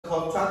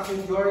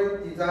construction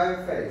during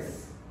design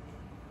phase.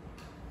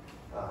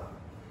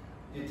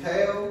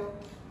 Detail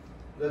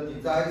the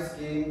design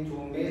scheme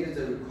to meet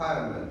the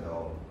requirement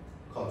of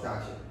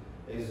construction.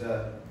 Is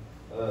the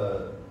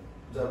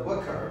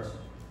workers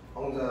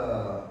on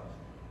the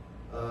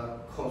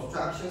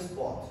construction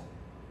spot,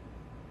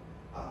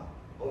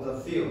 on the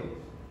field.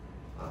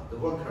 The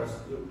workers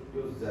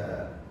use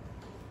the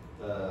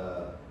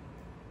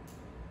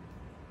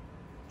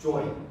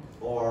joint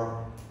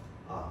or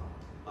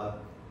a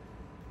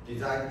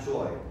design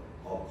joint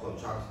of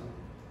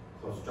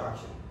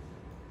construction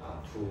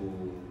to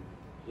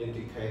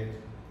indicate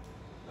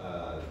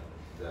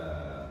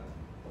the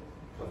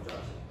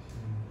construction.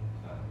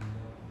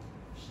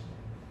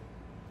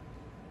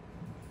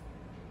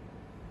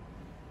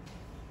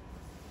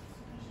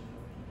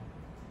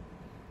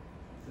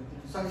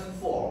 Section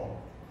 4,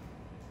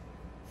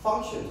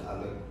 functions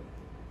and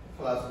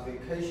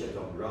classifications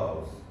of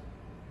roles.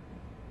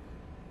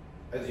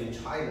 As in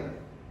China,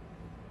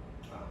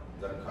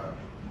 the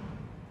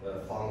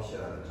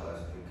function and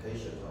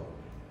classifications of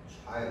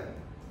China.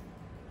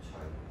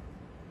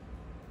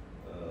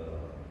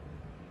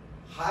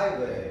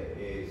 Highway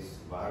is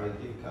very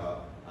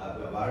difficult,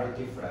 very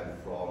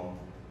different from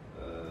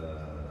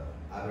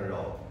other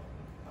road.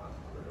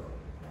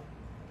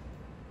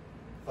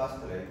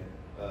 Firstly,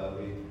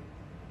 we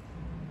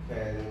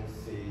can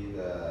see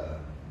the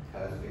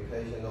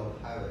classification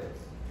of highways.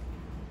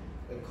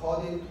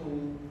 According to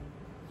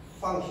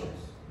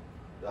functions,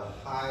 the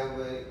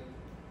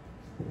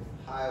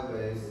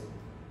highways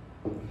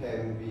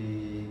can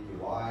be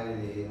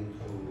divided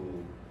into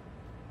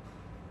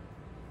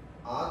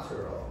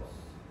arterials,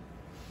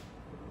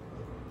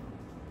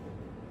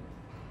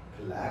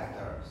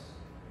 collectors,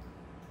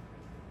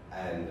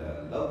 and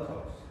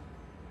locals.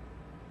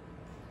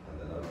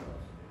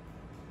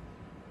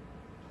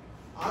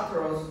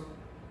 Arterials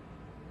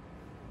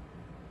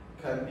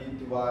can be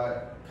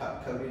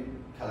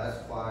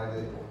classified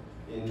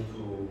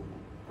into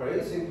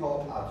principal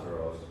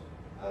arterials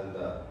and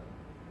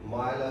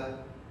minor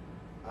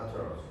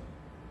arterials.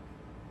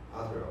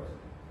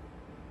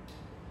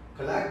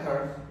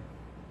 Collectors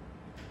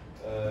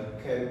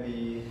can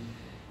be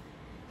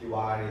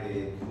divided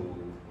into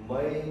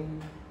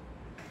main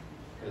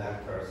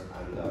collectors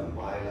and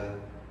minor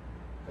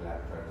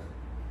collectors.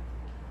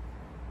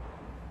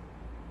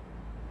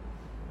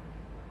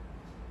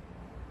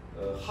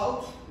 How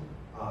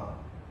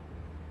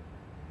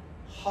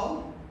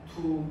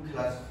to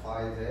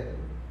classify them?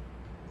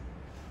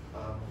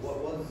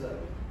 What's the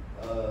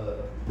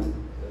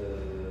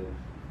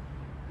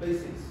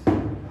basis?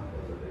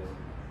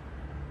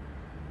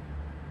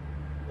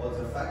 What's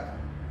the factor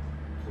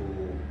to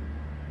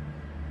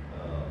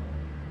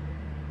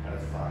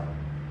classify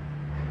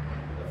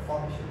the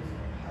functions of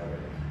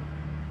highways?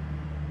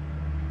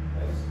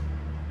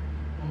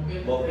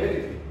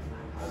 Mobility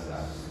and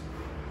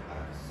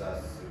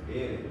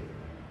accessibility.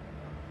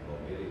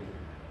 Mobility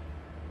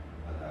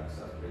and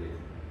accessibility.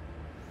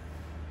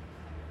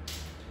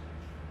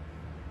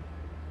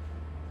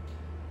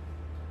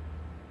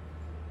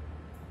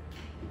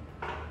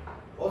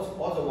 What's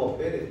the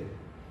mobility?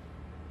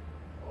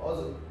 What's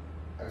the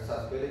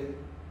accessibility?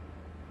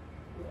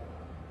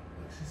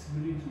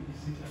 Accessibility,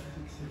 is it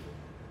accessible?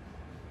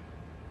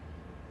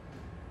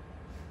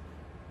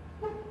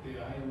 The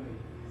highway,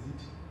 is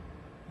it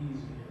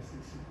easily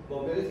accessible?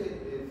 Mobility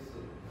is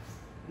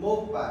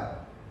mobile.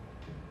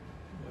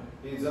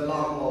 It's a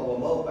norm of a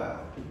mobile.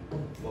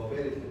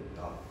 Mobility.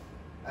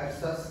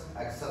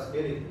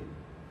 Accessibility.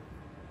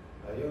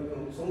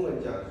 用中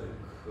文讲是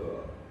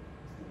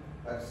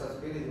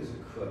accessibility 是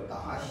可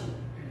达性，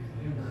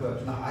可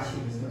访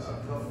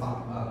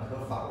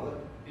问，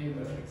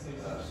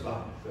是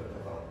吧？可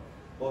访问。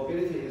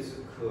Mobility 是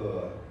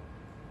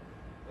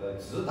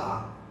直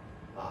达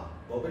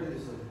，mobility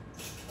是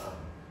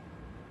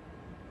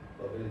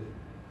mobility。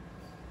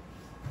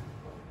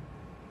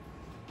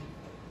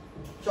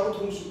交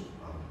通性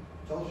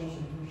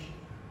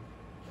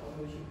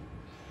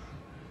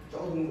交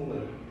通功能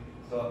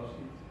和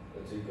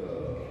这个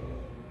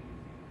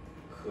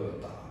可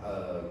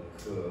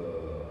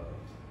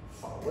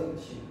访问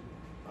性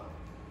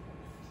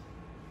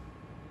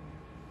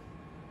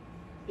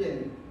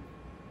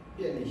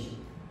便利性。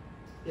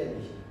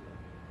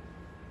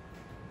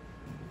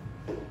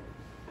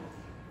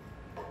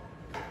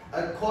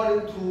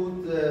According to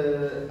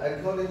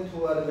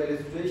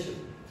administration,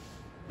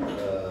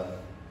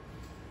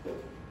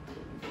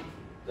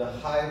 the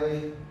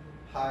highways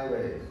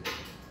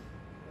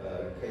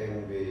can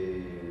be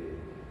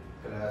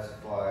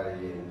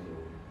classified into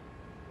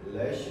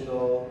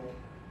national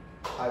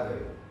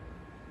highway,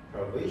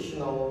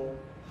 provincial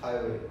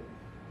highway,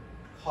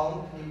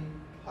 county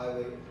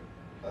highway,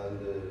 and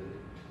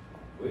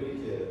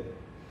village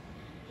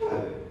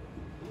highway.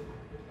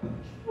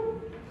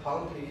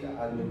 County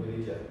and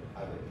village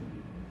highway.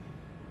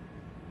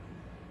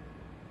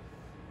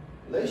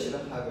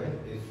 National highway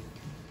is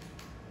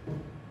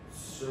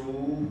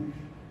through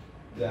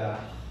the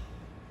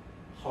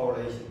whole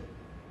nation,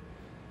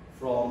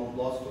 from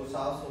north to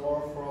south or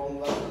from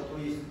west to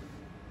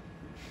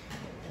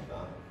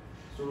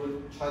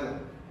China.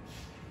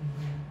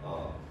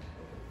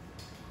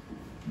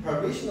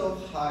 Provisional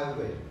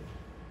highway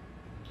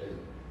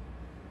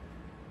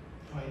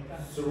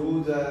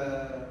through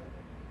the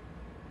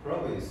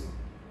province,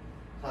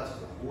 such as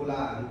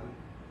Hunan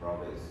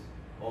province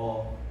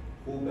or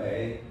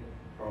Hubei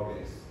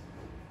province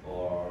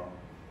or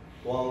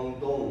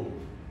Guangdong.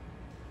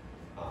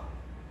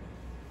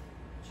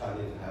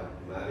 Chinese have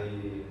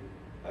many.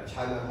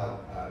 China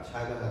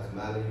has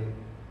many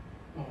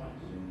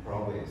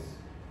provinces.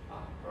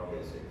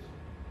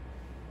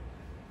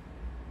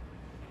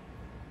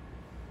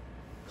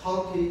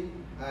 County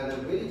and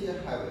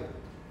village highway.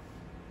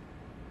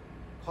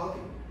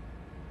 County.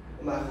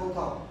 My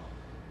hometown,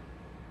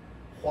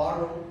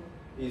 Huarong,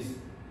 is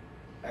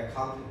a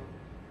county.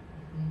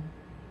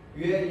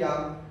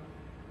 Yuanyang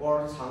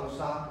or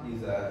Changsha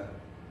is a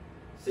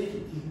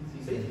city.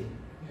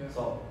 Yeah.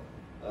 So,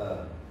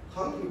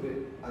 county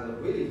and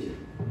village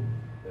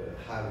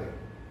highway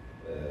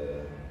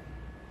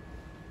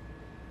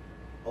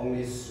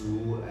only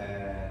through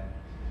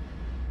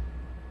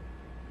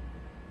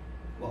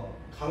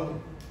county,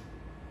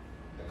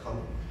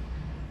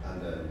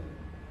 and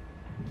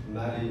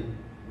many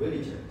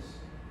villages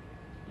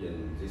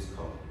in this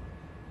county.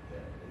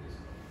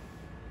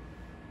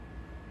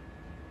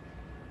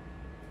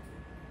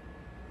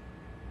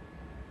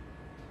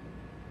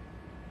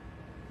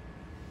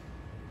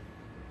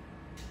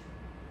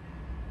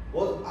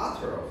 What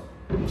arterials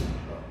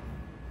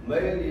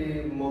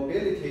mainly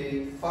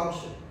mobility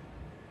function,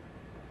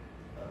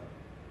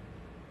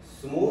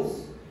 smooth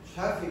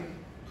traffic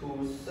to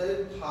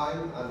save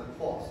time and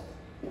cost,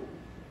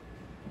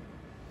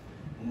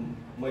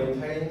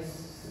 maintains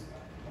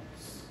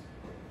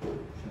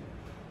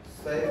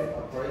safe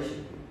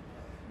operation.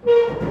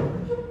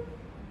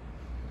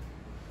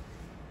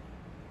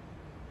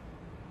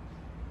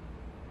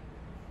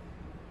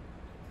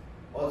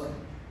 Also,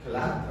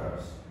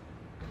 collectors,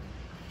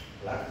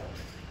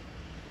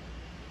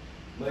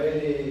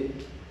 mainly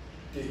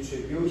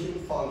distribution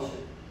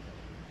function,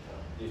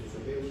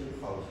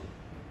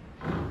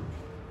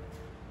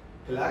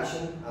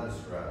 collection and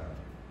spread.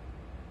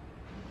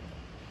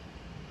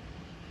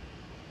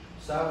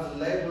 Serves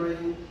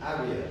laboring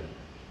area,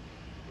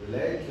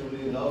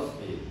 relatively low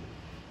speed.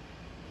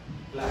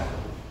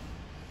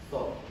 So,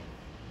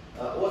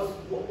 what's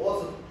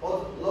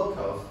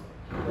locals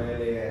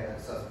mainly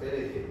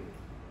accessibility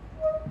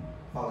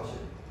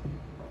function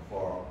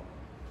for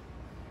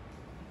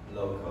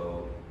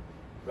local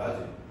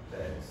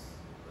residents.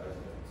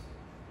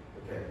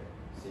 Okay,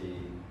 see,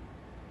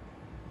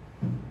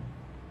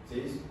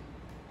 this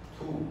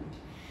two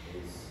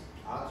is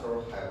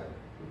arterial highway.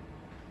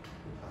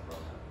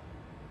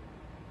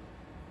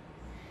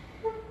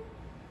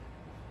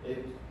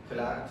 It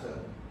collects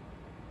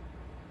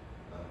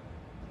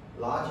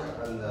larger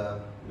and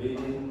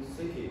medium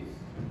cities,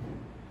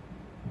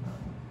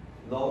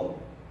 long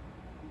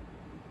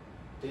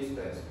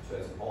distance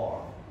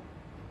transport,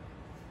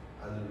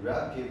 and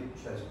rapid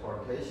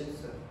transportation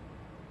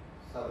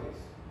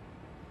service.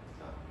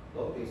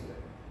 Long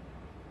distance.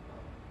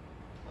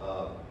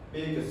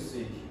 Big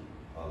city,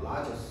 a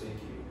larger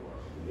city, or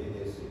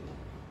medium city.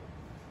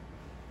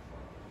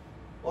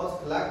 What's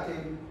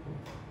collective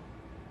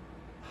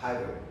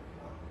highway?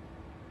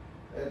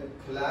 It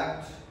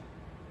collects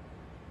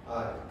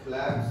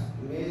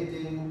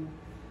medium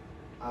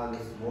and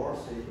small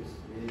cities,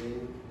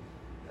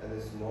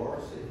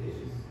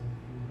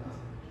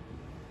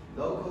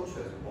 Local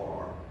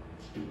transport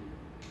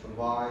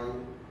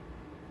combine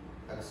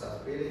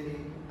accessibility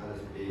and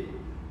speed.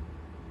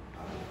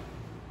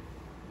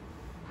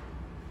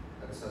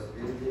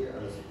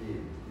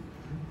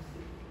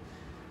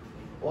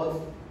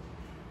 What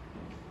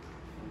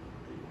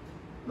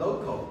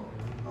local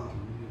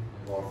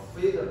or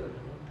feeder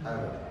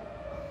highway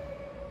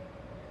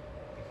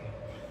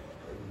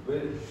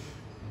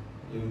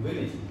in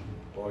village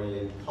or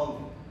in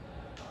county.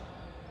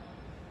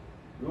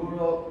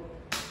 Rural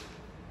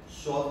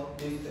short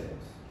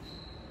distance.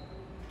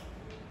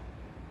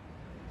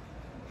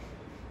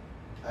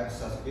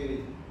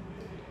 Accessibility.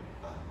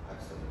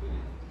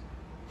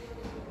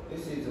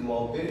 This is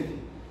mobility.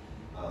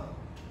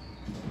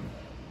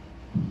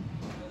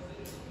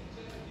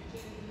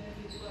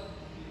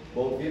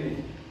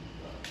 Mobility.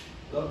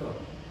 Local.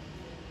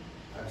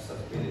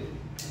 Accessibility.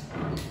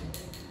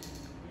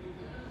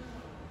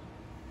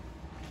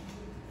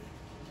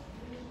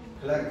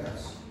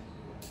 Collectors.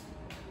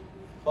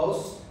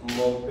 Both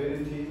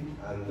mobility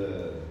and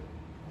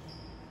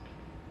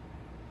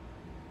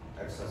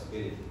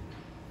accessibility.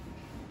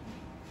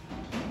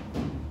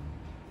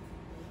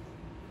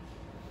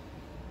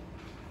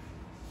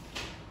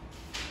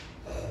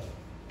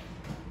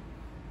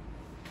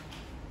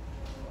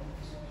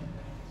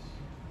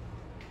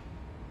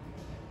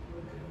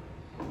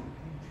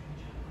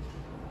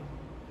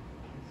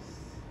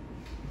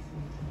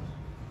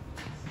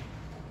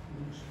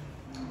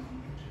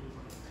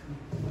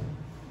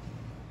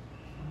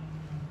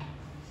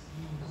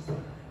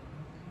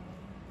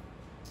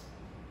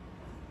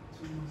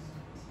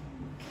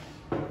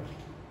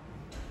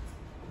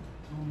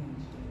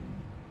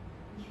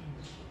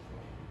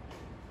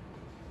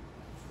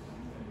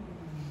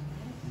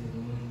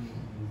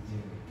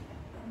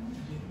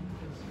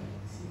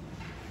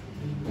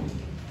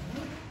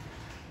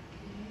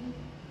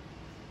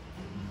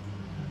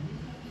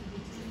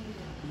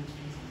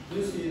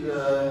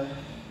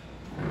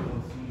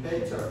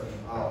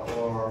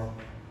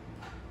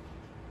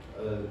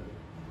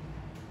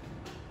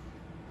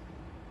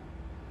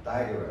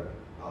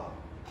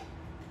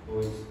 to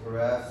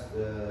express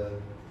the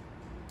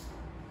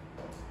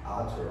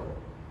arterial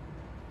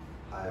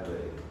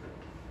highway,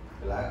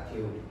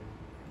 collective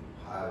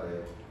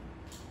highway,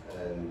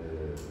 and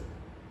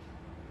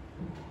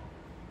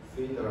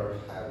feeder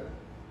highway.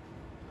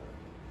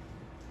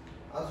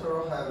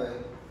 Arterial highway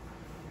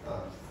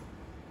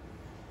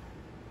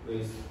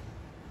with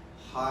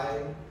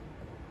high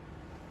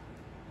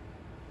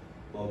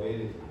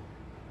mobility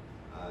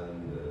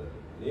and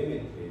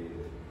limited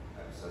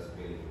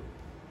accessibility.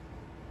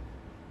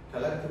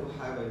 Collective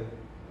highway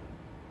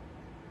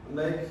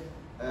make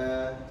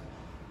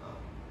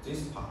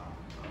this part.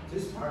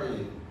 This part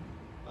is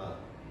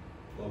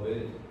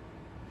mobility.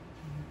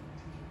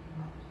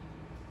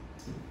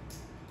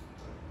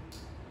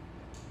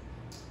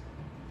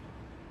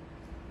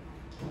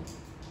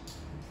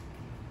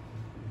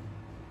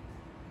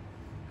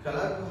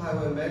 Collective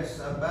highway makes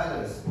a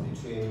balance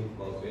between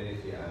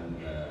mobility and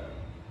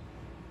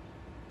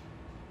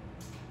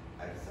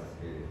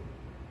accessibility.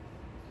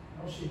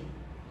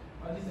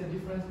 What is the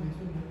difference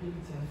between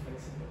mobility and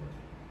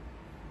flexibility?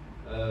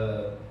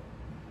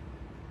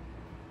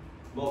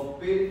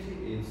 Mobility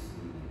is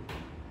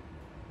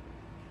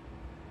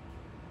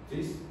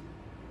this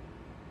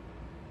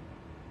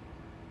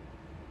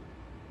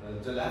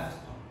the left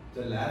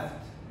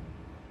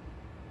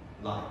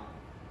line.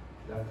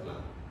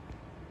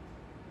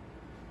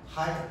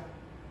 High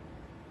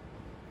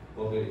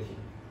mobility,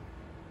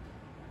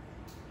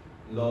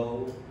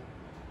 low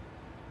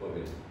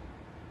mobility.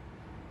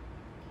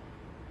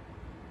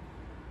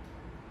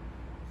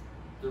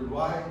 The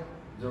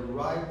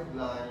right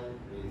line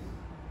is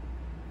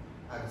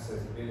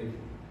accessibility.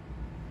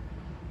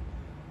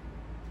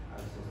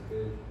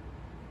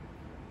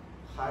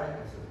 High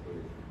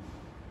accessibility.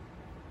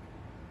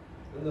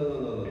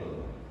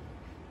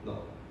 No.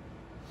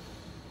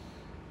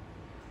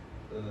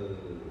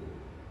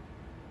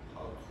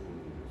 How to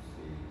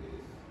see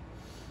this?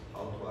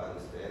 How to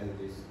understand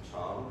this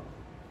charm?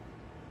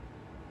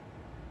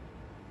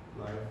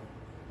 Like that.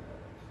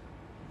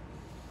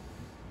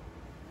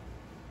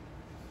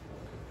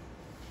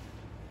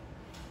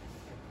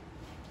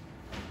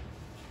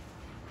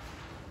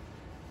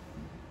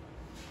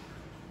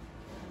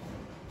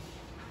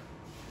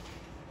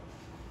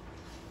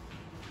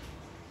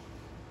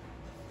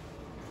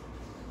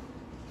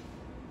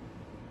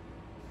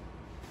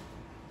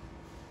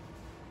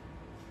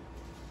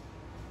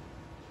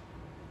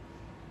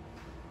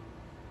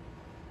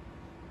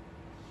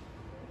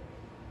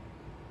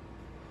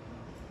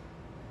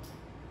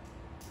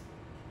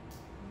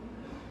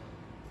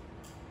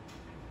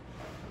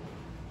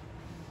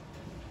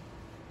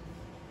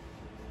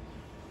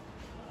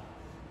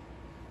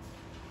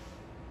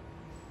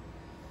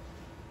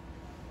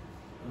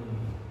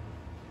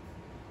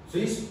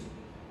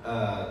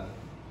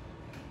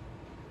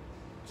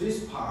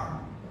 This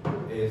part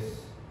is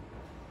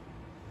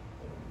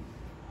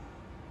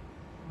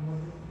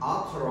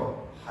arterial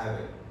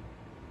highway.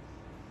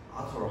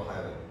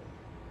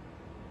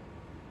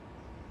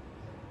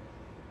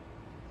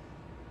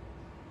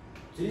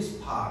 This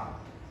part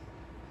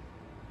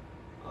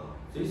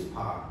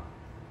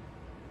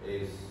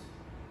is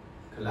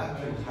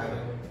collective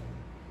highway.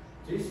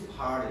 This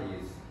part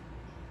is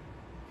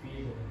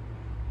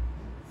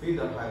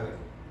feeder highway.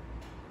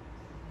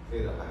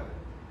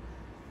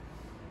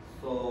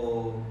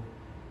 So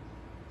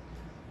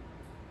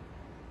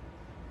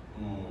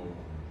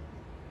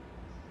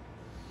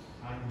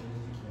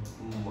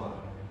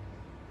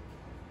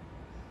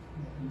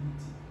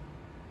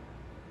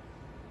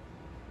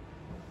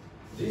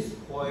this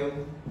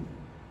point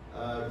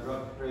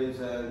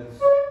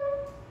represents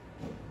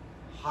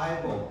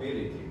high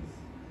mobility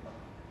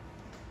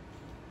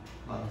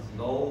but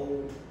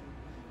low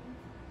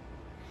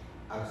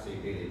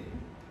accessibility.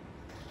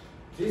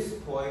 This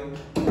point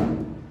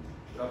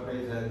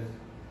represents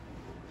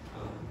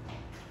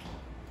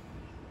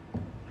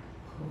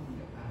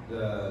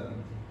the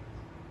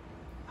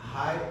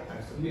high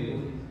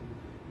accessibility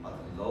but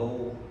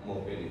low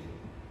mobility.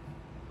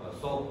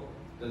 So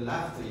the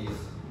left is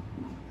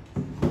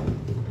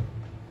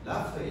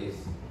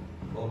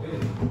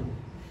mobility.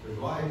 The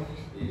right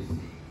is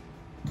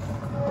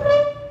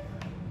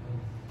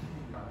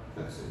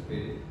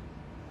accessibility.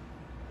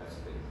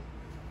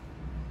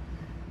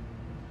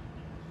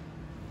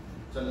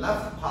 The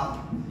left part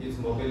is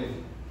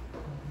mobility.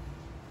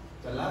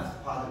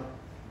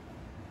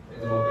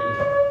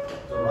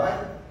 The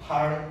right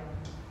part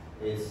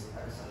is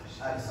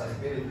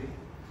accessibility.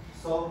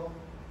 So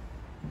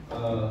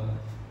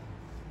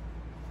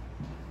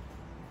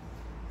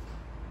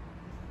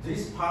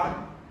this part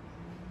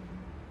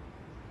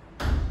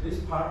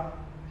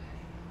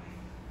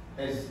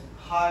is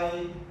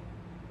high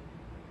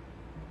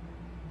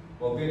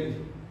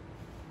mobility.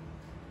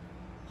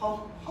 How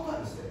do I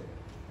understand?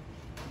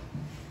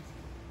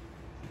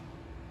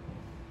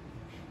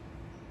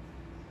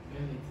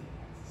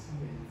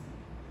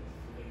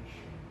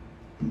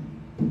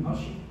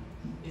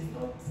 It's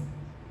not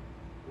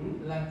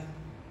like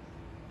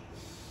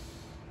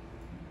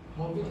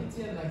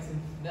mobility and like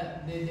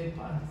that they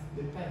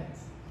depends.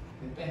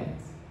 the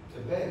bends. The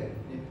bend.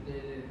 The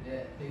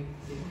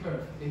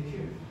curve, the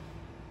curve.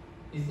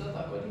 Is that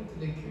according to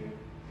the curve?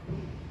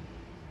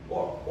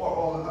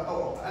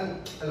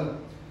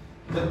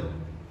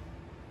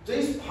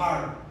 This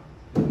part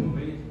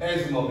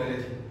is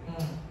mobility.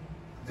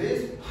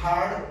 This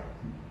part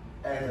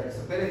is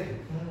flexibility.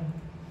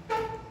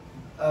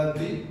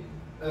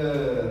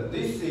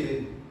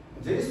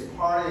 This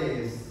part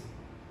is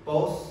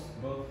both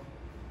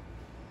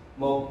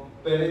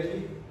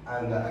mobility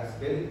and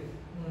flexibility.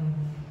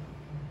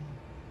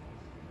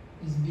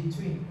 It's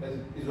between.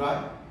 Is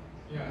right?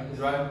 Yeah. Is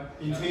right?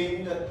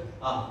 Between the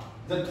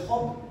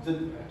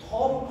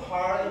top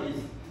part is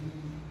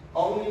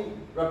only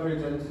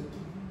represents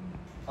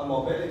a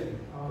mobility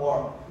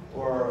or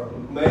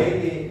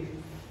mainly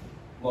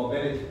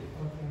mobility.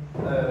 Okay.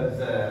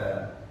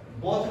 The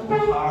bottom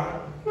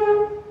part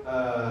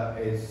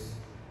is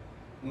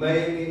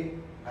mainly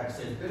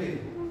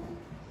accessibility,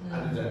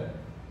 and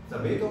the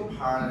middle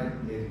part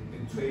is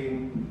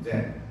between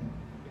them.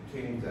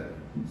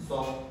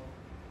 So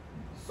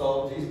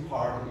this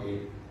part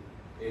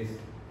is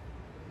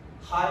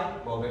high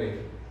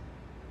mobility.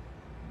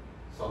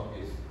 So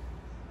it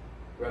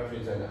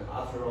represents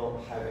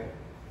arterial heavy.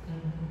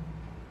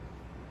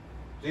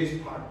 This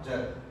part,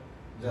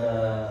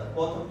 the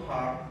bottom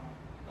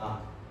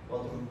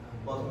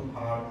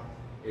part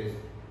is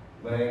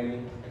mainly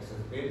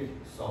accessibility.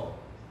 So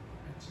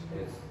it's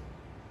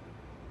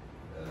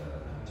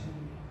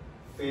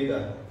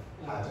feeder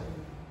heavy.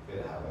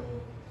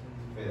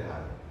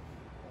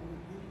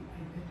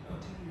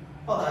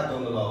 But I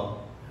don't know.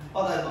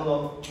 What's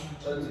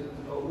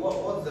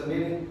the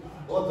meaning?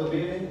 What's the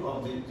meaning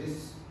of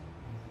this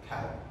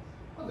cat?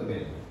 What's the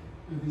meaning?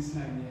 This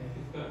line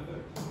here.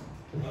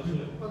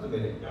 What's the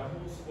meaning? The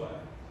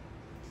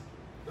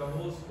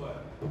whole square.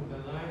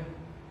 The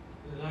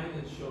line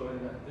is showing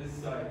that this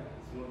side is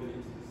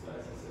mobility, this side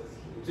is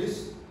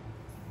accessibility.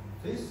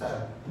 This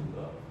side.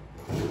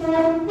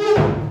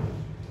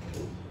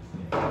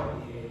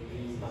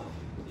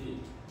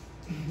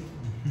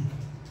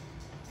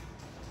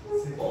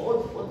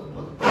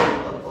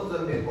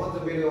 What's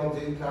the meaning of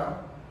this car?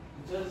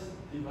 Just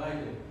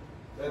divided.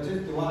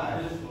 Just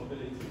divide. This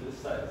mobility, this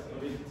side is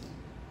mobility,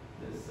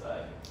 this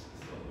side is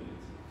mobility,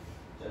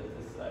 just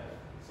this side.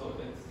 So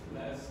it's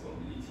less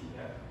mobility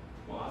here,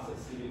 more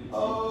accessibility.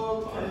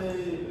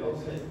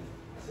 Okay.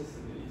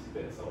 Accessibility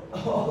better.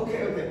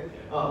 Okay.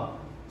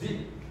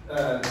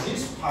 Yeah.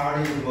 This part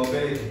is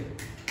mobility.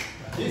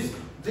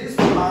 This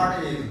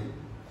part is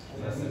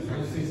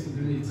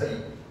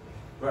Accessibility.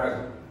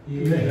 right.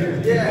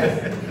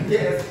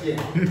 Yes.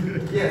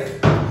 Yes.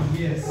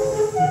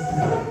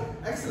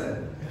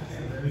 Excellent.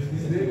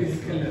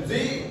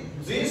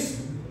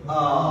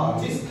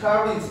 This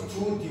curve is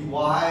to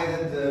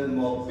divide the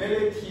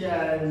mobility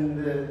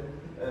and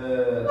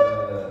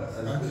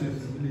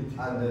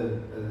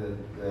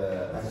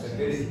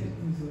accessibility.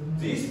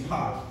 This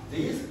part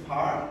is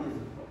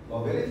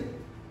mobility.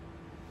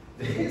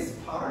 This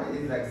part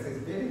is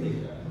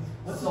accessibility.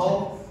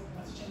 So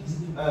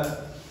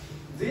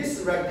this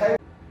rectangle.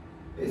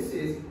 This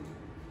is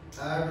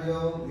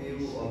aerial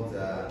view of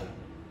the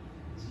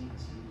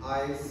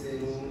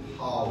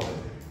Eisenhower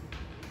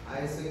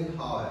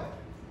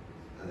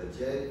and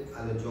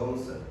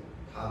Johnson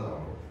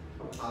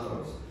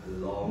tunnels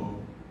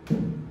along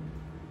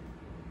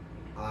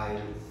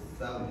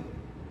I-70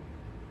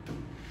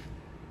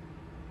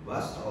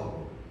 west of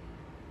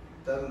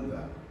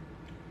Denver,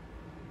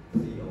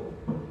 CO.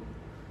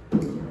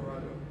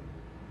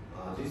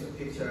 This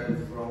picture is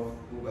from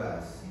Google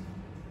Earth.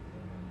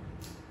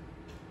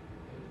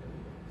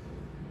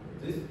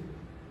 This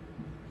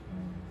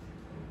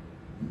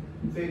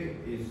figure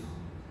is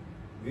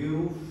view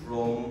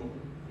from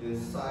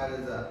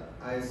inside the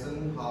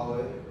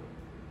Eisenhower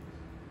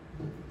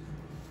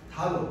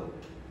tunnel.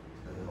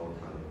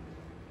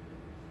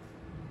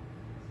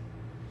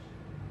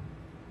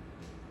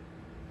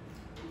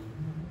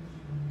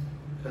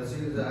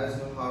 Consider the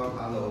Eisenhower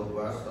tunnel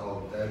west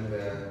of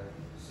Denver,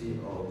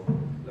 CO,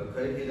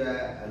 located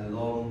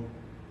along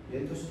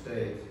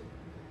Interstate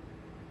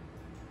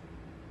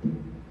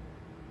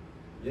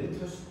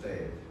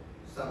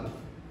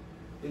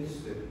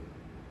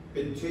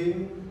between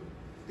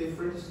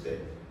different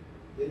states.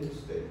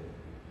 Interstate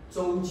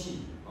洲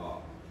际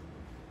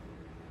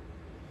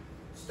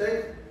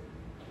State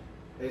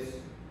is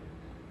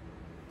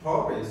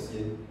probably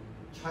in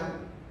China.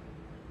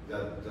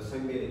 The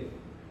same meaning.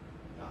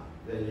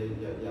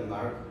 In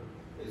America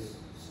is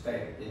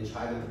state. In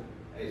China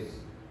is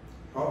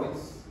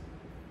province.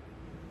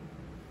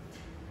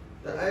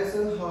 The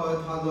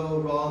Eisenhower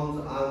tunnel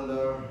runs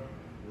under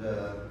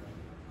the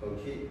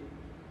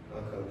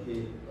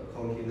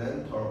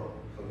continental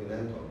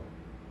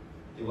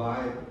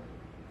divide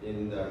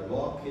in the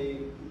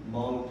Rocky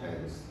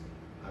Mountains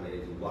and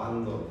is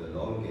one of the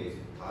longest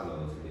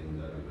tunnels in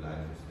the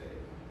United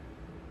States.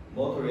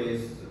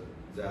 Motorists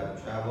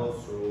that travel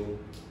through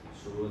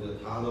the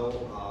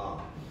tunnel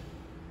are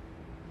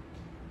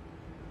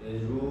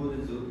en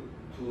route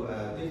to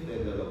a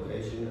distant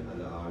location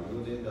and are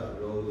using extend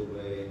the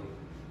roadway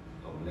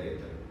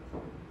completely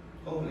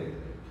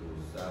to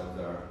serve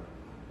the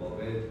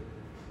mobility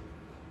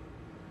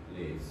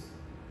needs.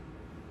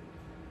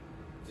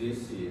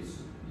 This is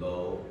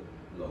low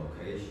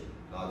location.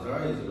 Now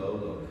there is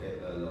low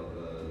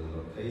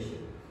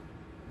location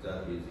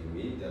that is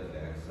immediately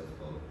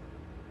accessible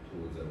to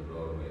the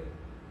roadway.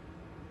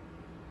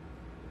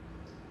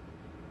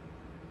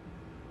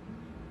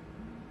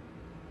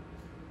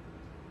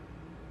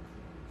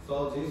 So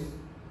this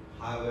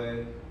highway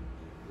is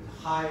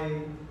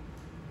high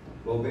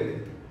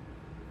mobility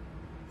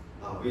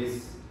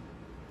with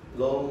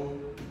long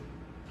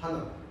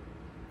tunnel.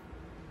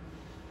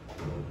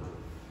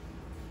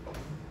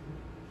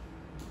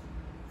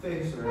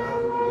 Fix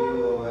around the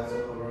view of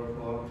Eisenhower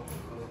Core.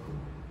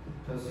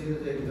 Consider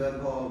the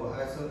example of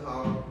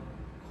Eisenhower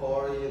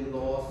Core in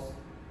North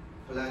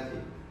Platte,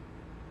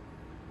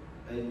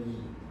 NE.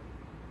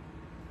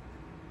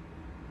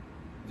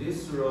 This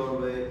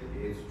roadway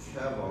is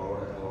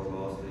traveled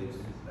almost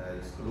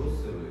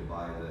exclusively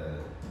by the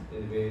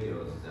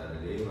individuals that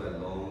live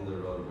along the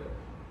roadway.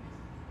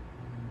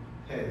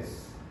 Hence,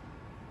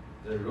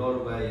 the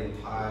roadway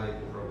entirely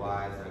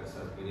provides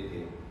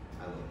accessibility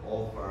and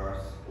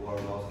offers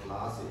almost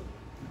nothing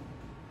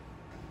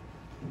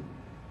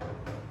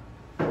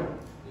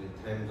in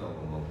terms of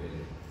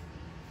mobility.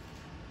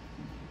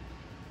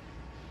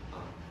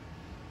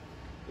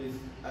 Is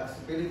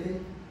accessibility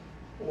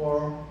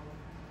or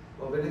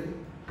mobility?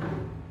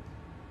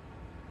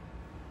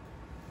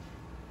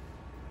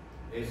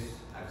 It's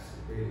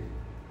accessibility.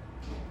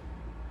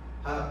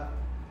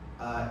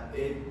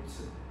 It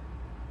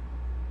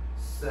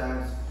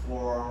stands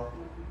for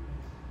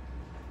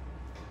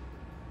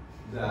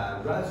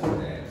the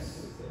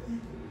residents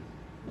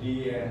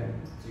near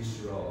this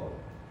road,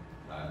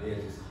 near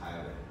this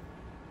highway.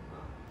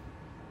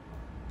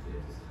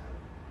 Near this highway.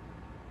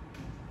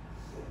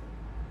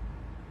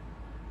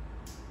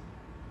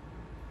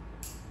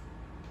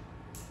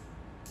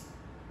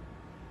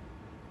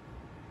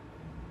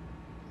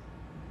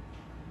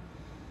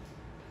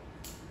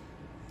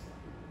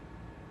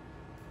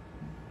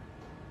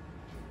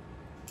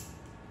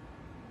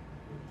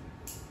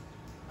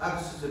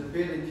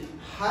 Accessibility,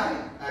 high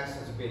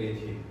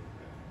accessibility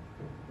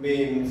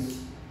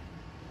means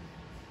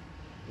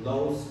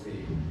low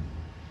speed.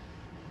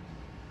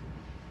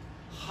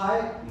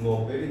 High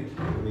mobility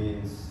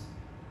means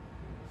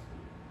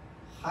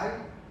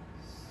high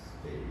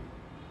speed,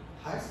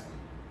 high speed,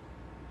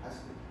 high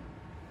speed.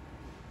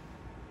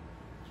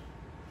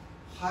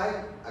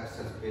 High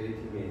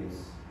accessibility means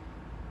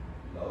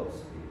low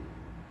speed,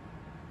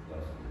 low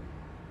speed.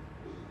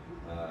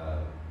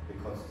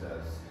 Because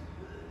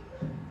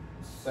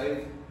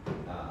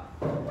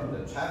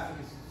the traffic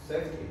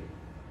safety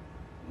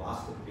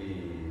must be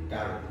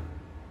guaranteed.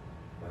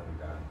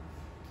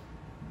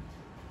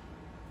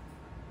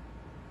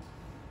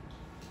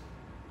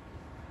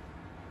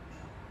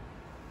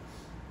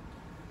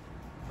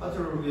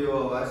 After review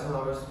of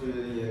Eisenhower Street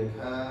in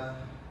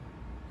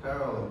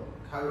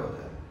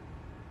Carrollton,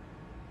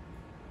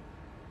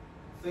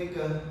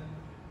 Figure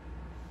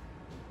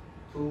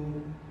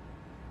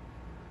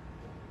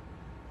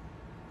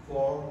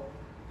 2.4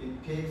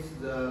 depicts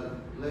the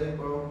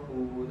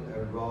neighborhood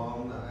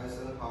around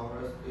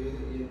Eisenhower Street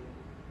in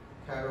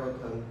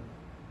Carrollton,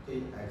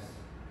 TX.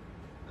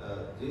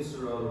 This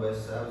roadway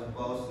serves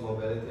both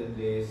mobility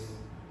needs.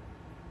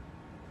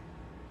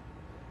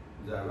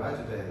 The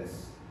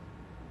residents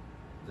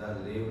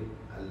that live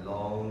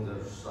along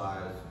the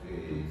side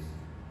streets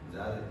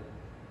that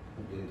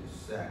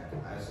intersect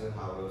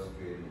Eisenhower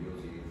Street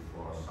use it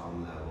for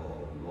some level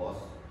of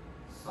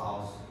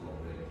north-south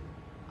mobility.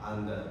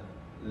 And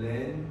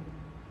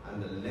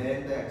the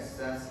land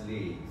access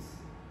needs.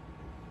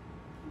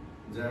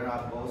 There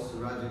are both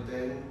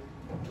residential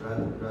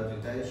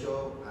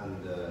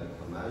and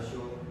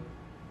commercial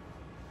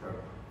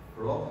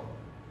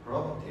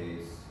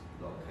properties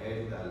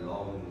located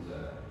along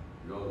the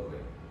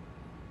roadway.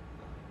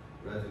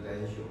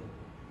 Residential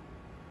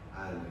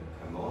and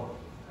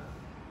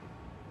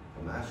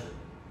commercial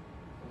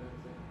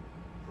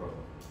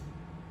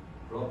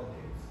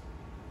properties.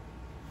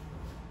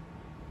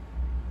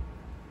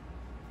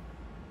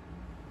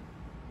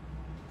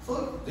 So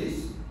this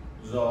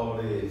road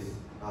is,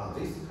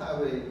 this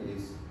highway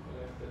is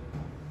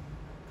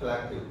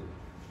collective.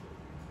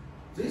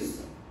 This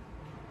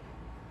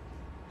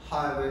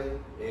highway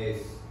is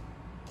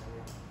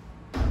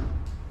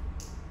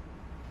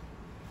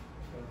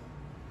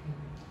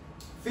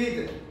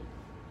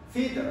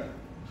feeder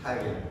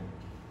highway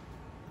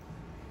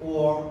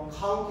or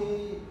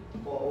county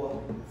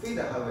or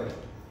feeder highway.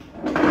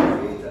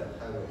 Feeder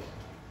highway.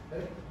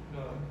 Okay?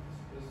 No,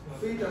 it's not.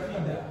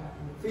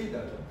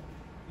 Feeder.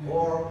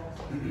 Or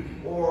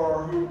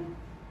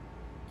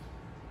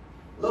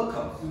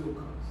locals.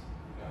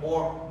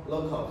 Or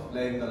locals,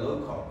 like the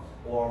locals,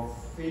 or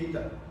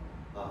feeder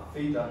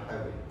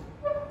highway,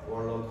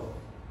 or locals.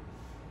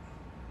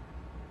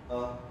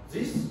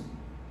 This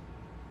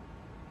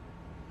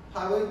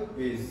highway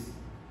with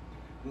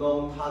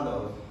long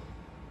tunnels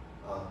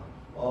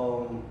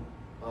on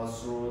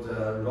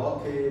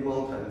Rocky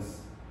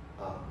Mountains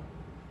are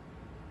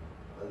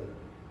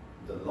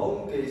the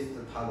longest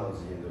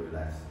tunnels in the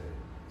United States.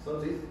 So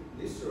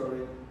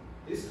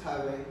this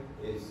highway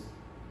is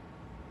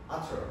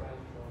arterial.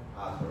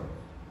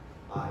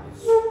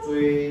 It's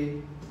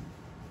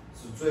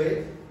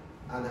straight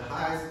and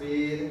high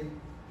speed.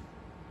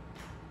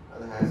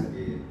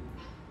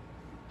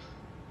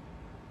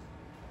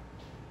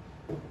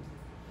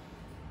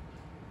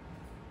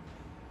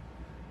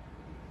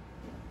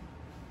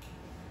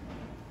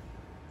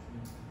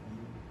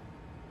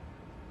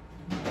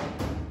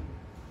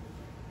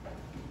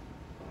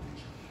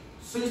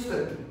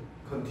 System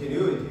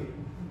continuity.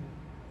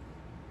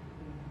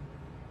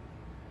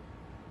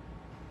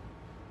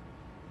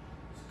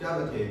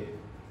 Schematic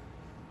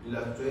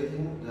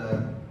illustrating the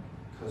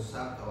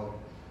concept of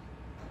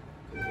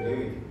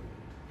continuity.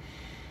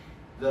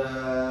 The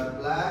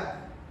black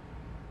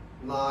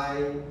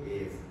line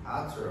is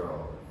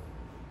arterial.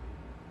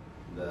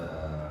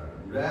 The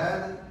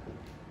red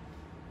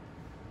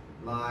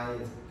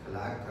line is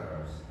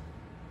collectors.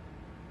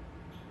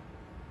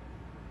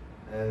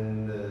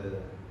 And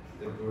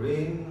the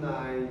green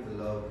line is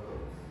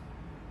locals.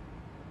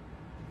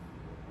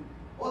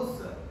 What's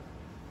the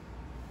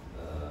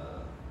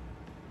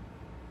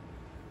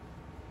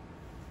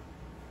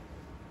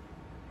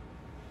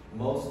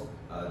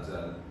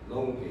the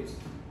longest?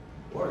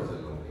 What is the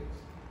longest?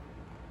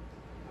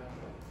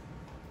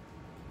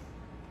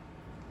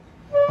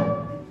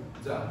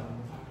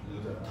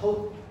 The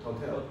total.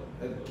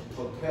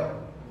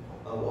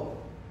 What?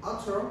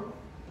 Arterial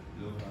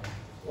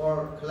or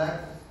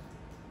collect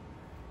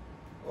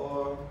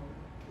or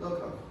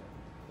local?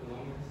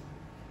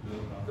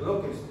 The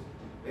longest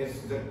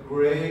is the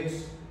great.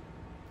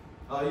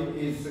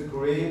 It's the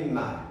green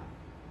line.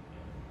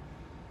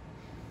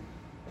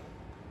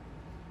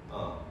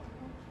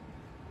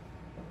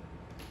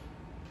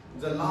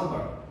 The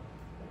number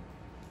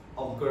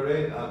of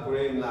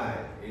green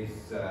line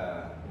is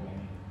the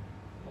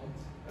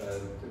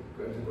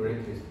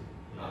greatest.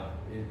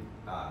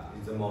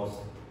 It's the most.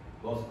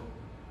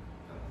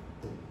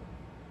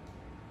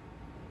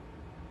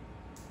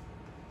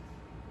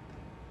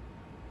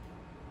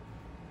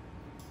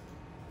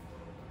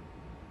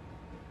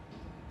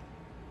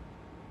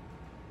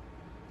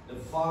 The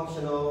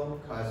functional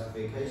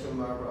classification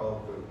map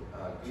of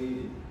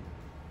grid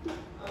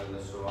and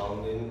the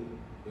surrounding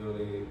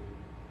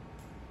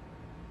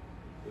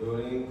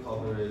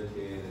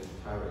unincorporated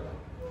territory.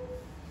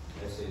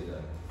 This is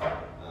a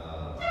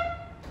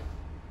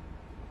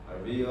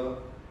real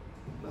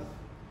map.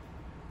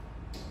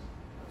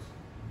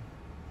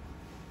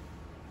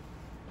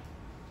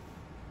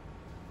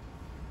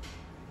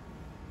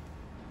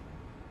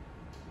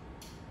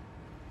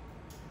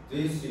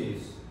 This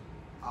is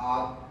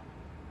arterials.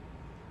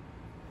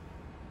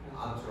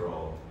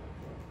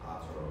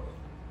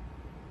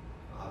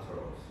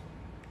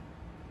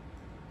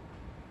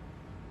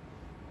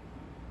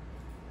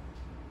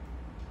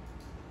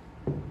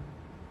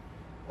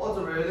 All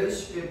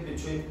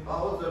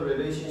the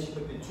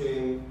relationship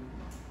between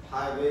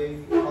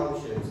highway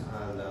functions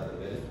and the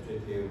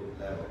administrative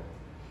level.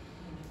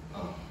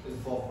 It's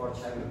for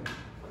China.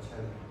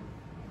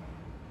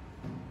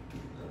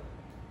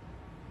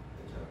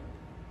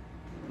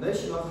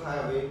 National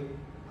highway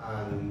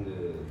and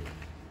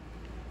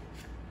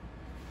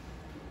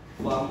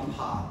one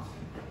part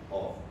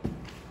of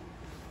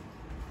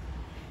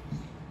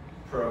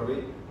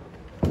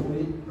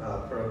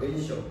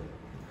provincial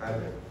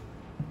highway.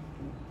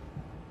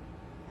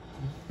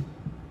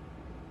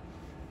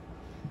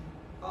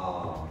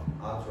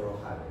 Arterial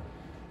highway.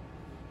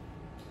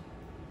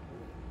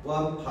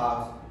 One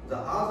part, the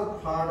other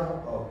part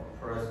of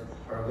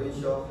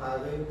provincial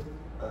highway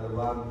and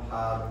one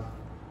part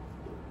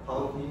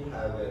county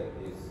highway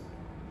is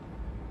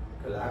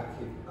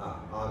collective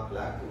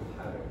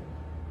highway.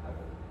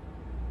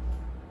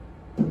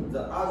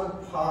 The other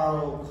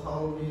part of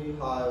county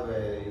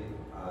highway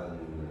and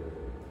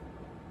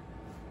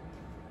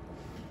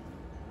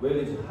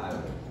village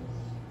highway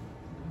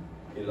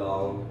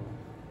belong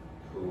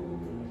to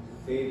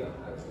state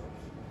highway.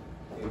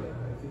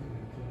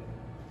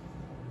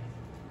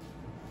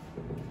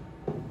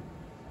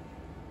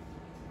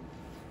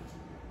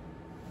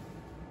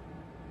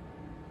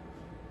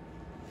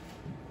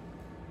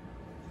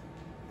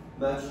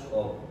 Much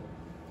of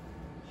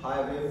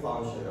highway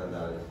function and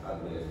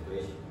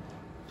administration.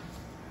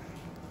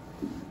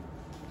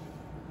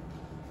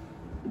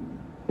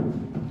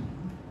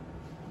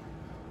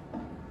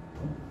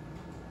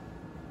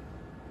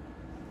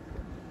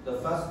 The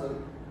first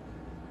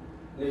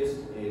list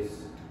is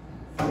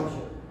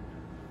function.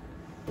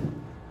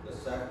 The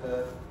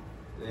second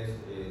list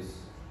is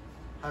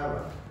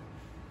hierarchy.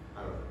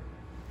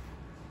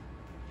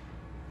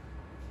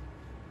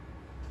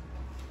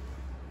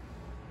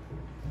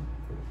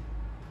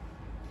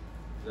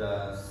 The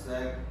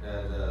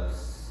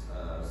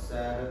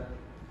third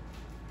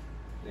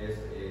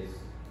list is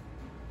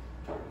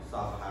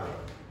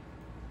sub-hierarchy.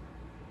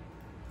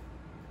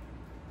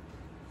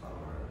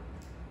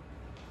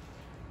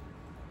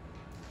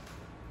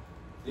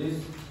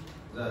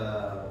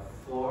 The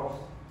fourth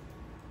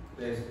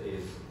list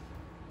is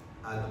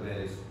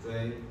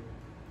administration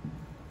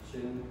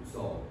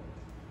zone,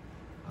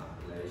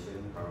 nation,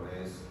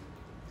 province,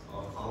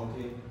 or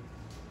county,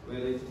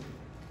 village.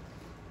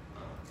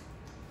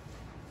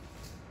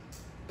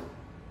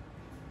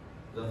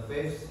 The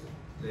fifth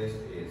list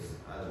is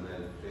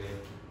administration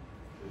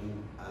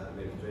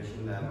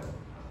level.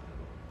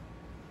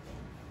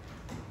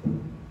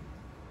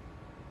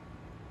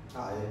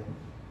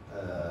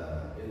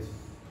 It's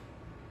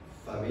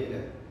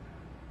familiar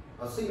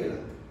or similar.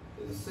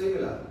 It's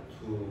similar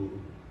to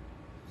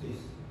this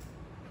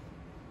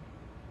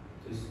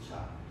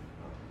chart.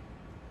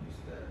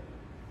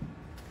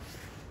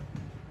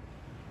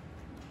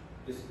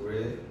 This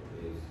grid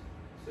is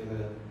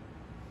similar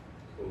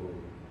to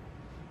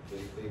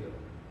this figure.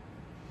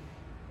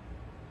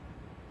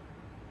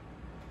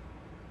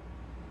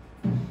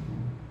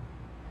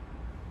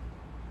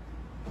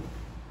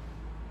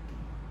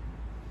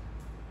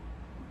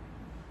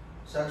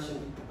 Section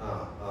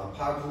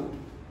part 2,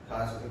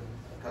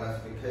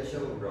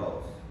 classification of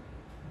roads.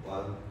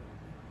 1.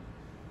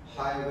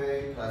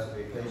 Highway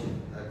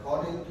classification.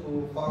 According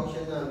to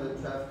function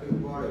and traffic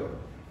volume,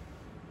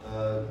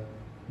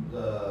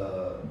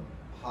 the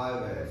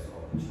highways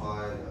of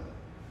China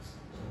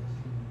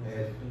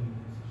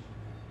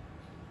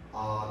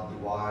are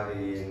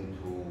divided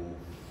into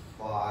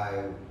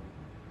 5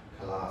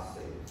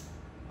 classes.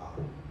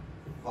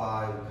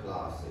 5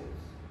 classes.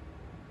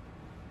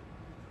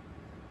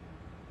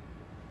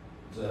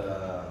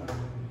 The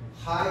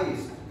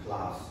highest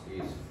class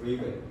is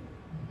freeway.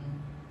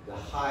 The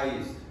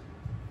highest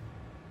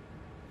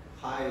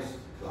class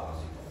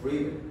is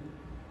freeway.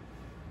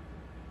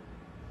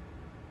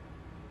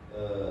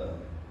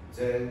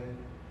 Then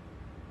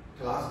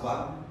class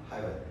 1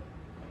 highway,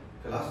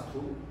 class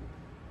 2,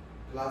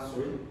 class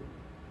 3,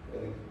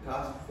 and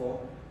class 4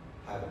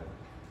 highway.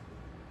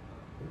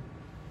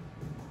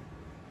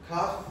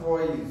 Class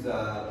 4 is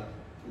the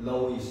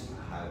lowest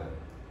highway.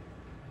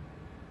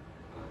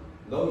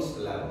 Lowest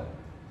level.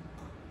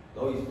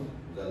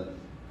 The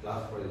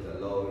class 4 is the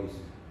lowest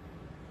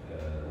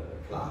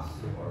class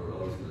or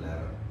lowest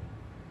level.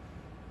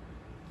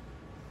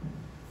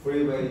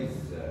 Freeway is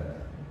the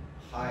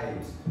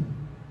highest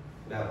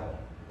level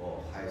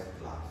or highest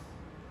class.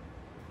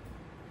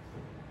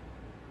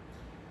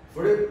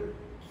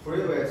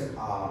 Freeways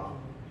are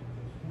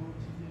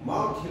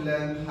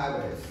multi-lane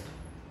highways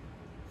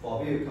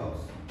for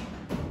vehicles.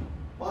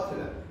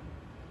 Multi-lane.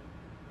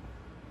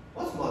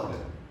 What's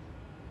multi-lane?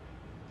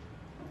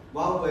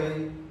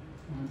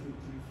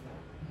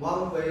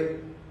 One way,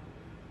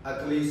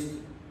 at least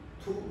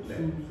 2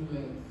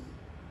 lanes.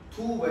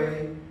 2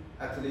 way,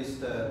 at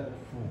least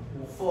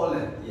 4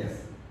 lanes. Yes.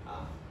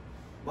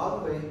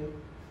 One way,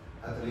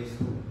 at least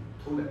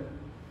 2 lanes.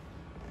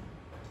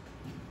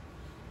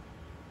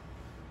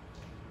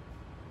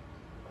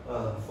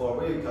 For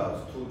vehicles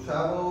to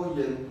travel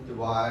in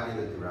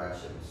divided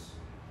directions.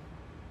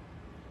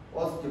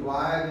 What's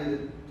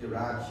divided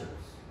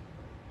directions?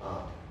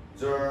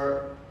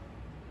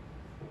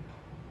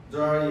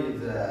 There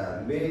is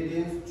a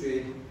median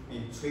street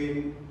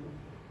between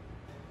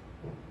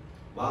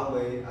one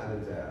way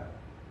and the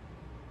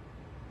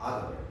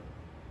other way.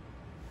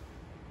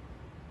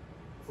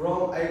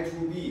 From A to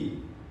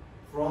B,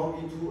 from B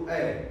to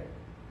A.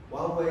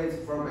 One way is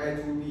from A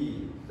to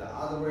B, the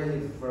other way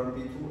is from B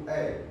to A.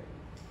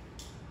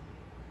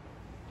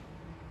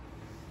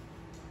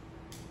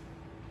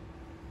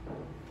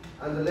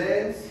 And the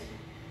lanes,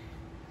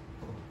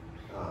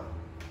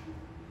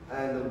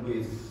 and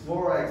with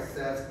 4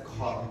 access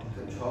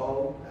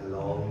control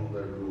along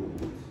the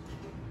route.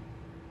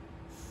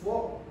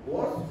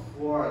 What's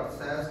 4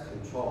 access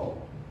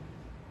control?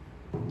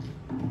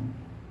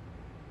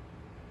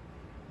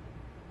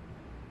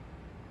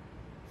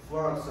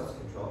 For access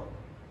control.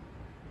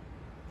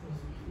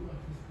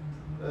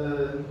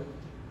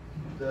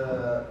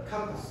 The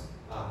compass,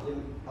 in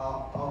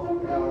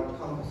our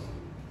compass,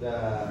 the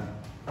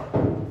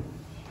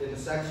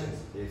intersections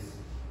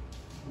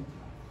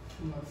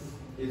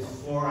is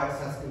 4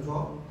 access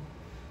control.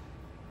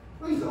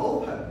 It's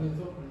open.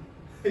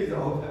 It's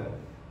open.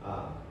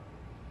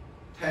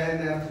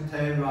 10 left,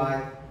 10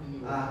 right,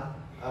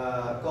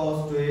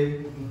 go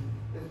straight.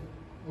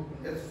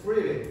 It's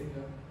freely.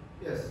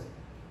 Yes.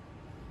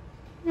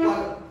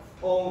 But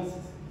on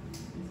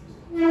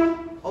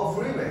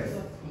freeways,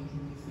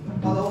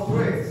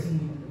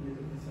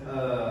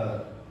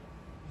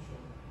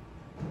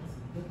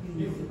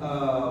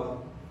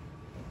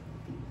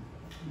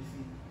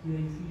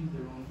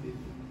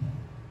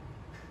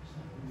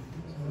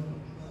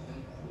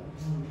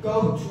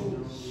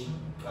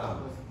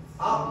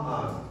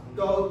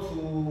 go to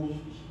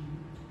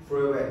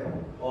freeway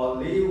or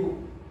leave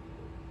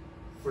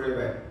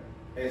freeway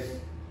is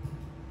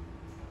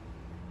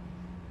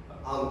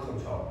under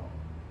control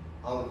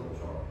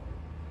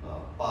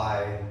by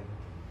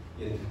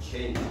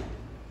interchange.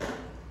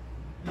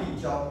 立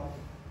交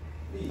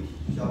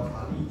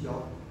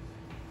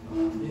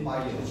by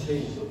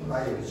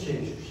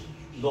interchange,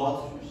 not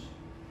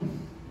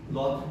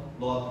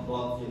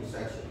not in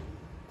section.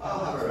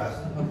 Have a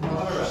rest.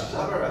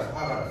 Have a rest.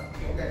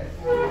 Okay.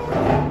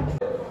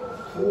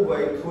 Two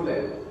way, two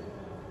lane.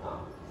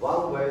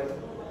 One way,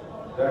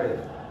 very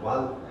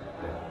one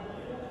lane.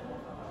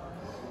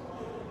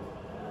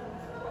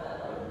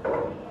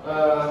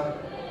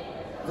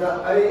 The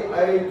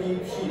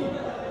AADT,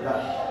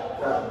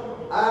 the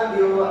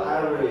annual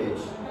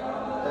average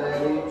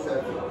daily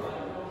traffic.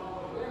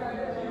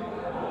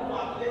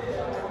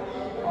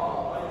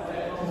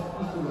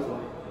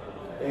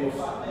 Is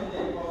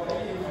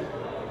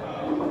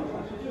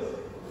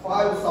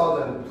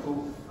 5,000 to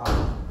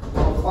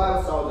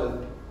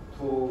 5,000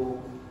 to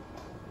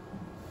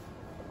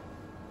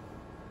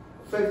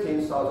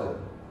 15,000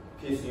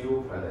 PCU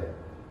per day.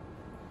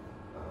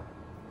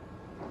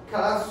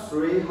 Class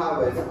 3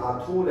 highways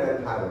are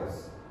two-lane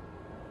highways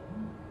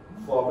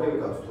for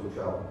vehicles to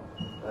travel.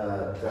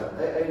 The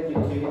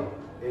AADT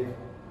is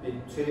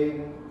between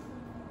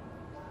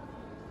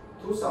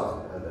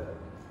 2,000 and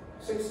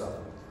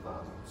 6,000.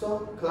 So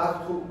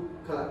class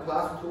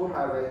two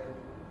highway,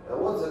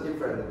 what's the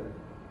difference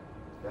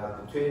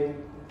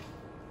between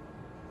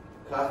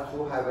class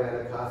 2 highway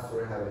and class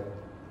 3 highway?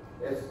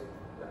 Yes,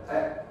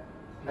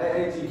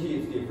 AADT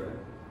is different.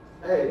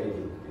 AADT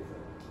is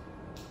different.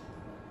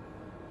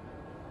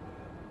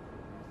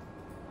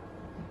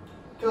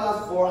 Class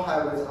 4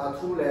 highways are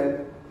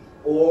two-lane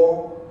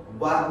or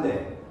one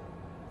lane.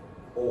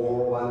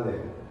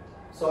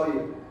 So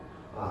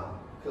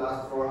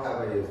class 4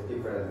 highway is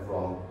different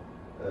from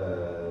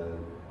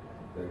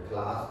the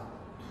class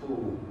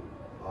 2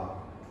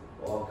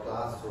 or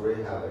class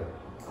 3 highway.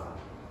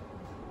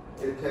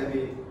 It can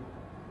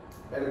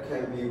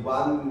be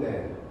one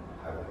lane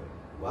highway,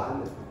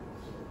 one lane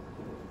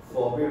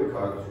for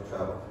vehicles to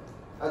travel.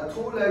 A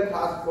two-lane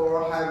class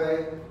 4 highway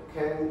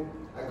can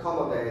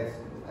accommodate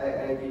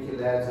AADT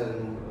less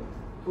than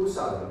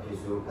 2,000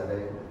 PCU per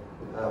day.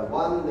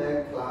 One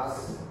lane class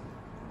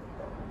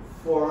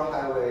 4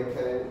 highway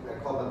can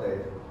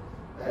accommodate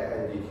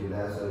AADT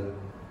less than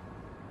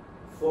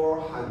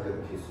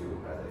 400 PCU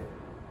per day.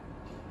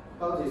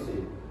 How do you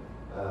see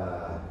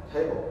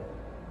table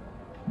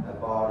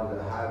about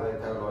the highway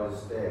technology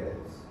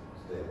standards?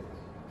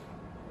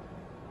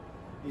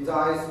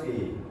 Design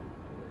speed.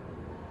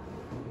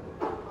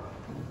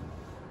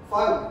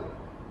 5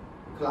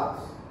 class.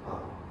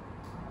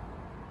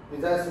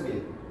 Design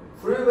speed.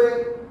 Freeway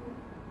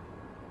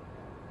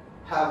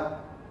have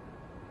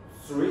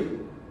 3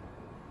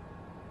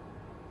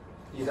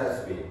 design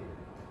speed.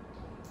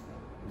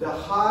 The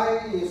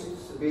highest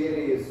speed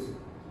is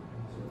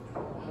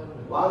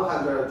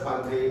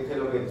 120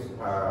 kilometers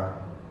per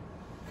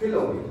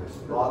kilometers,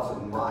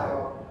 not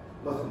mile,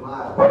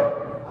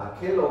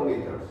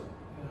 kilometers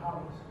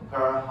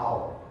per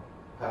hour.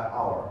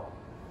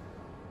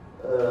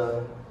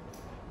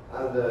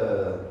 And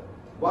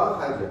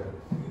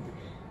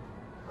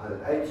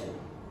 180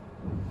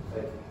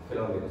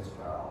 kilometers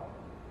per hour.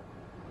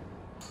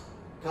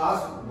 Class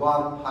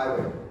 1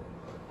 highway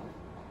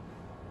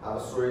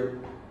have 3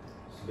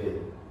 speed.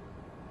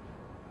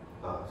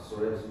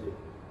 3 speed.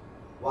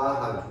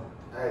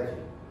 180,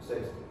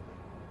 60.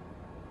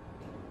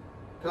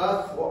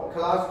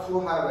 Class 2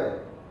 highway.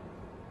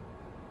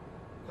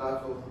 Class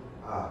 2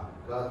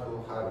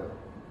 highway.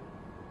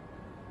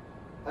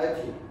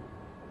 80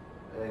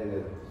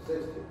 and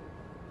 60.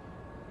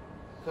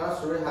 Class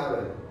 3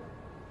 highway.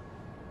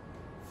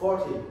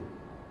 40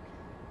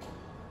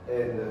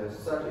 and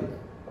 30.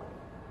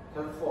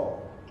 Class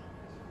 4.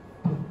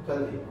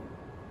 20.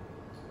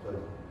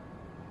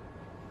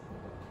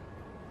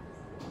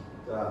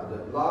 The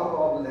number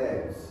of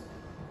lanes.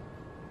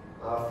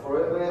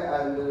 Freeway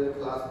and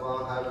class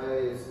 1 highway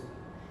is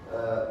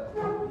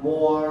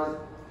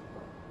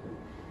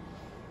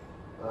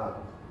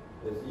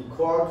is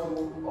equal to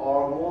or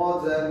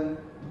more than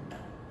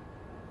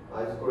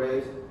is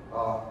great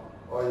or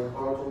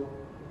equal to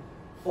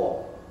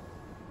 4.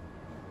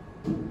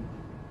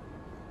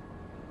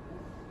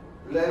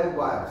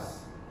 Lane-wise,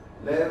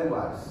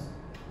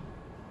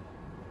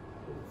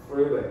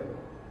 freeway.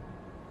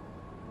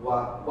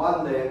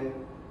 One lane,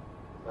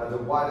 and the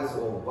widest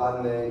of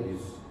one lane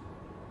is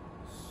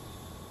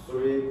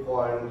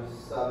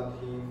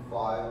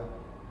 3.75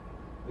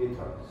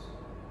 meters.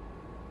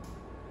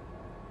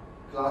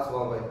 Class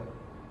 1 way.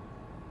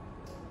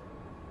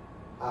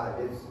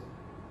 It's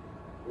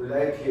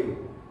relative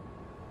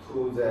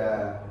to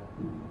the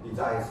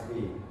design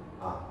speed.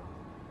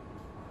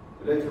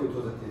 Relative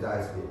to the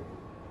design speed.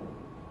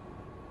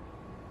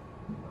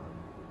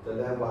 The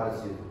lane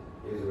wise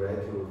is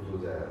relative to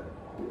the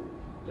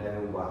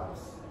lane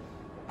wise.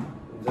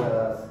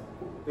 The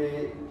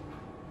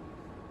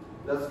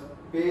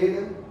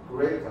speed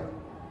greater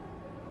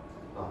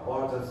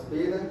or the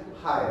speed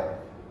higher,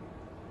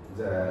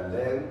 the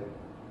lane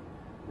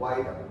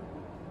wider.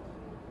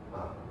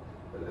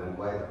 The lane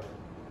wider.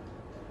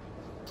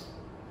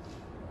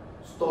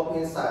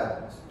 Stopping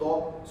side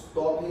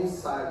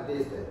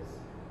distance.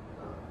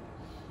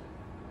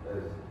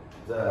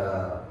 The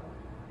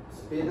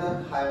speed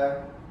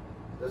higher,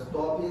 the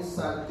stopping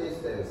side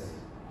distance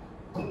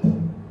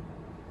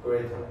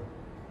greater.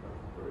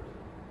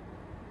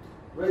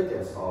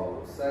 Radius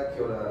of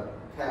circular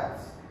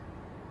caps.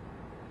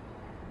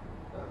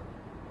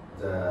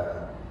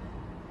 The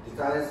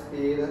design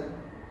speed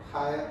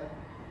higher.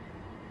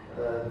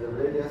 The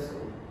radius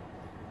of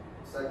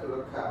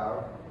circular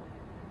cap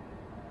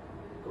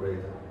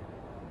greater.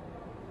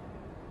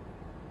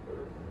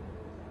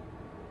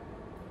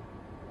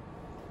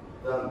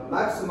 The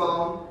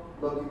maximum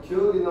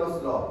longitudinal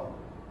slope.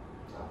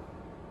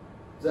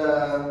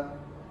 The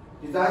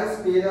design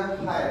speed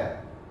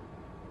higher.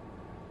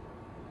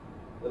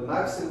 The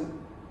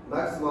maximum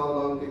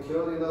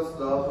longitudinal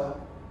slope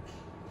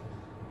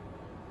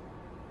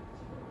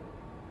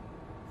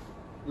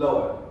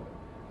lower.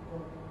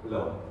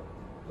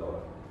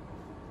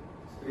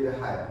 Speed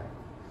higher.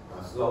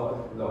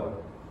 Slope lower.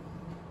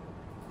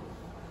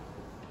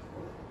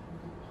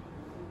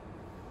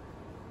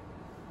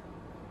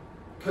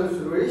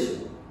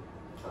 Consideration.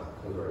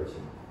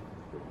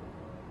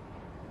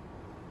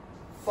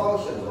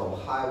 Functions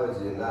of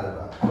high-energy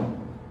network.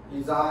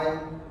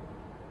 Design.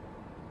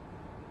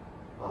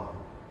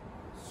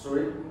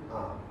 Three.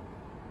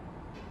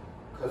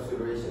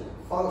 Consideration.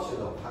 Function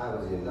of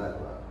high-energy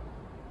network.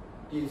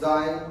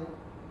 Design,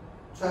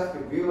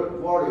 traffic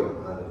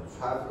volume, and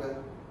traffic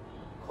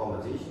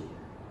composition.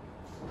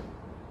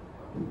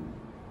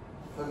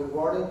 Traffic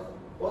volume.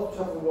 What's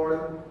traffic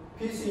volume?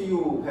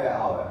 PCU per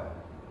hour.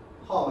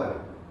 How many?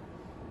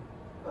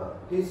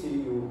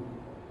 PCU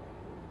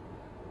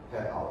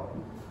per hour.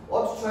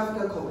 What's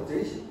traffic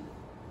composition?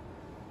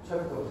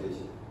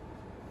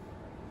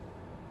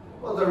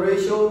 What's the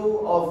ratio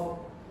of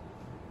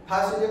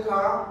passenger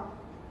car?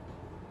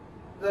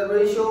 The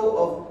ratio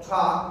of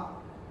truck?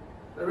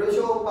 The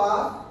ratio of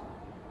bus?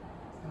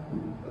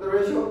 The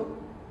ratio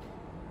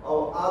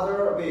of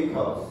other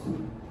vehicles?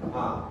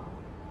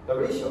 The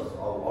ratios of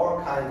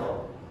all kinds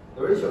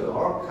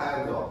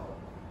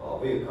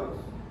of vehicles.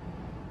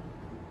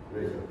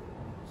 Ratio.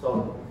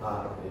 So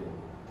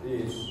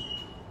is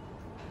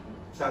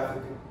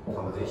traffic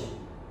composition.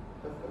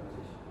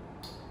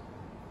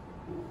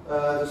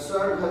 The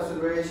third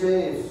consideration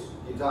is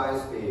design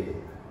speed.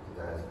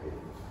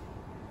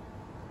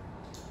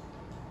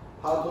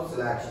 How to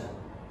selection.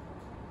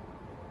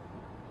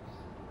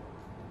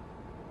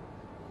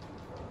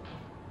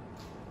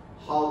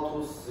 How to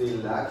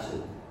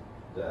selection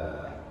the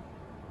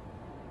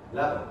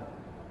level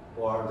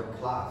or the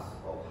class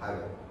of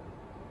highway.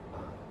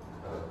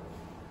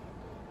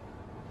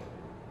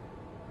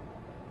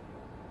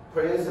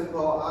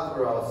 Principal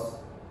address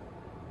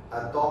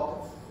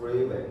adopt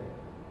freeway.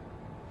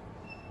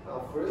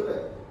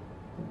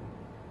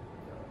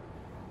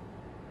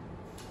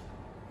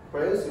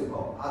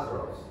 Principal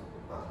address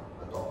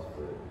adopt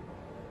freeway.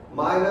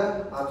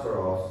 Minor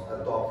address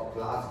adopt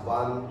class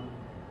 1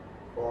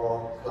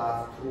 or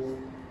class 2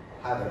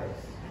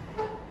 highways.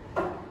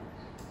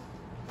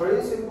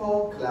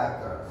 Principal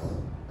collectors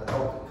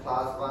adopt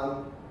class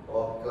 1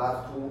 or class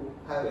 2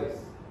 highways.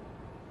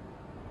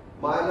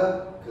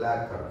 Minor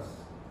collectors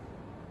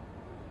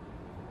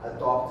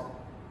adopt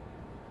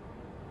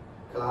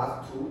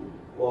class 2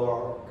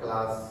 or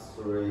class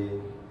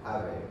 3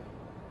 highway.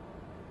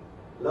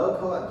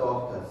 Locals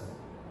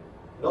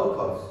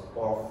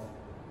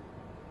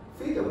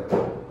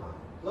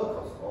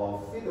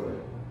or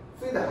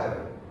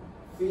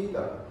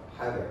feeder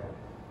highway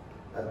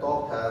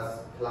adopt as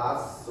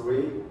class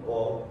 3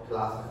 or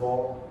class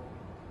 4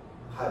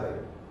 highway.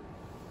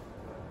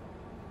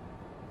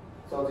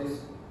 So this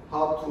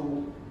how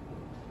to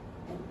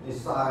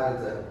decide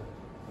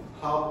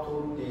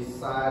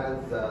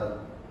the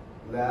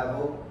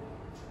level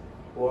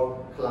or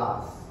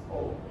class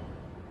of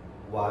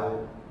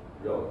one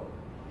road.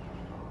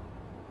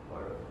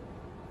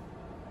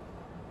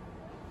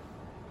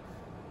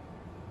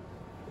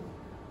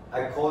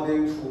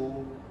 According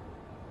to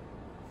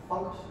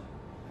function.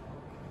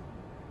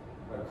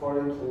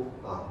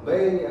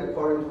 Mainly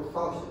according to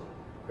function.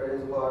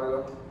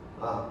 Principal,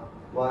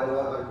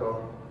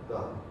 minor,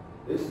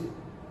 these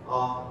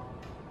are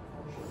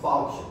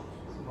functions.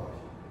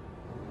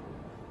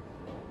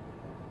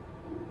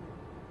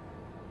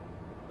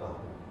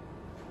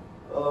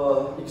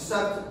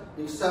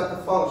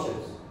 Except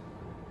functions,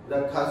 the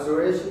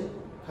considerations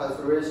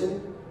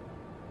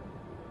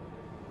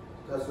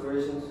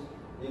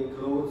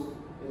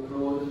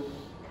include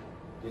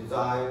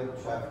design,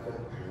 traffic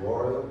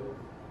volume,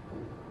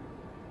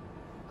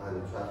 and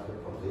traffic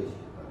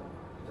composition,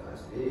 design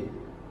speed.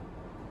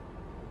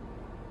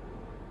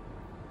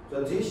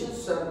 Transition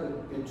step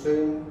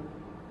between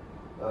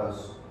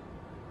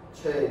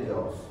change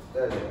of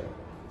standard.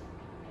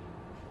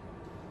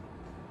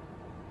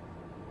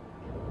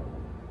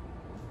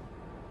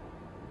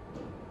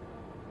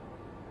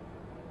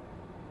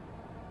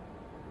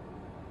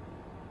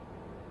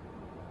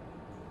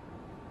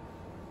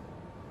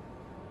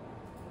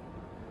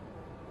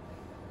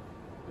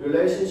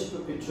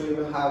 Relationship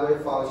between highway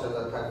functions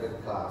and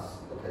traffic class.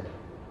 Okay.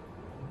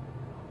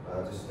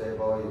 This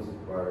table is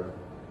very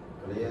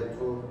clear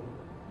to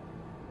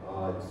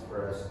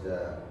express the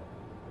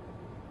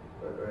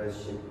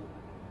relationship.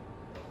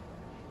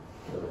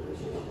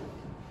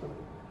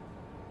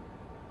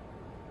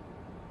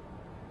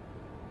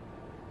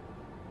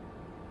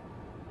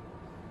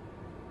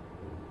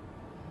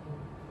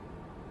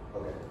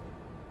 Okay.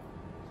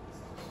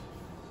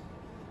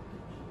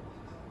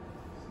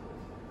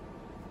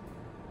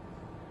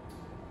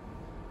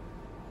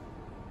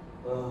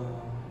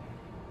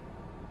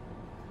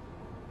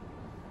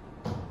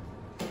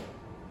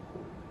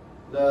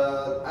 The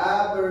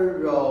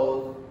urban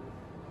road,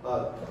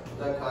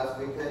 the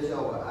classification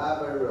of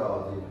urban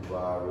road is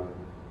very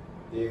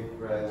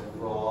different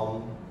from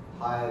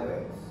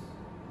highways.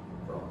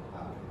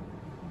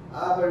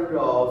 Urban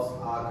roads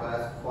are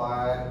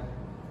classified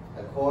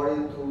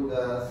according to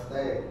the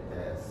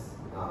status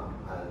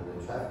and the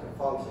traffic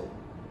function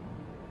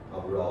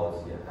of roads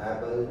in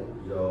urban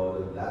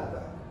road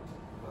network.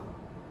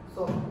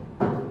 So,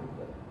 the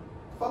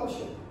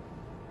function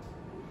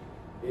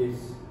is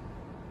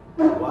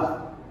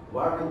what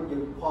very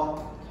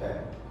important,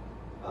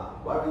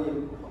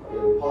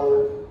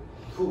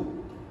 tool.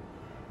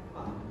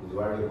 Is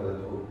very important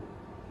tool.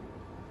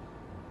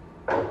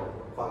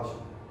 Function.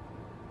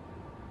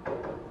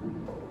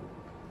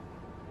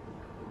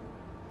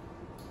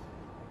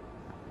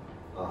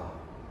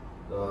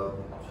 The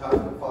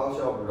traffic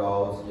function of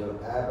roads in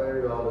urban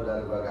road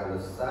network and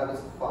the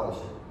service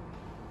function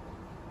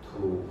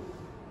to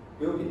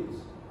buildings.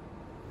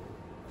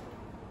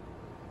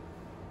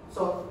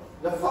 So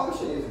the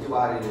function is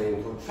divided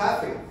into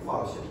traffic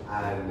function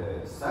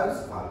and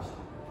service function.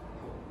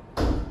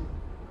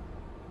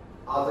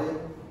 Are they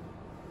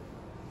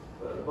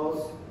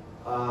both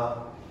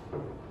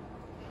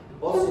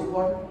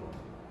important?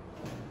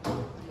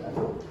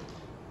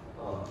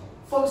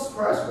 For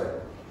expressway,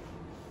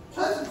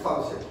 traffic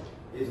function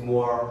is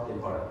more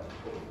important,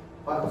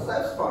 but the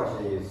service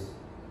function is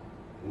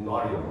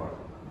not important.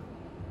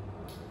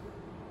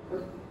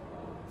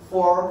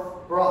 For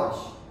branch,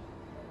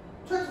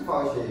 traffic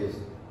function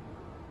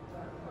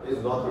is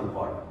not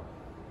important.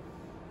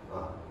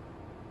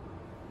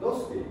 No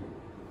speed,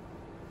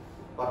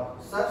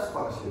 but service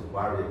function is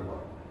very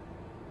important.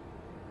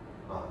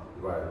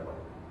 Very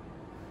important.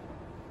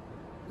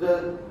 The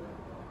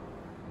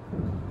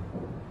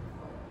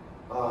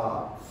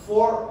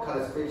four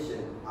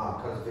classifications.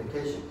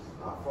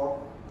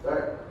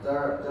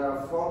 There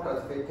are four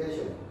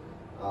classifications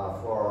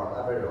for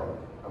every road.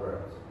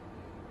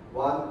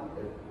 One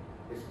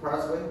is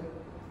expressway.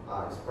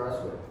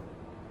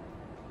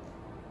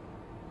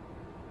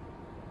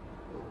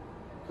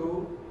 Two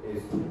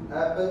is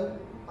urban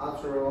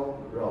arterial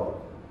road.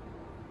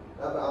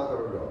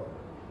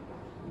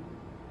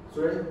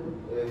 Three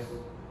is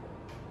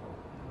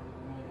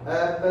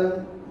urban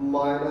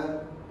minor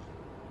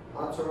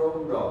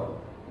arterial road.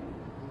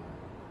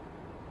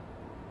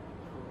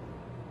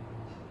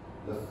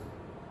 The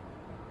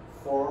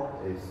four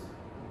is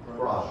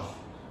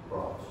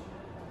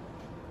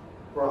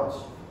branch.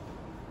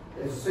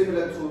 It's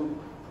similar to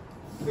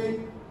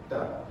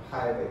feeder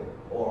highway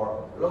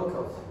or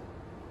locals.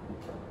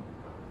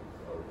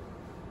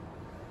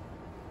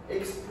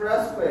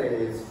 Expressway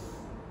is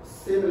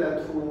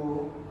similar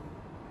to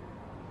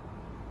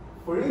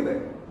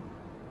freeway.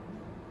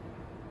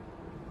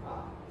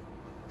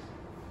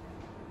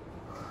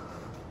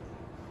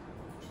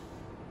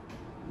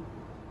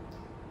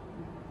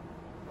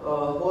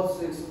 What's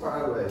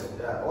expressways?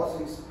 What's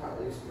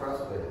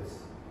expressways?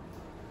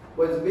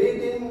 With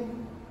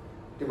median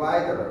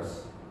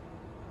dividers,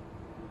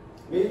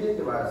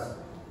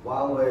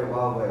 one way.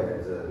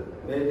 The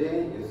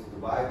median is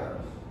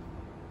dividers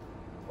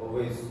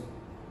with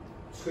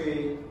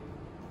tree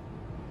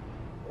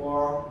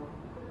or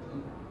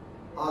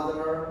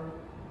other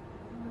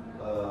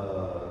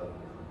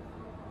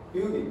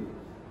building.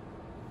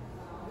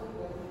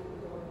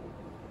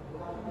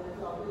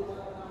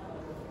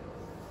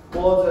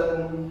 More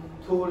than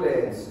 2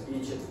 lanes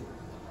each.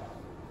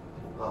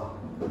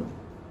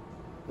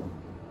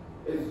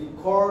 Is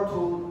equal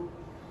to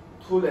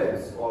 2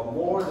 lanes or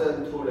more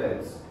than 2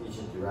 lanes each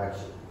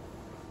direction.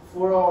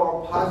 For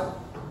our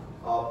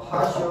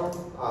partial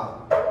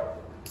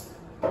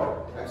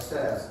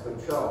access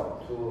control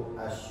to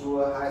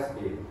assure high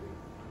speed.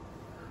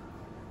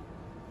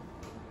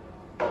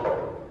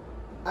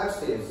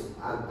 Exits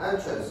and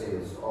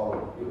entrances of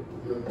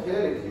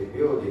utility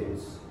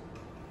buildings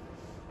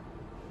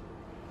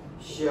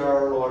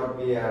shall not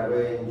be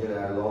arranged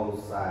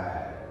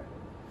alongside.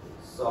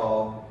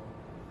 So,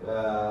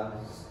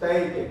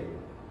 stadium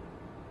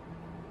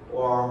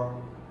or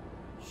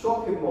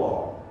shopping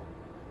mall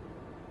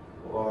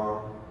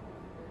or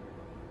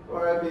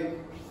very big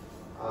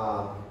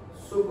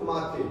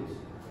supermarket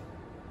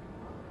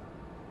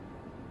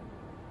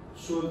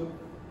should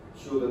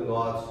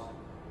not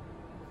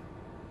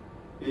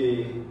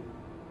be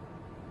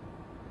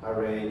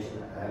arranged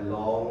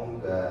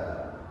along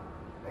the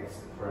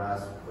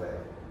expressway.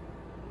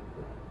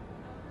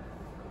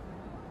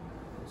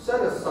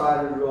 Set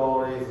aside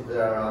road if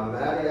there are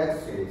many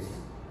exits.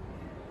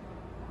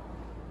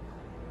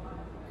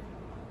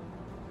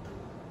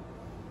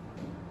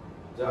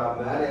 there are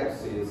many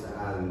exits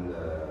and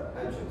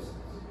entrances.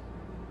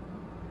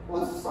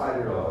 What's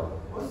side road?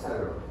 What's side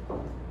road?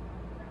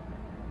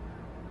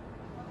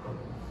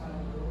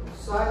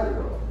 Side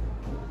road.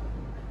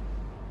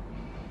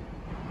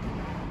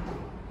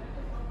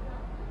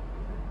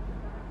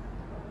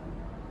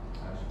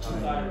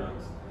 Side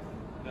roads.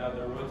 They are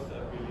the roads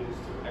that we use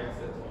to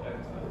exit or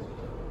enter into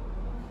the road.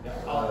 They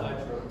are outlet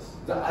roads.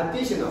 The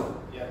additional.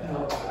 Yeah, the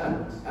outlet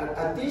roads. An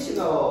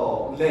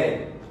additional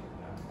lane.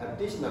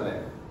 Additional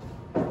lane.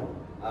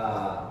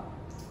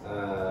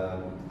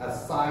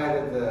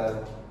 Aside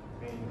the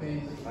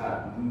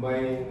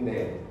main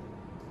lane.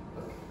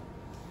 Okay.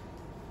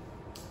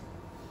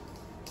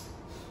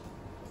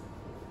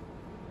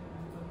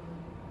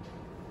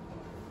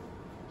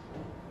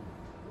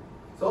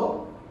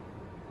 So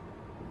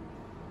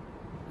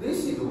this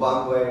is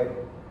one way.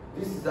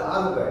 This is the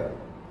other way.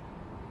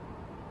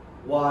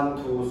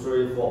 1, 2,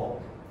 3,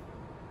 4,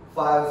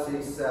 5,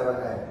 6, 7,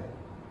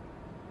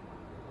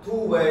 8.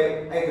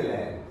 Two-way 8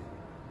 lane.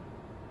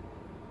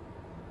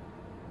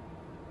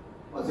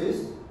 What's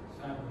this?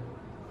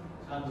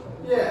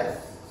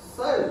 Yes,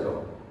 side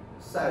road.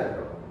 Side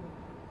road.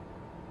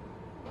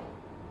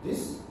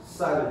 This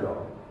side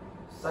road.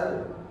 Side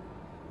road.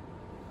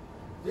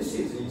 This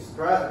is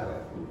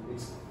expressway.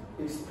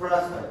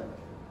 Expressway.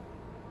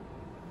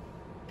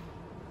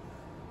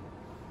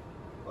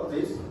 What's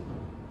this?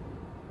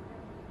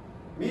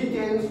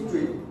 Median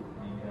street.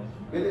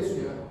 Median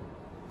street.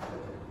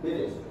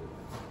 Median street.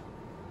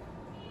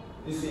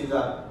 This is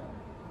a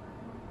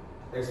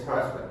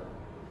expressway.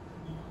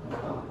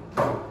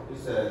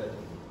 It's a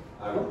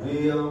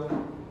real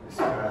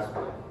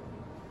expressway.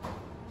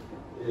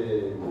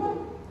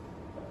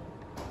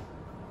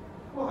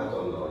 Well, I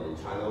don't know in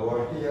China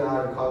or here in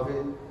our country.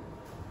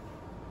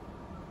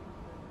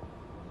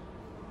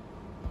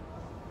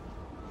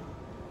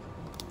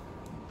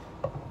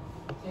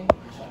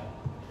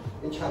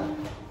 In China.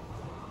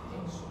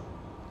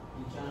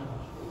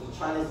 The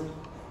Chinese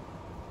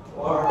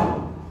or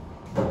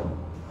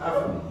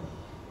African.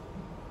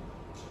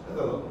 I don't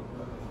know.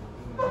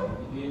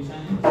 In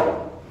China.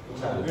 In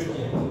China.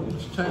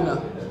 China.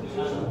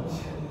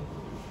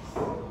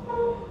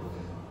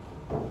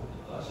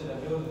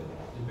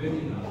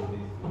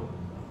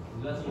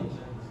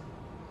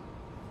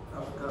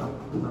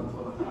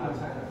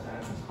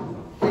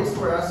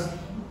 Express.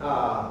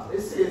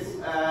 This is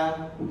a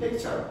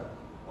picture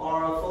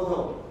or a photo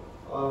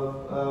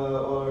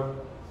or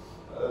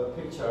a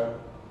picture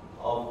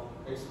of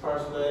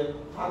expressway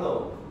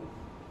tunnel.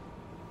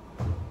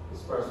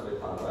 Expressway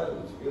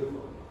tunnel. It's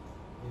beautiful.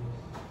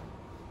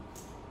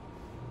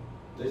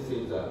 This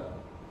is a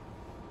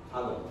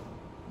tunnel.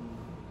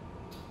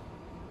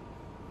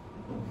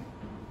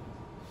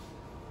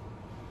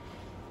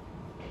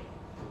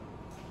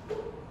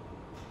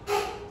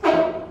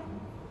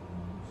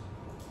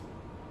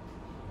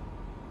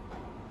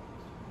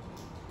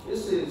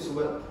 This is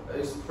what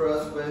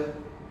expressway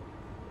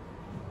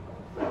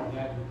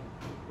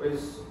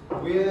with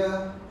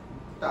rear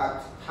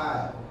duct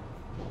tile.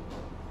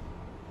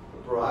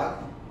 Bright.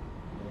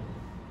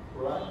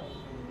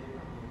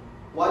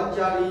 One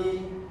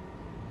jolly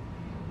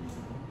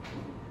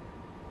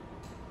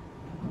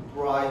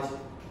bright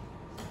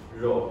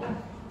road.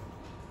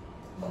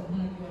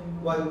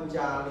 One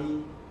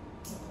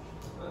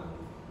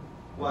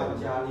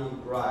jolly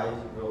bright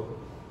road.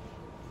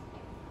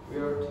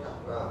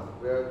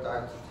 Rear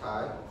duct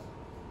tile.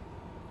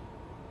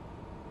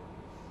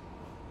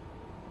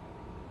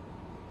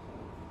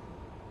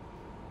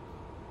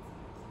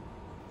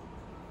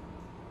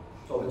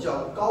我们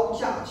叫高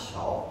架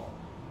桥，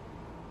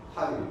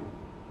汉语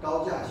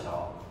高架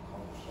桥。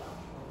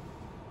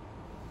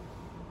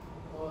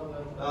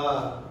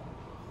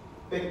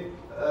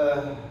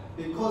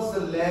Because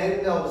the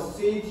land of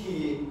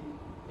city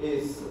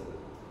is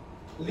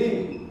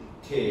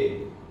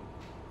limited,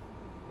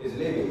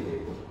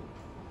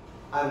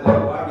 and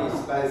very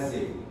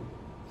expensive,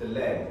 the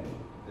land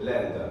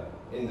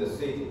in the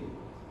city.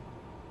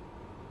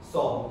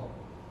 So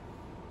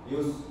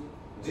use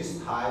this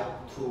type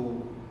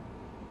to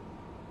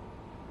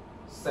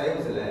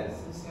save the land.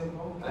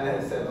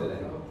 And save the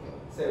land.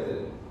 Save the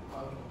land.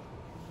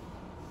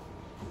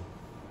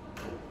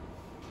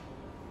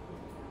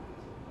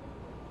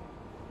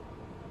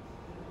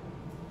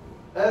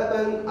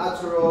 Urban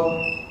arterial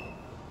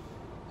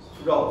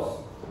roads.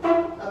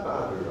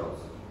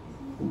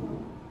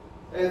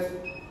 It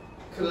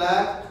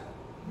collect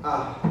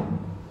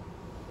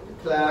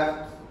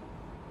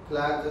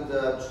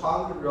the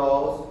trunk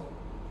roads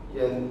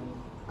in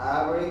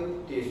every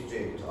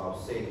district of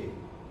city.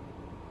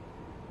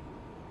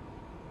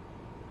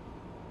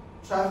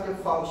 Traffic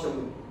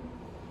function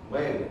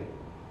mainly.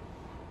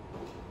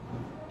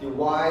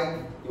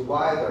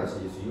 Dividers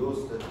is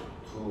used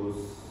to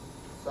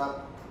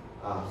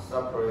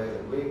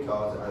separate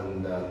vehicles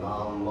and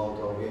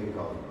non-motor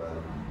vehicles.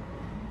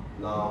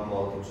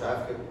 Non-motor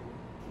traffic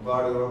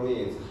volume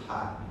is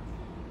high.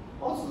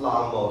 What's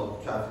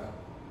non-motor traffic?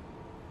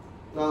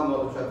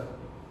 Non-motor traffic.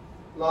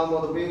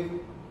 Non-motor vehicle,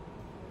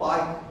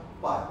 bike.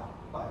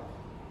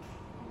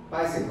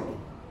 bicycle.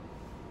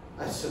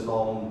 It's a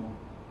long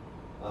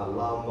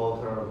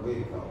motor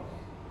vehicle.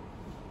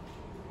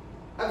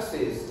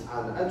 Exits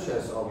and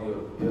entrance of your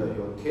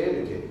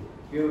utility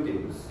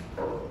buildings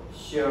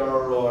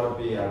should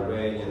be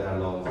arranged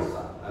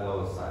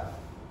alongside.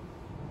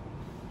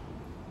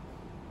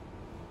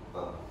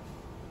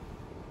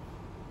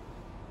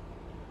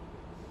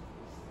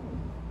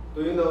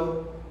 Do you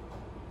know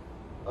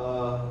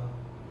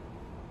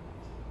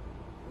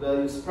the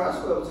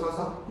expressway of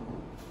Changsha?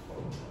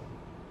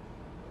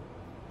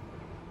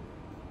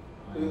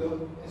 Do you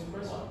know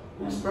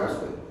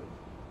expressway?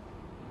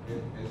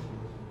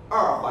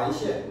 二环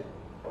线，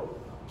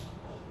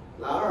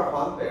南二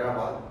环、北二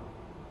环。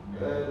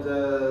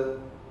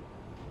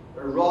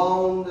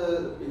Around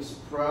the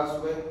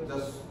expressway,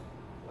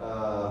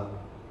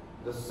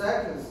 the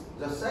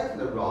second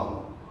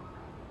round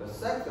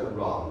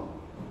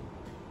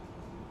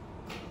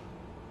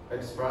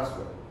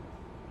expressway.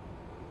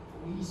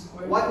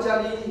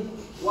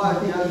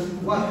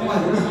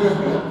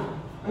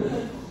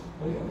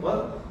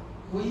 What?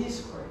 We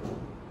square.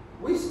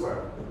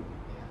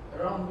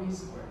 Around we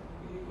square.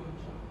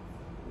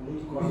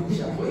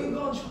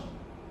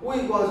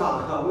 微广场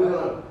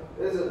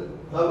，this is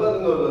no.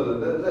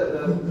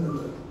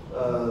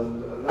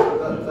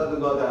 That's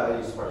not the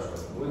expression.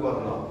 We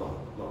want no.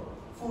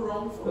 Full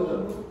road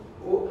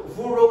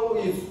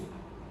is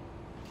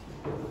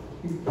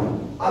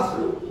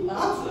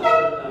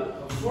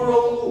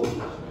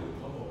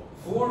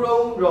Full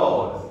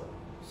Road,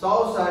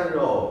 Southside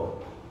Road,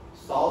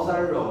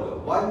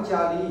 万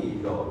家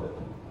里 Road,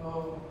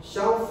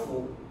 相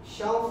福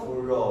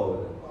Road.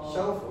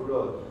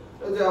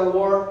 There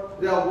were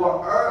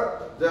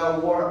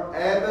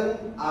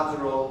urban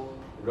arterial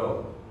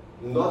road,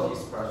 not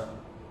express.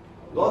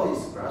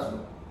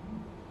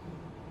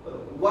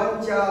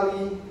 One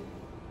Jali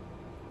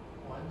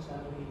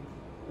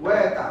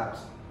where that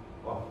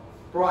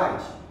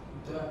bright.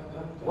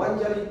 One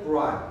Jali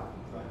bright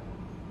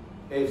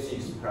is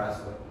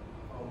expressway.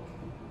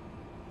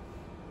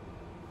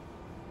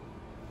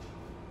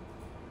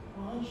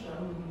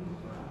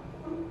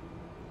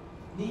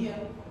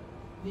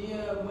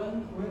 Near when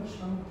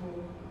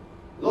shampoo?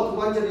 Not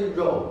One Jali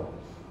Road.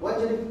 One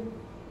Jali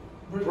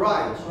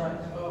bright.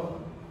 Oh.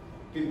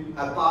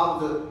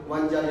 Above the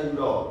One Jali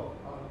Road.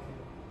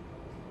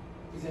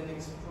 Okay. Is it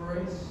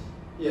express?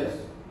 Yes.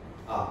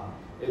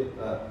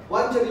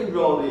 One Jali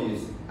Road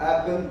is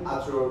urban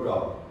arterial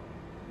road.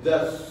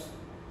 The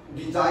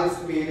design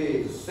speed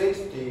is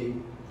 60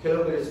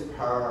 kilometers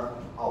per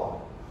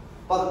hour.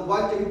 But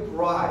One Jali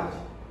bright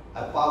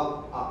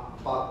above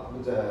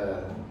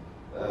the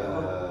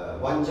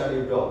One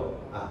Jali Road,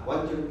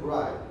 One Jali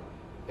bright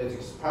is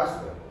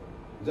expressway.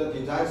 The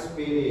design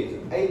speed is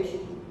 80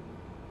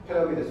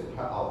 kilometers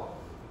per hour.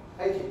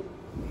 80.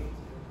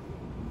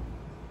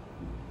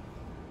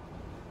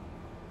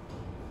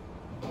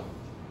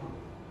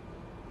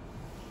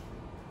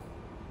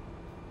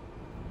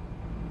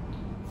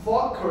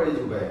 Four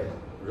carriageway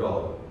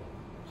road.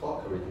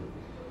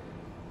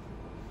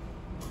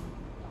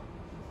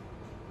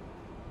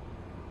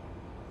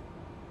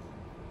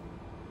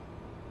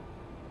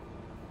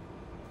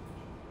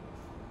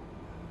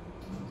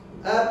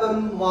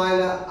 Urban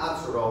minor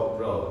arterial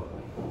road.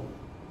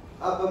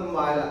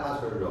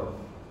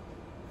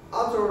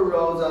 Arterial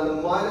roads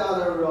and minor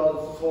arterial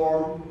roads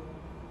form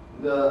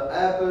the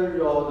urban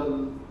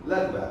road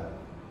network.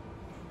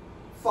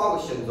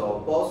 Functions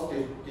of both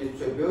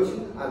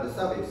distribution and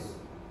service.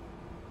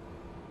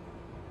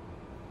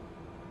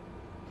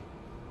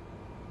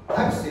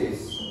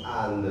 Exits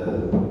and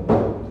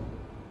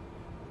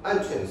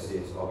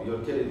entrances of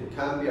utility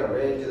can be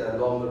arranged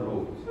along the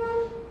route.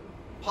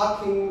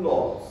 Parking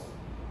lots,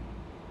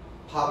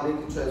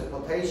 public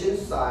transportation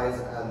sites,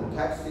 and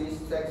taxi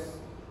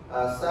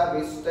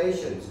service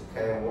stations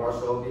can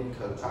also be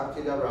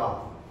constructed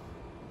around.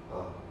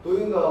 Do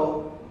you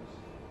know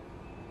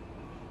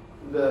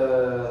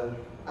the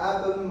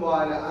urban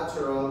minor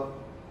arterial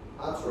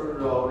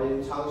road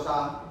in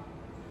Changsha?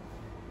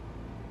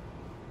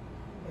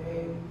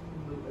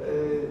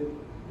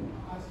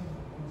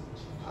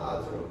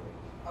 Arterial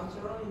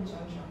in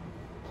Changsha.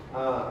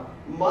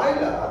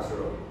 Minor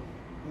arterial,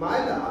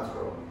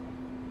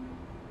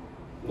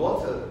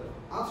 not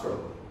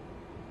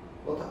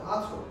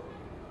arterial,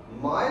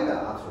 minor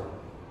arterial.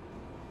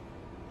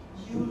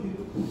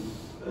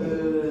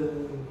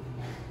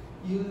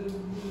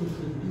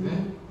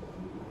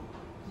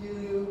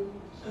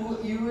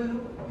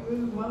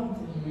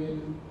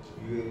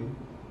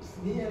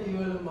 Near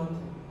Yulu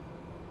Mountain.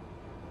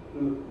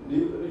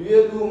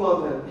 Yulu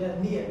Mountain. Yeah,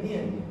 near.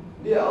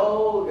 Yeah.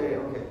 Oh, okay.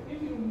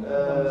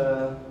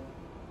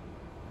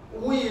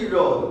 We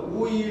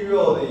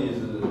road is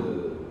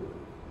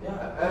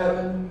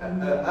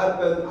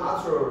urban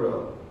arterial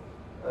road.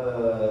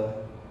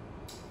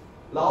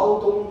 劳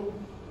动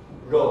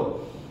road.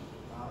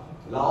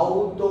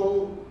 劳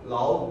动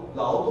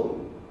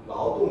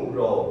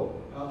road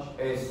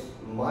is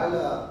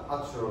minor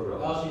arterial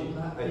road.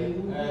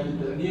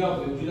 And near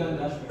the Julian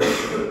National.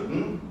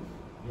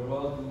 You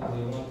want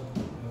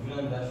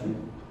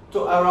To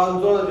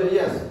around 200,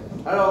 yes.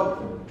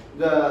 Around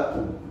the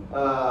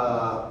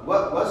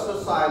what's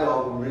the side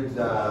of the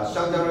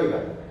Xiangjiang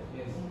River?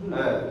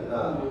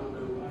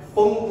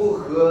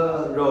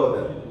 Fengbuhe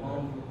Road.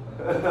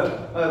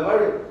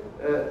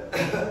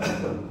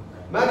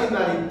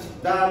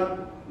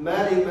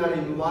 Very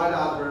many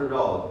bilateral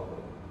road.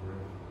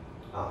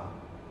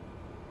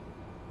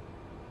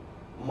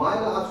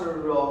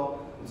 Bilateral road,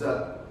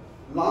 the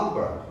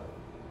number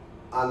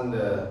and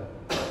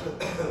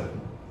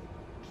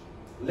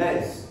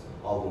length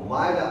of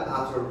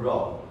bilateral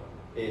road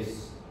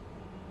is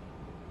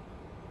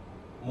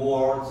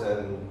more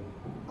than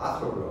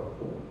outer road.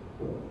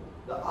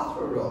 The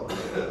outer road,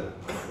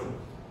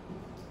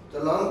 the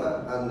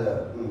longer and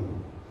the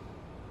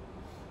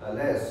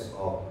length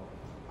of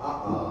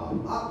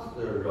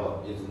outer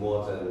road is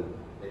more than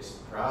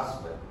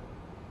expressway.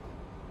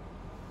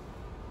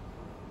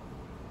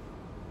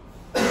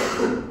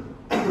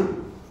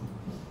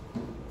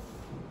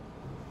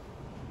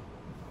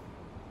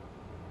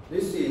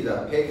 This is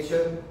a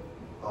picture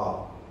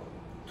of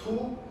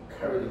two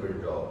carriageway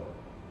road.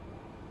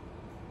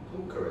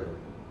 Two carriageway.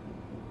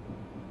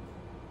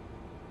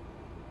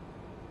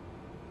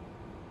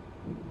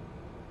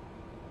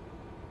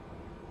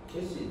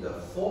 This is the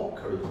four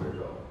carriageway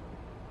road.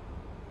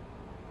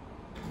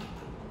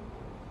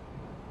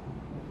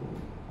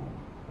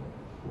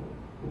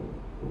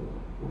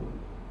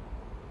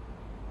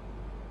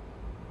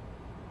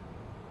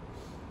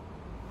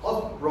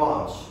 Of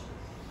branch,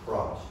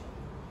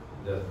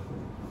 the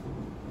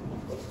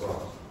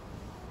branch.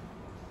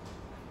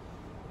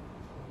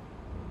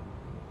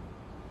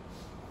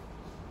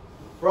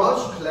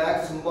 Branch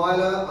collects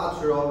minor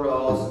arterial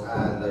roads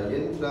and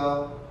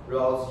intra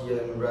roads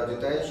in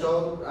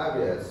residential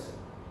areas.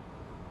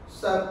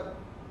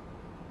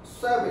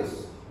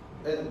 Service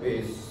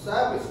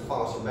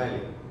function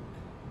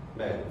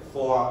menu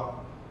for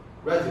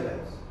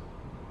residents.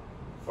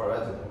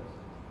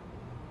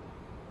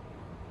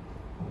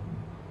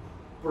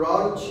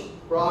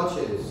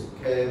 Branches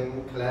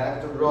can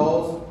collect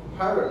roads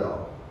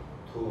parallel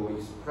to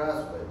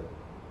expressway,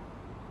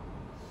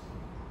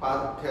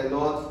 but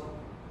cannot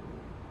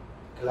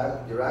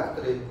collect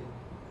directly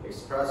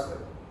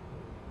expressway.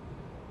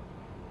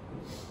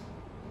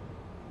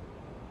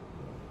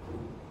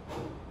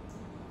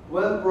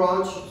 When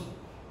branch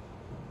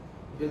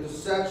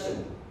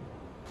intersection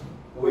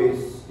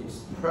with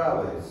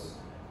expressway,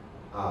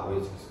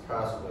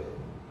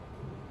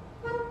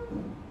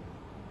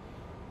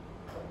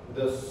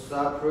 the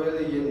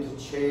separate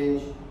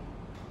interchange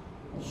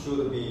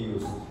should be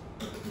used.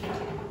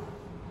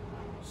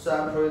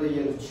 Separate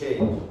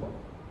interchange.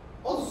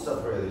 What is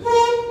separate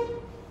interchange?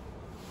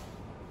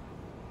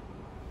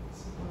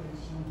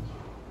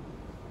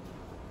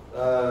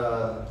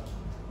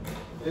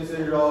 This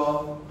is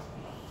your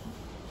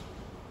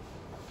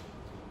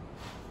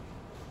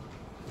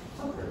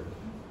separate.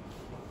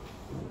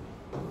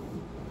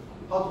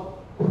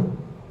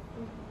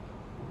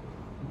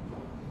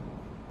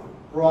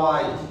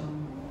 Bright.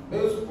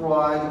 Use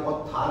bright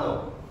or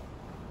tunnel.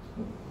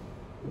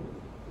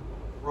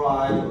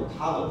 Bright or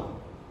tunnel.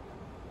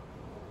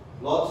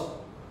 Not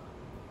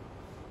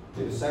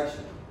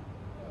intersection.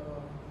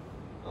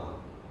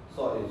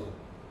 So it's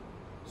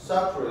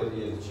separate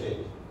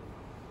interchange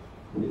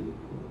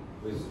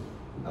with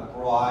a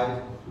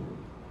bright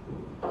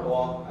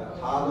or a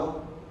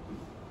tunnel.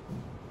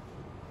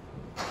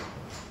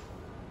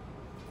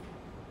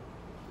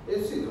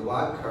 This is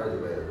one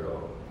carriageway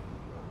road.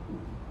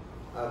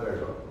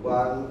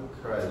 One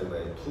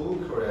carriageway, two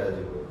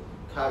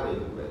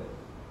carriageway,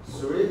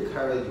 three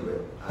carriageway,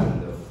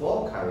 and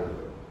four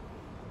carriageway.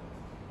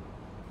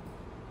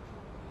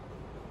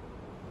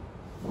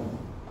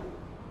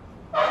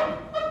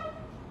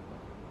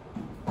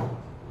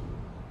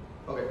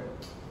 Okay.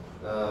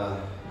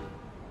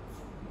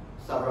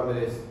 Several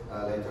minutes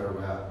later,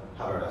 we have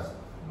Paradise.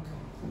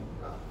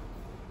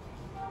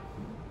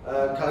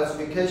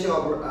 Classification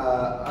of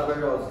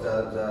urban roads,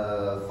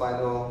 the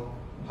final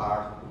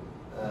part.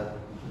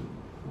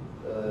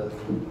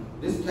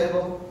 This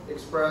table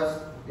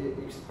expresses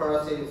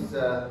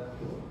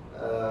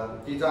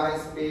design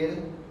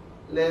speed,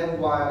 lane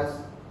width,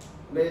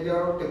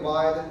 major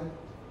divide,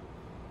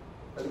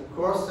 and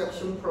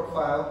cross-section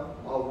profile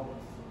of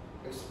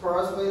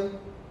expressway,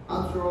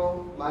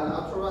 arterial, minor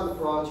arterial, and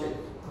branches.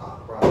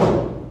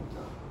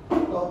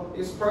 So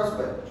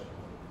expressway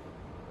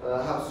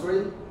have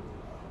three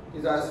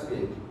design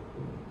speed: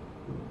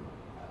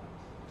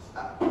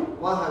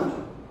 100,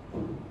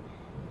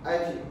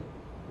 80,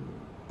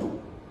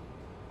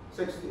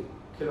 60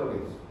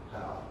 kilometers per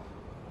hour.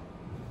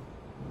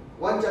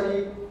 One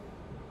journey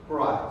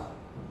bright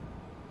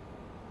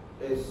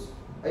is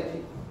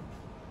 80.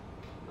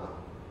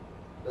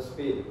 The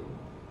speed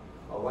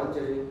of one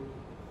journey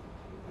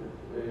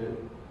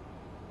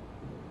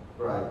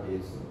bright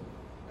is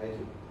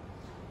 80.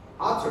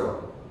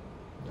 Arterial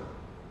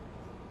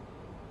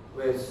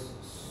with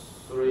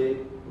three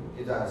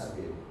design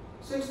speed: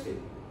 60,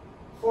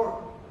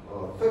 4,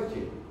 or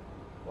 50,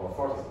 or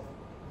 40.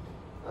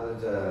 and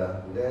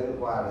the land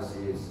width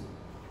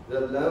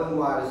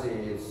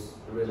is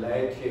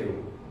relative,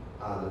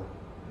 and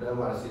land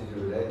width is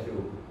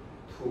relative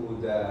to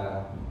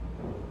the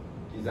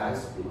design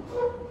speed,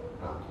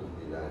 to the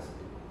design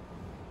speed.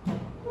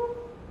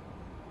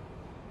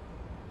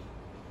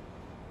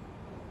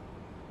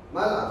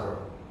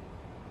 Bilateral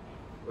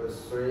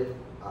with 3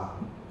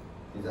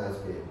 design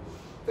speed,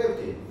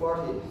 50,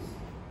 40,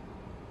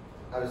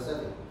 and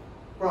 70.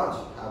 Branch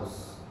has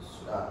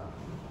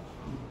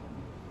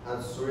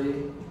and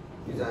 3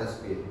 design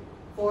speed,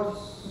 40,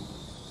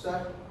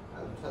 7,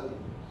 and 20,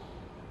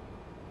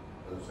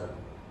 and 7.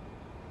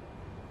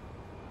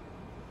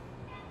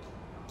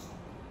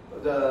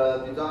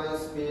 The design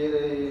speed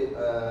is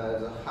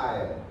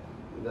higher.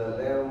 The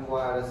lane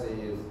width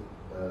is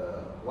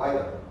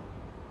wider.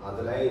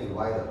 The lane is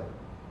wider.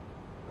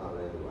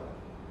 Lane is wider.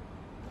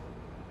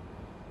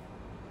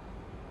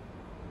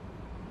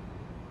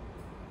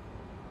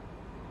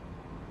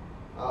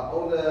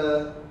 On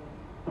the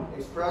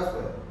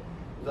expressway,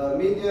 the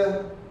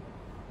media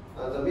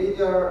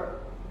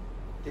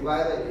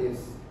divider is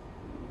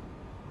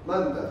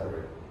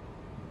mandatory.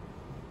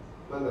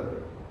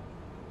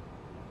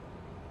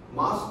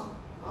 Must.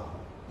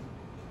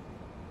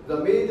 The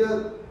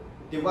media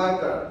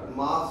divider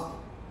must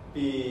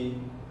be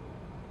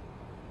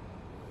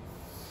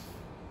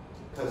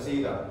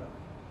considered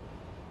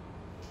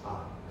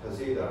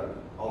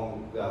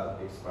on the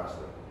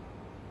expressway.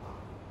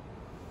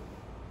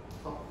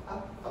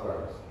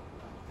 Others.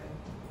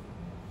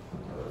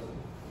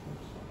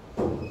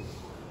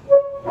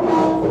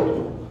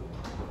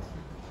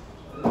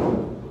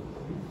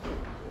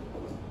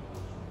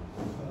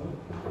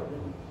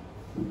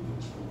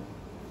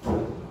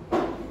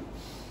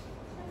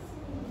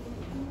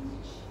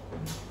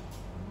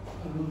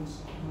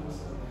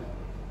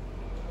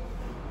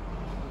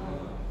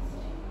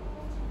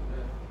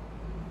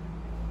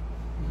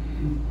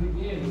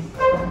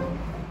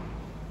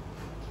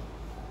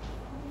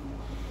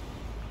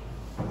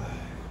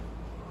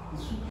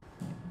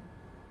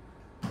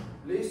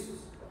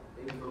 Lists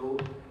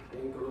include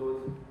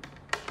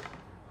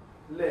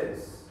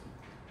length,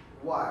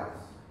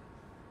 width,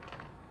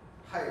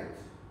 height,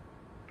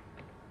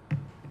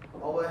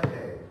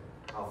 overhead,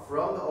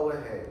 front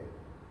overhead,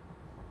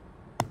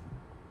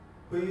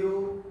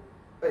 wheel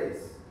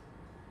base,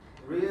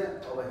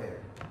 rear overhead,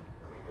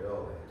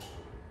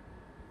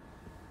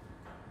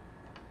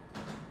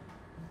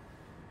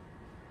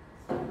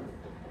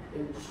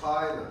 In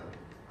China,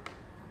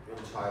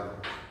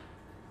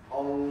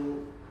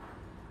 on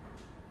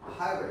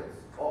highways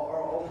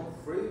or on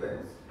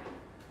freeways,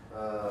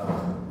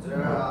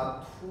 there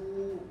are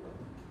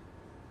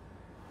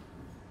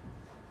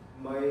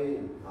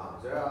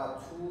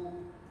two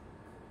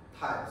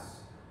types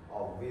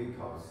of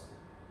vehicles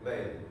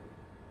made.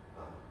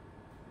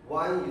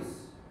 One is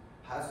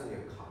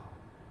passenger car.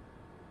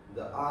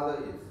 The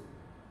other is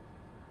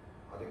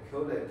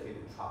articulated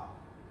truck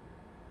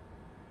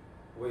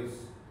with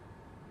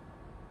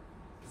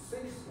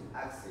 6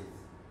 axes.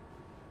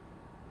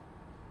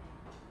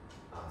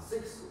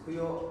 6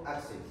 wheel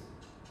axes.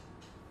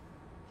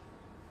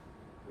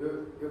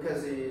 You can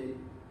see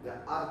the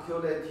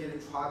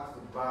articulated truck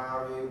is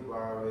very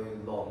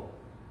long,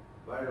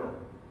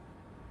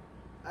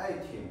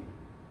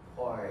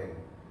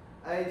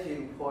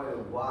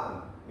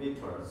 18.1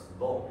 meters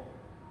long.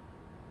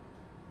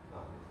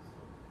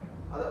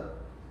 And the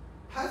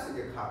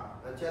passenger car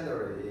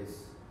generally is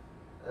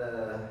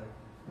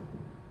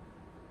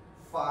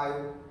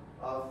 5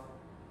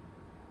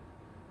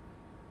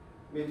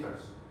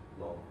 meters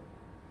long.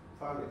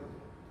 5 meters.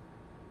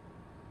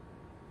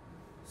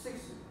 6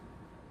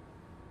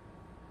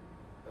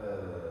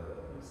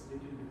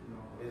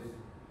 is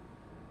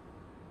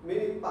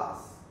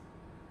minibus.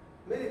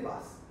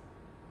 Minibus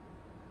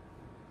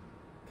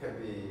can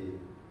be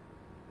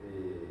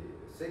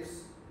 6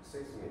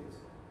 meters.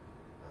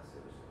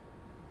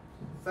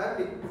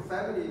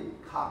 Family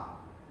car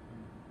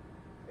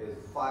is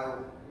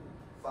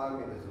 5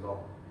 meters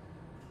long.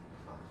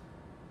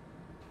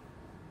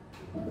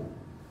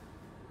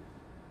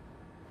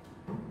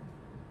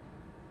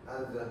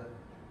 And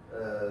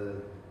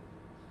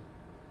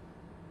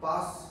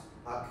bus,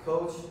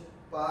 coach,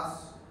 bus,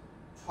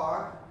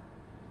 truck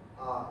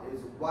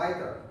is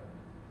wider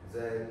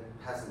than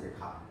passenger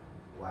car,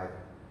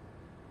 wider.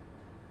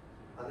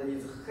 And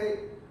it's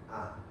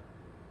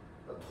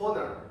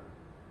taller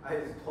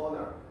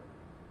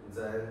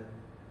than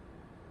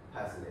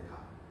passenger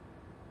car.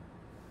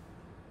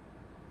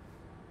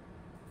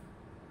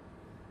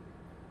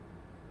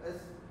 As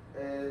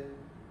a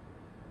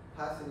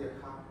passenger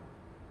car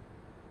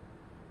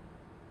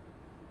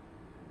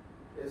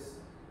is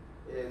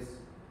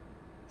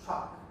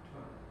truck.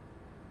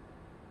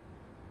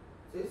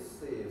 This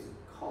is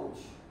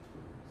coach.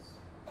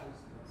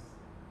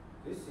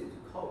 This is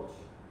coach.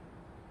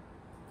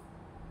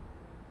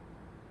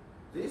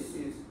 This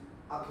is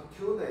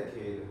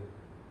articulated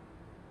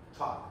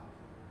truck.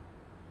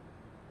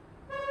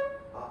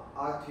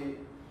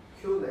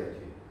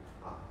 Articulated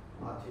truck.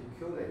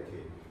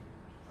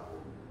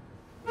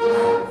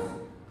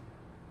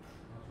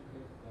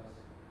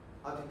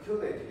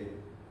 articulated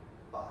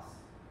bus.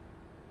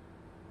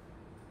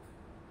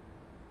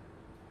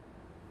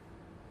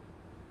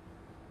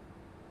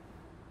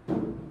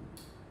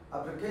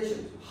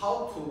 Applications: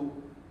 how to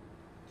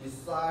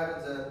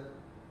decide the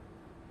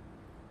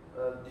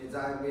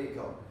design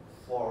vehicle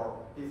for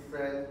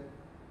different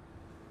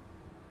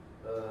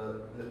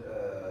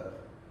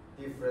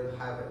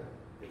highway.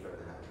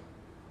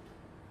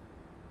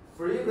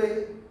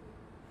 Freeway,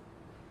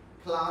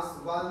 class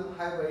 1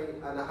 highway,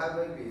 and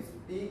highway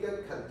with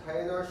bigger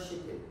container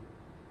shipping.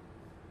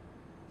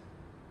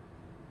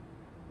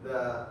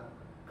 The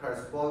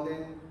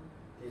corresponding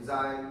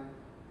design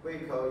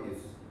vehicle is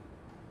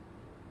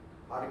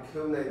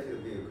articulated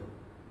vehicle.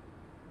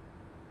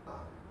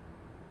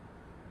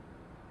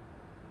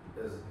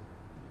 Is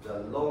the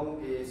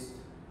longest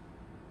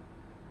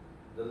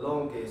vehicle.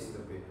 Longest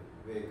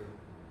vehicle.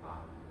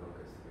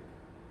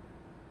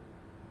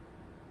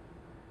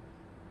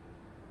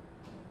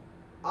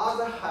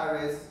 Other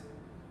highways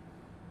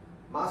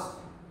must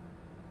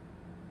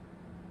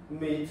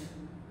meet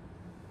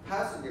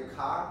passenger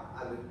car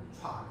and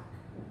truck,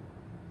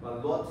 but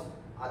not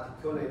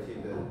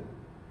articulated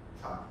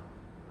truck,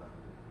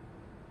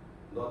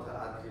 not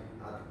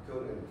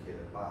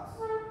articulated bus.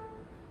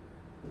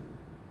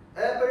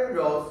 Urban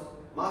roads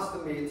must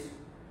meet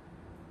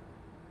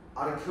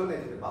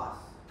articulated bus.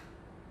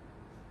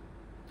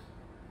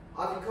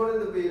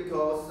 Articulated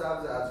vehicle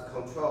serves as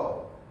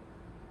control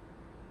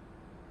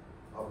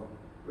of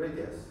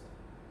radius.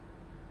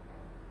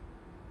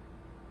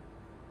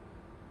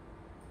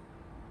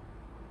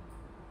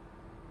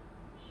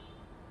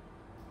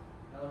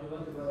 Now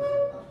what about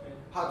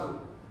articulated? How to?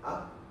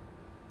 Huh?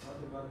 What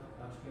about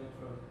articulated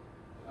road?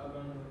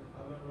 Urban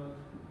road?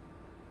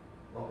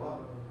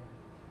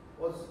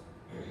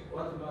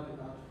 What about the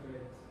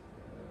articulated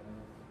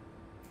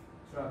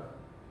truck?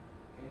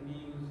 Can be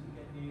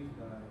used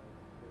by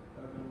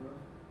urban road?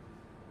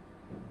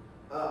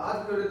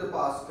 Articulated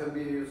bus can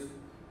be used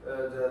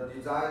the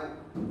design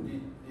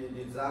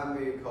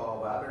vehicle of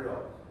urban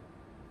road.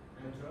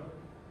 Control?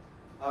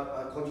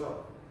 Control.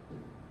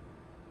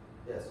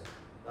 Yes.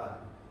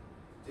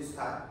 This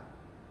time.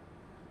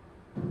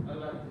 I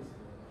like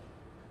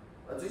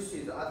this. This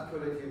is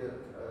articulated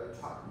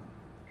truck.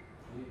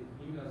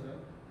 Him as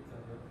well? It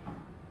as well?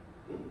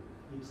 It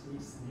needs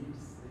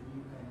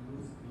you can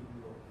use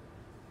video.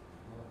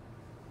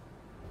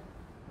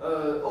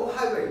 On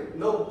highway,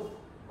 no.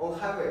 On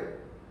highway,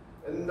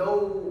 no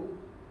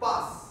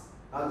bus,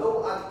 no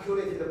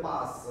articulated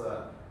bus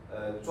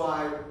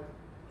drive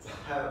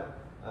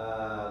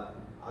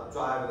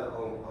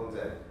on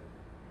them.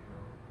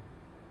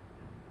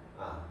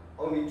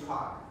 Only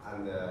truck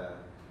and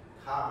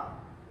car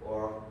or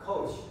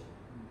coach.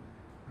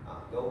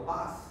 No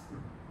bus.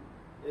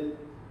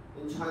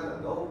 In China,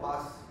 no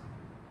bus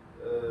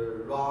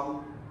run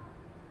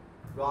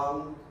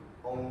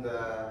on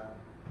the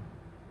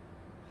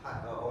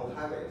on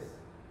highways.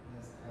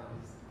 Yes,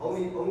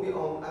 Only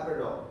on urban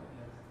road.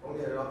 Yes.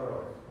 Only urban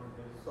road.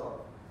 Okay. So,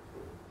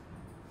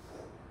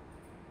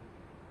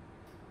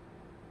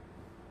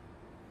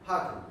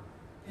 how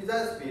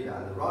design speed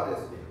and running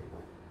speed.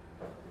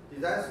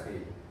 Design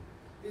speed.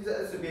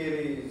 Design speed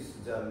is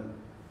the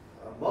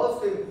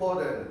most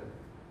important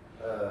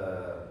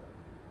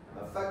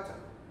factor.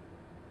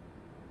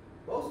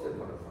 Most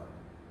important factor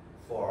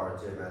for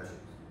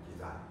geometric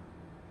design.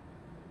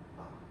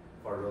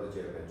 For road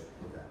geometric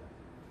design.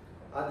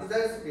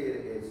 Design speed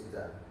is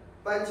the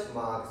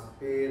benchmark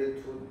speed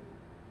to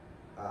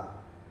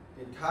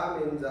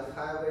determine the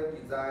highway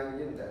design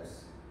index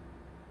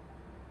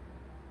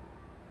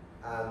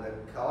and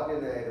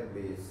coordinate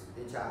with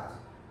each other.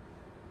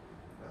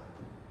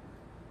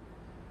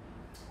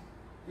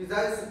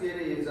 Design speed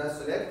is a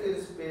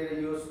selected speed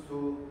used to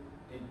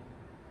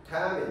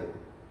determine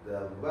the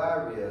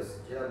various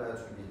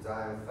geometric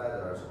design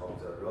features of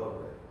the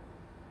roadway.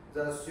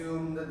 The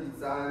assumed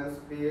design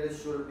speed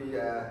should be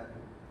a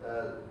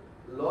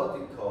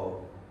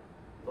logical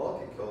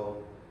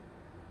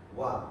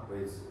one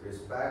with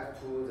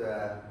respect to the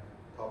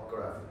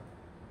topography.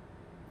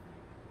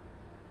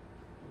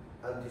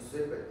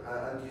 Anticipated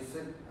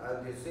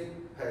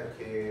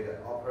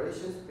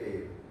operation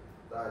speed,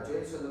 the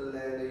adjacent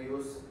land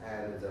use,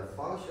 and the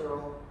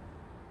functional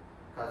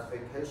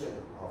classification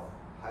of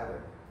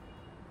highway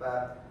by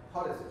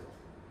policy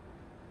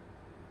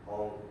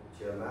on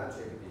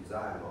geometric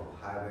design of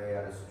highway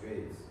and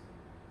streets.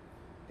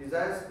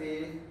 Design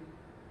speed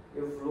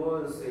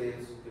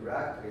influences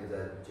directly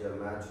the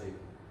geometric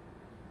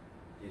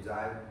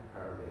design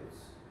parameters.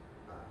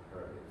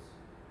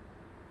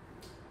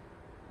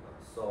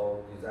 So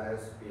design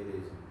speed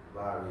is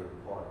very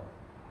important.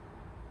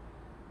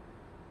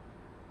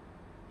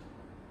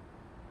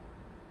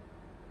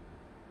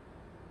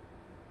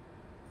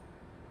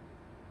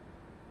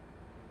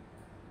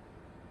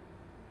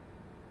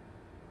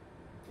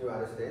 You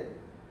understand?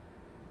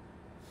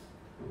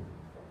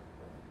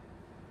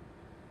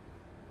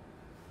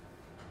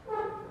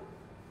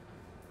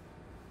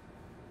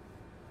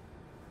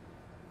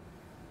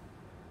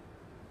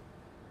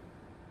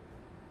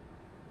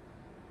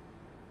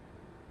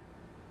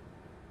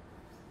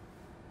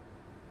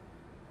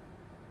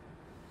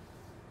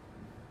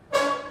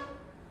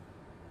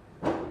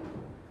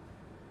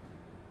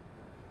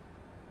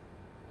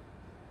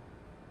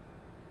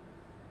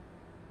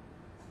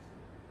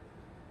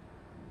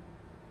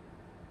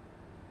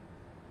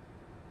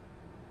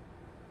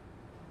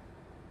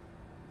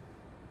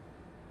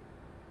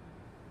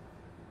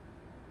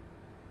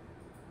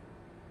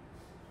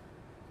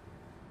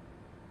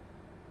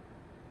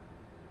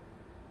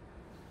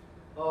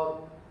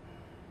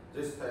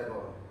 This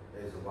table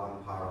is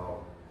one part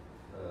of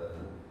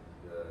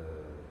the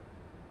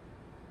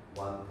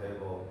one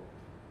table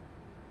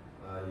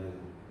in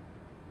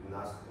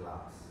last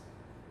class.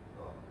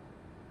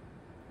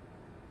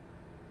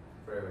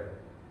 Freeway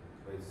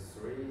with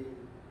 3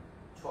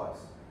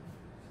 choice.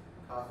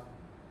 Class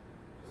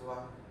 1,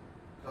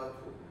 class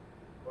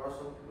 2.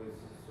 Also with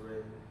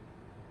 3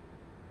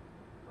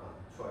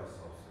 choice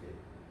of speed.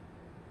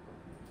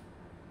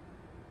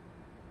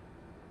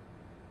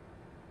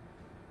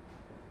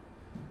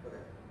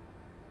 Okay.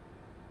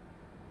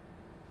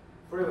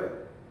 Freeway.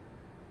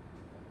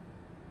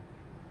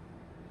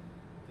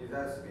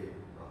 Design speed.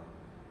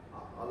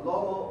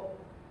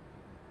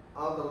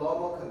 Under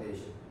normal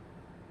condition,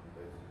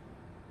 with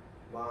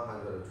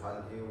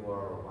 120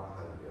 or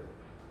 100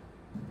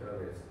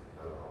 kilometers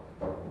per hour.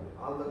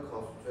 Under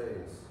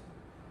constraints,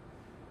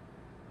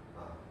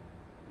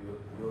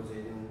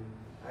 using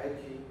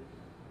 80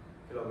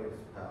 kilometers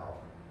per hour.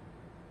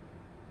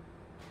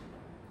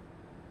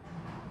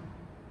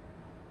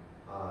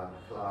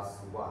 Class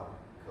 1,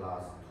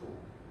 class 2.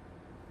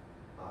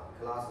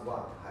 Class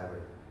 1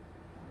 highway.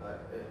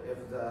 If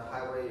the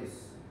highway is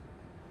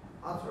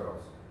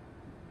arterials,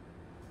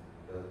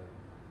 the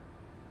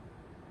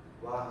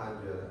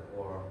 100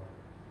 or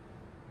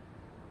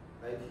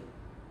 80.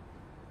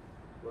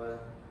 When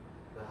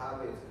the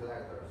highway is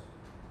collectors,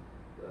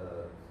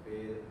 the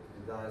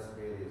design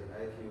speed is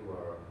 80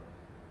 or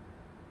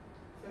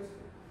 60.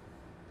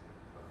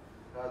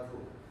 Class 2.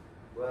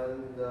 When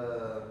the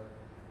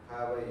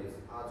highway is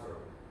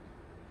arterial,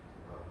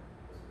 the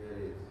speed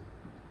is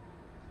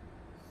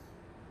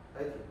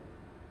 80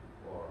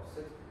 or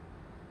 60.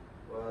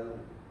 When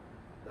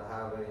the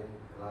highway,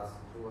 class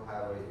 2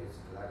 highway is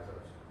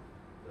collectors,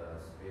 the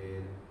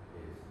speed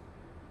is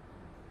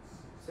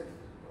 60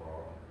 or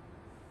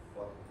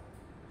 40.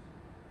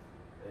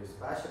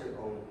 Especially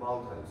on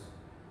mountains.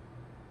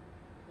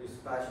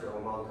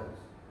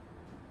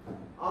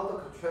 Under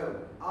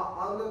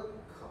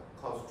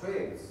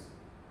constraints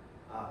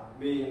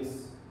means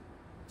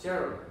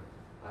general.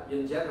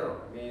 In general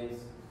means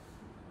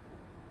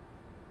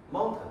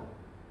mountain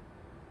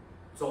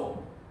zone,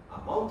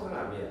 mountain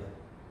area,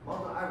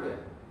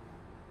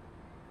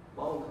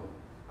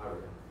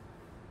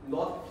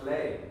 not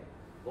plain,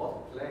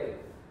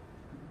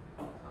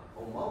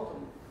 on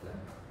mountain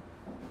plain.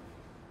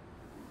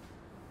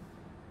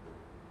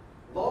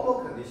 Normal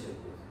condition is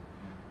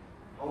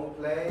on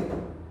plain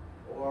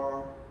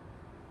or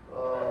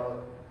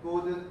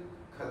good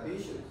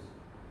conditions.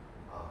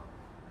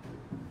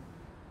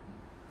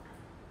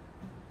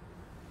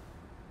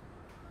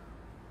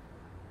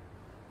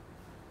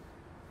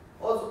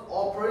 Also,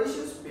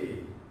 operation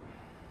speed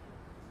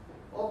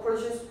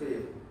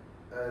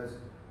is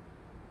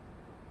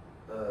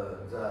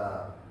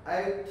the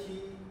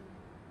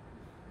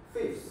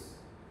 85th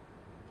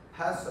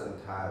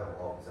percentile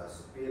of the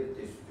speed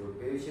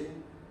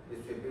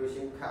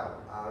distribution curve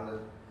under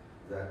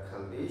the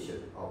condition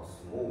of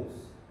smooth,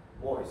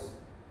 moist,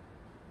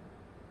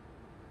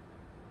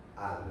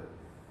 and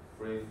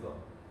free flow.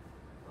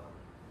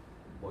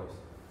 Moist,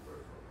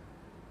 free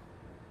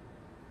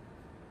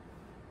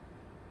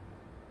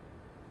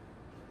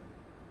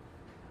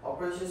flow.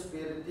 Operation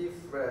speed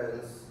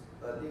difference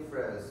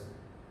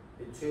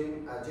between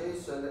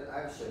adjacent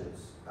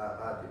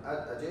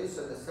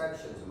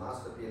sections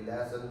must be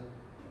less than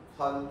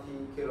 20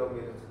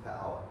 kilometers per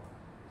hour.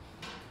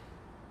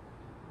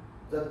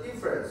 The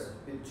difference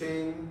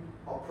between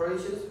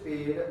operation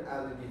speed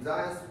and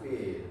design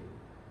speed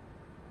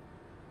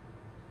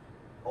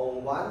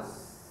on one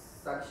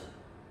section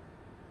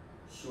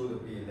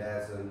should be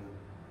less than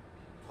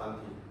 20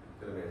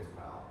 kilometers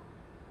per hour.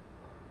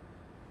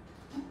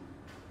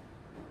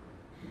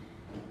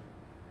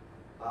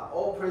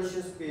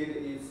 Operation speed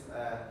is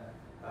a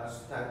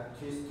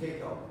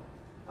statistical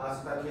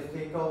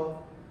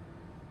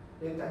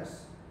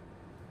index.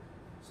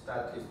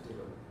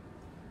 Statistical.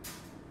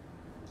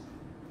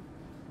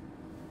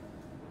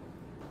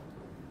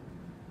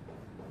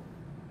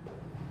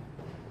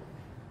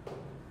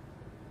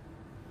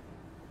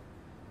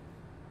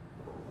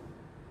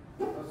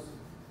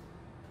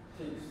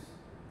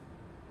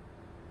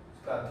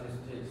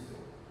 Statistics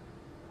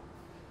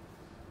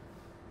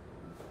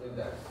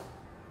index.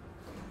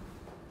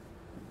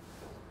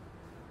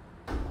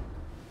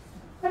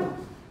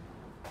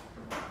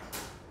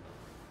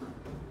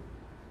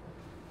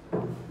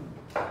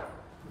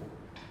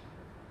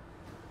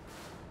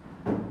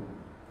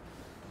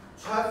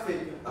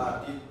 Traffic,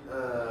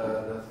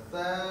 the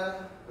third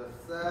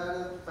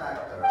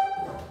factor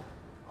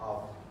of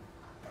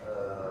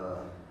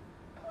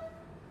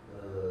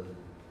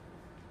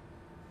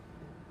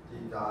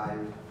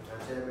design,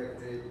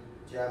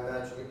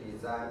 geometric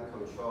design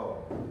control.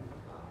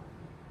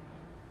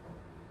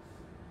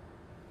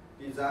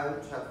 Design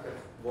traffic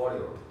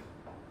volume.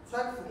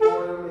 Traffic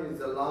volume is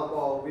the number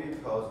of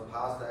vehicles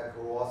passed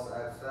across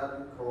a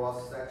certain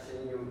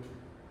cross-section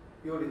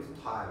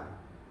unit time.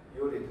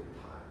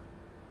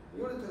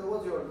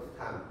 What's your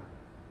time?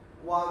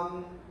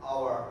 1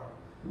 hour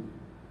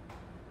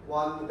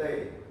 1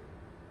 day,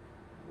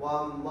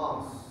 1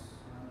 month,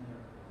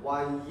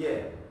 1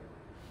 year.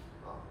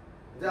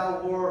 There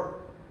were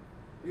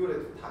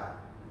unit time.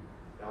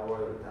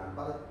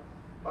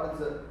 But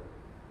the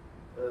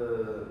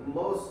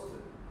most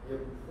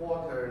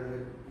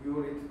important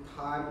unit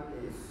time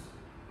is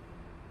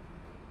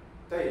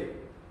day.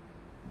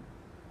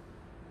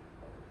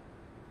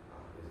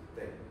 Is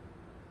day.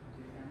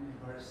 Do you have any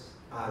verse?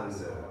 And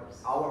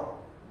hour.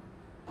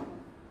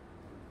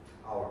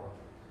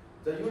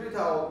 The unit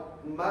of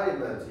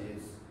measurement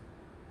is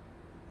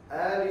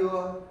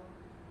annual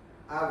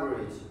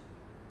average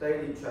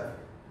daily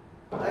traffic.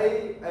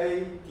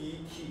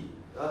 AADT.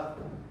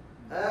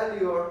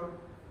 Annual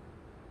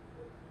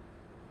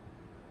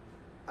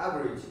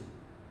average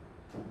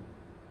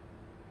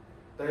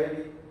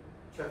daily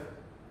traffic.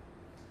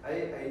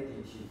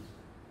 AADT.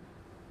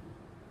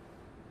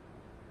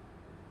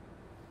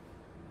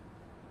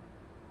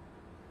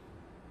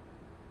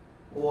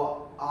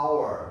 Or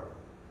hour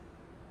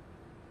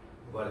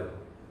volume.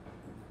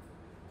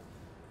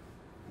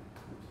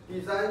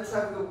 Design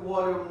traffic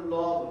volume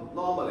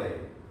normally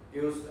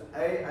use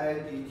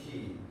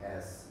AADT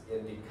as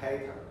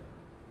indicator.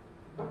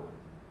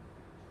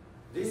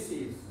 This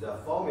is the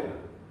formula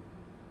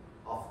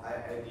of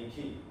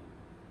AADT.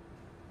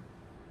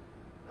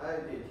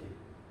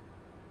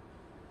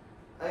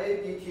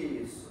 AADT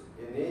is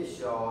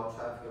initial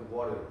traffic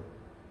volume.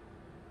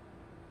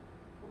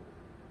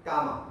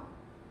 Gamma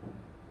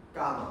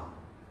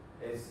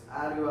is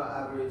annual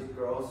average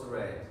growth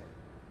rate.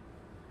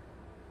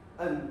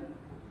 N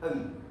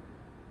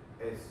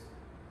is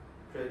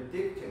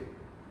predicted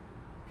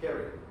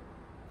period.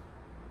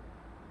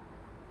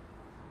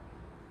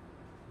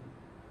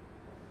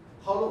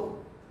 How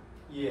long?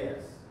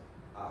 Years.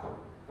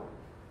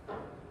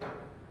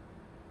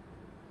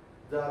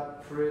 The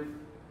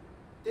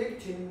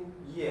predicting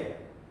year,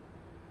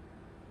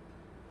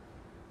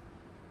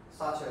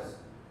 such as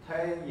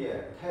 10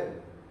 year,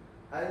 10,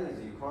 n is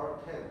equal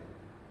to 10.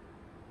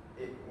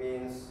 It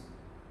means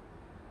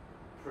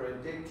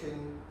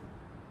predicting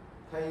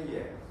 10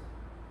 years.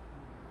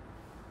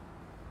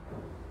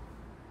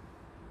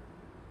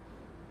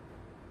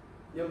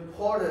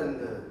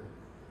 Important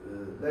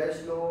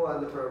national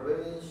and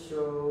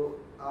provincial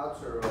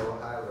arterial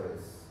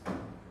highways.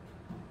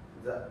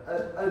 The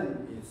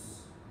N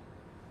is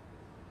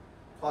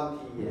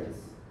 20 years.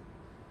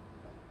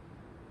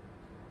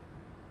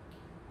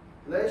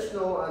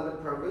 National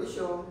and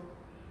provincial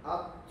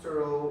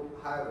arterial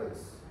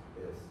highways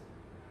is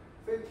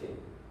 15.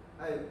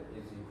 N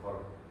is equal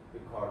to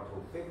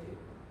 15.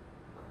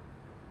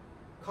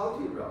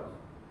 County road,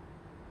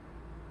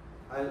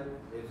 N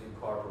is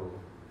equal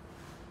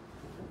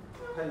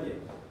to 10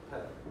 years. 10.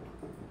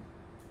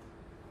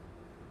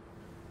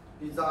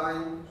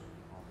 Design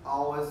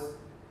hours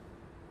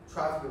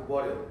traffic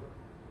volume.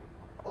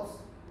 Also,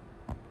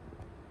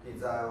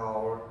 design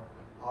our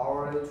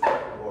hourly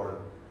traffic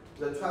volume.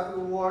 The traffic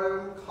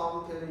volume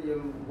counted in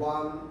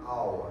 1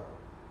 hour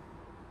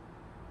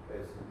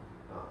is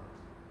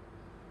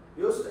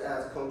used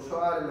as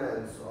control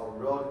elements of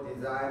road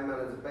design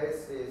and the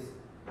basis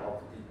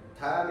of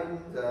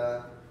determining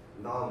the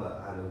number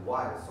and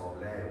width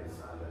of lanes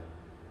and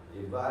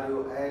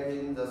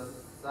evaluating the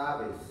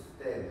service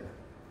standard.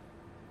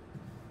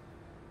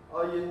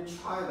 In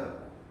China,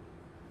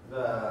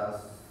 the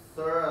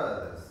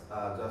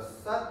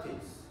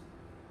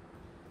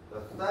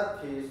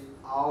 30th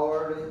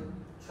hourly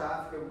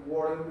traffic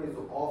volume is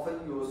often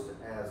used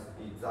as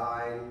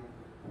design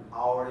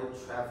hourly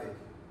traffic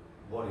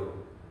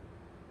volume,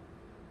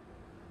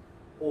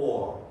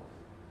 or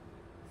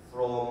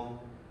from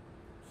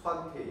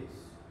 20s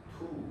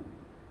to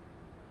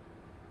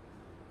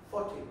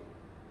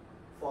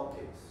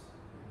 40s,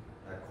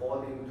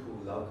 according to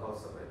local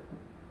survey.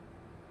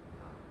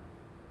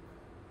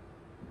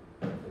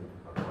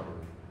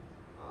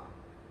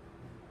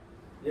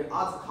 In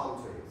other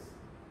countries,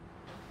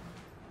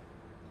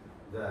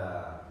 the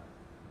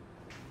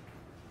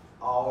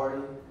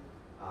hourly,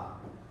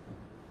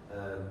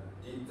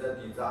 the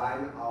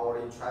design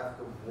hourly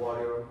traffic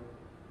volume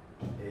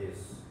is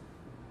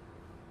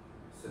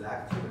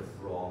selected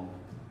from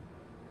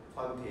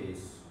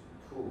 20s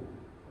to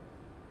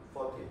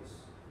 40s,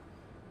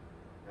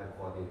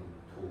 according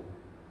to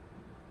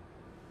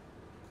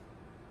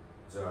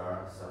the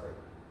survey.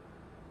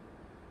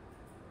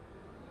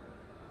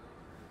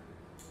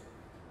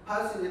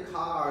 Passenger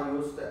car are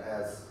used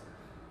as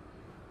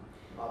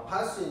a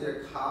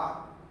passenger car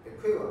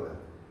equivalent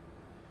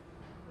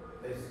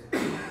is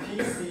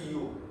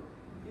PCU.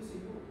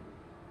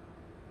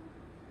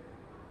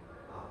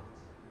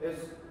 Is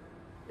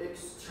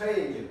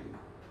exchange.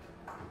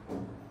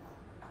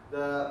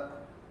 The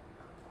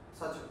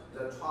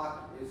truck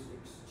is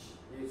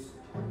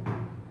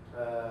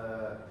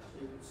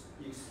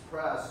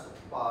expressed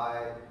by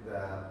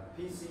the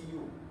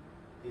PCU.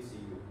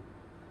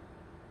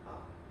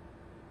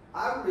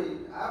 Every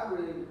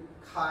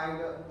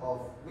kind of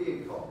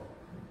vehicle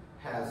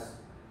has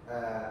a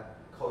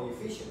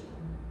coefficient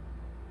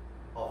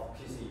of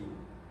PCU.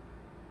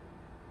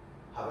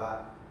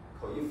 However,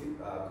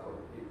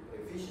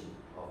 coefficient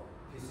of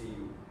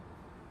PCU.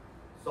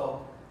 So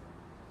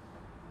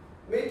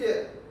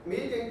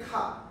median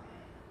cut,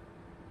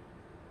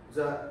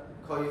 the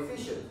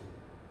coefficient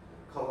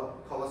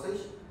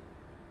conversation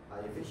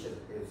efficient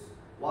is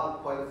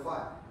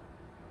 1.5.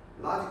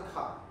 Large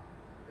cut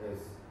is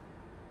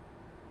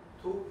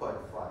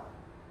 2.5.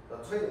 The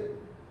training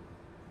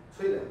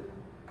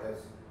is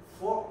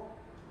 4.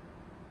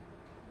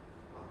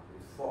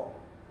 Is 4.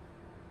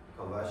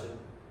 Conversion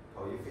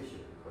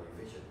coefficient.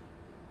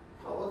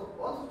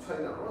 What's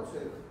trainer?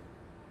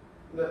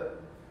 The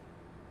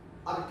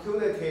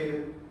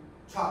articulated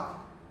track.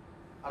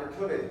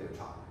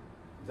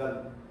 The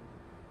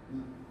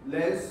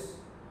length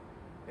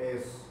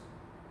is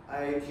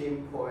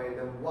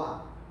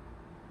 18.1.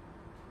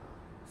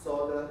 So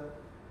the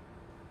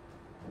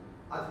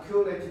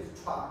articulated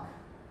track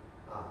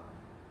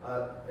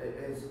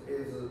is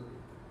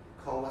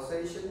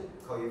conversation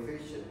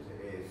coefficient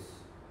is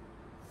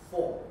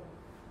 4.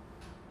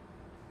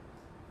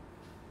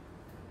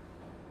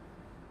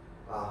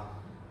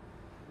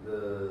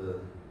 The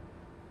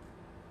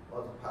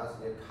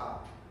passenger car?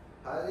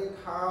 Passenger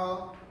car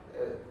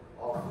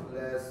of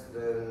less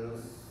than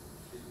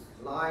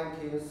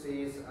 19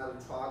 seats and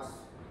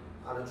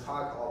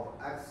truck of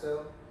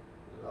axle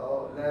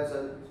less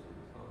than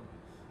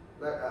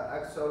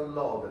axle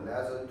load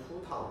less than 2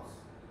 tons.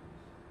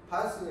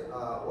 Passenger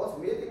what's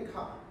medium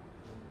car?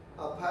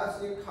 A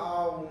passenger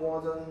car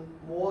more than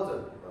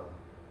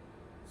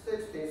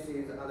 16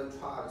 seats and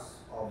trucks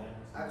of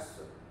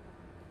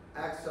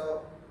axle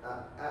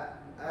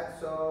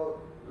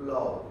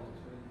load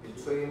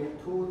between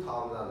 2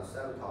 tons and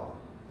 7 tons.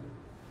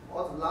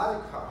 What's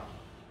large car?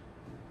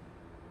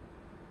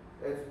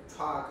 It's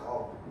truck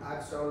of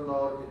axle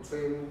load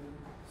between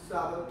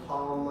 7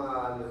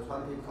 tons and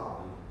 20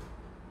 tons.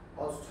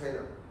 What's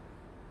trailer?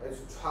 It's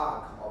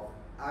truck of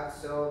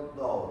axle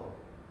load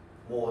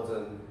more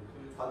than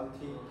 20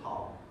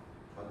 tons.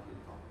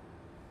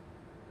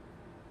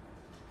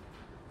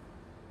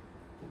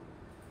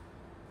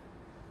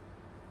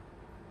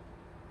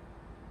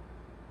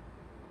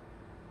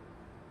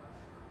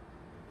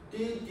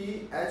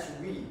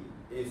 DDHV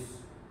is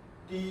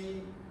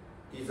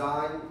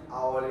design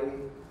hourly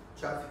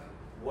traffic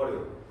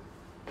volume.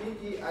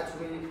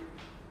 DDHV,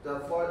 the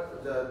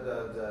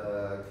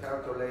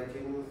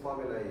calculating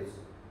formula is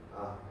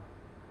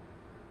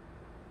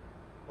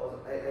for the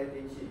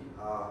AADT,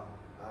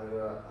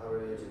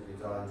 average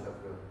design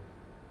traffic.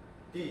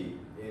 D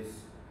is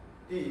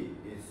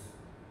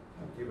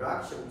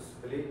direction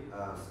split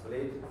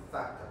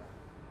factor.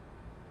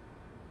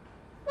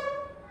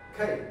 K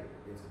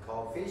is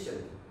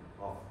coefficient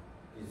of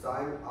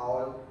design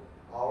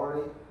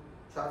hourly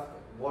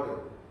traffic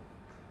volume.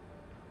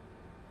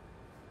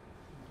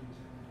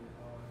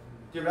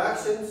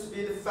 Direction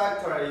speed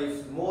factor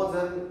is more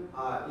than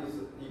is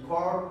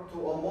equal to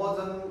or more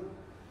than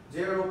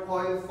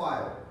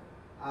 0.5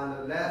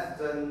 and less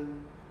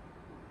than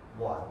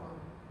 1.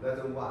 Less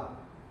than 1.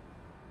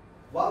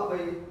 One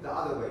way, the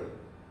other way.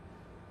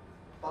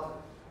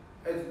 But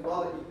it's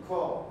not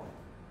equal.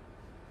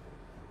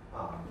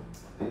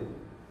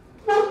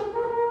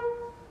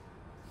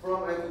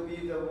 From A to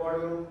B, the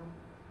volume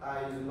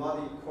is not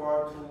equal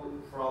to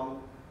from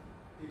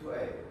B to A.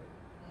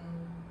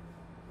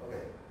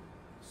 Okay.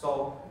 So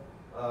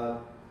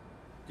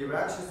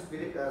direction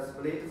split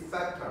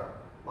factor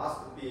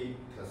must be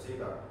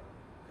considered.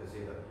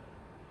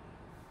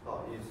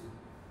 Is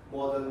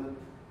more than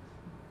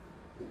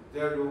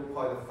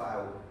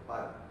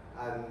 0.5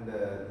 and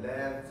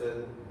less than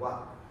 1.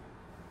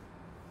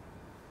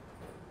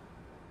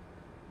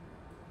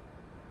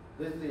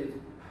 This is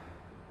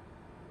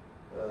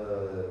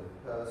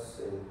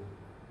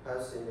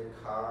passenger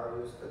car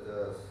used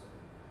the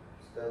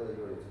standard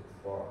unit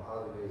for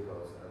other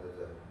vehicles and the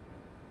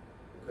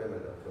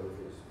equipment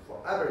activities for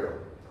every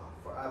road.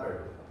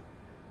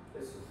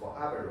 This is for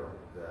every road.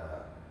 The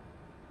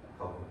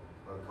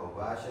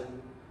conversion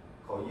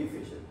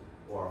coefficient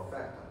or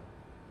factor.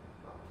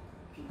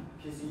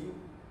 PCU.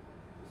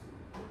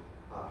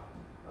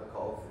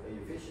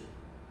 Coefficient.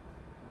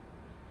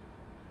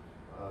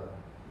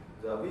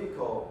 The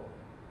vehicle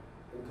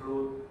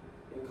include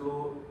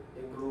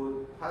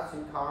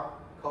passenger car,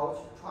 coach,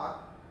 truck,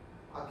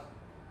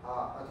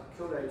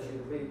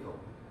 articulated vehicle.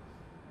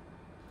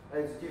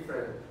 It's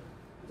different.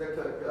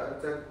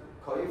 The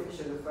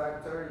coefficient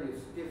factor is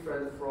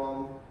different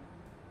from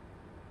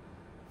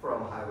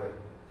highway.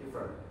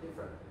 Different.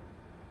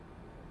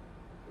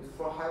 It's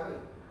for highway.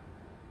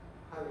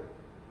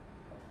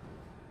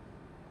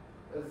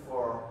 It's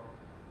for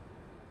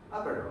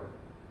urban road.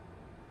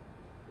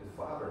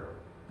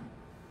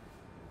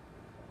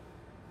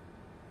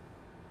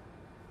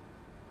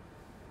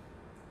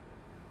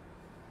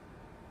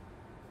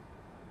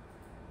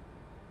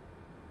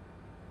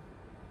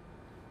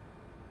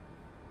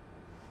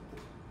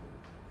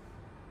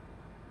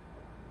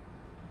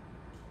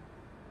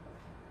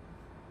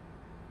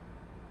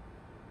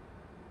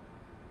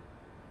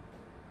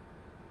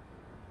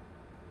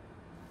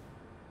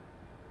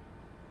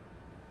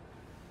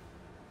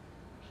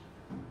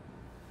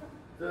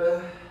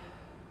 The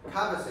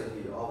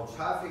capacity of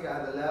traffic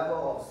and the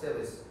level of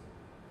service.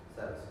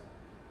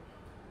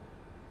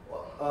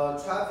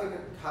 Traffic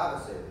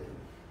capacity,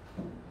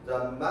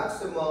 the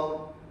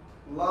maximum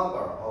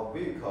number of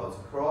vehicles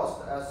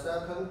crossed a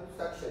certain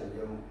section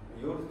in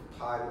unit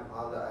time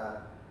under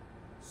a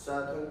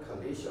certain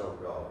condition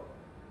of road,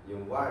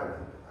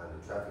 environment,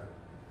 and traffic.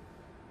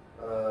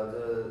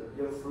 The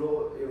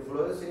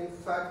influencing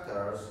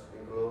factors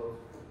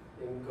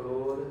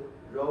include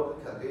road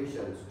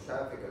conditions,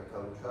 traffic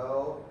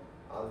control,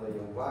 and the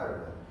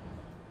environment.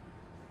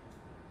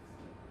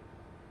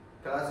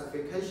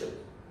 Classification.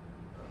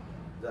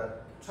 The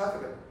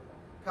traffic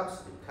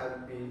capacity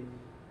can be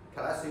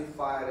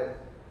classified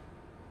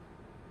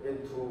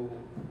into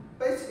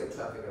basic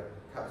traffic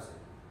capacity,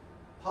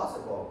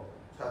 possible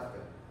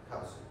traffic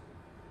capacity,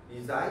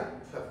 design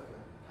traffic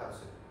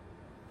capacity.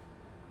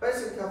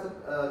 Basic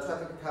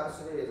traffic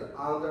capacity is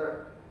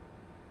under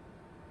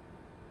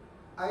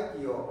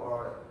ideal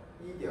or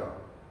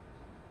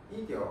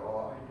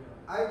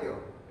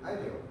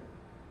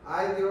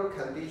ideal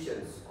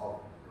conditions of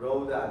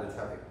road and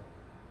traffic.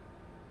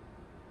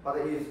 But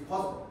it is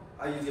possible.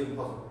 It's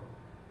impossible.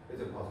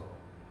 It's impossible.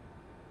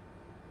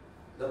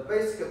 The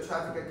basic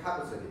traffic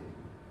capacity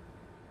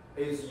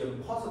is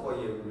impossible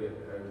in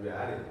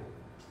reality.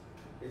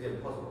 It's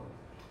impossible.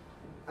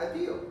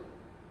 Ideal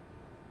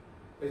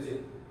is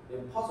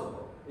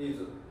impossible. Is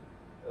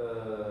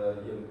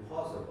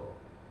impossible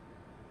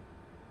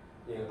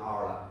in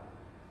our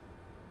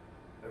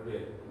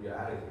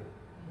reality.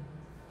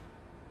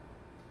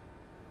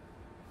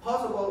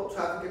 Possible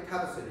traffic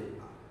capacity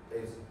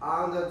is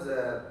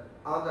under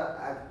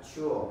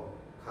actual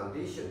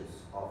conditions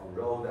of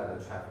road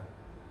and traffic,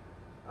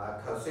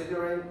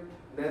 considering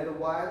lane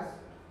width,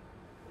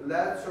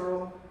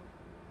 lateral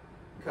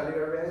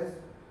clearance,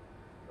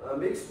 a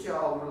mixture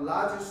of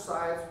larger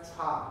size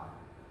truck,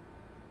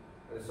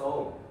 and so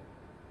on.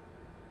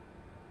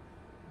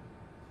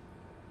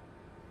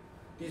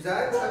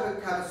 Design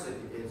traffic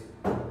capacity is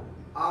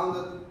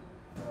under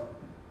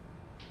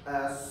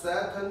a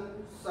certain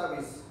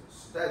service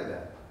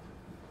standard.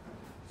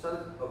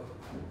 Certain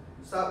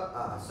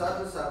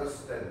service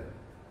standard,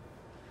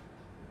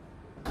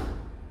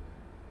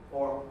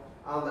 or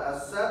under a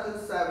certain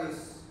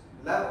service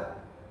level.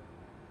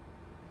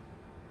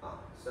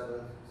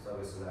 Certain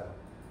service level.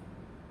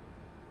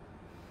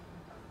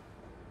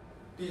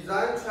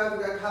 Design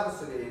traffic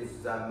capacity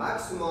is the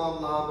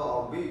maximum number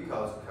of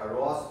vehicles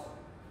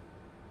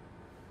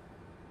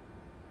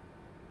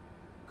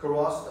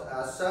crossed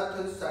a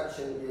certain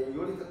section in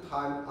unit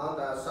time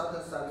under a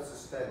certain service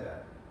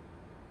standard.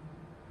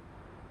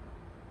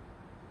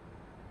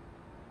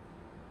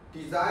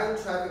 Design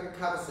traffic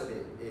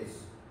capacity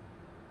is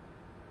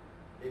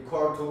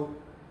equal to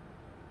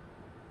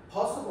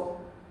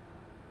possible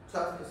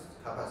traffic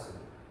capacity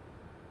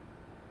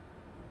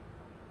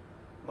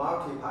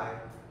multiply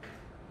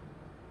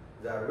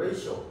the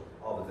ratio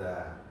of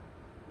the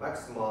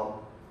maximum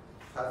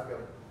traffic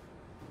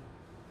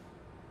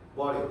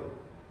volume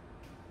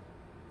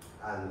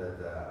and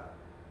the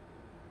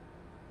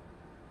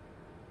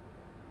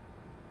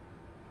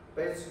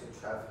basic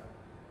traffic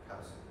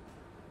capacity.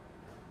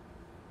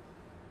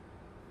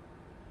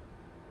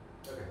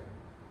 Okay.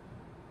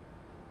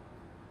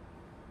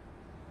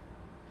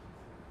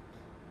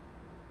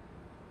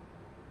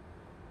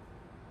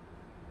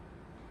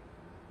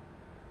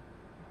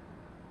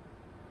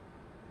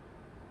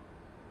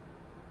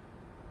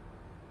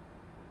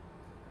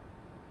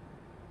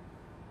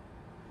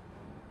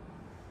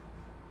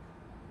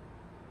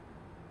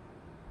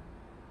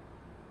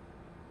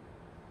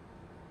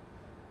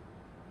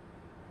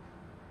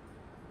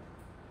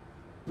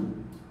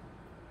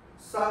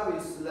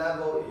 Service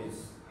level is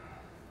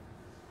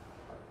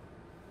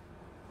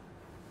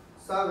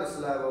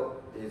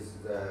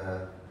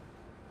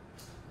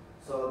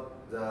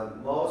the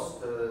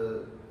most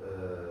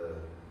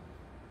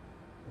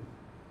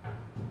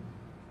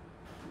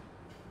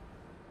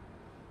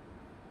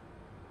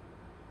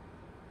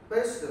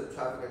basic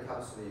traffic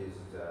capacity is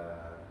the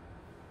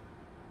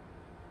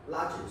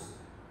largest.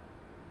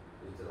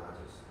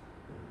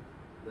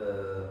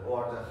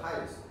 Or the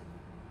highest.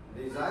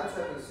 Design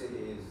traffic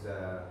city is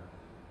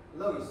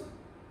lowest.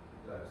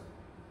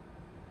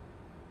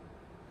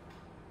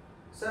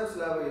 Service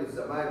level is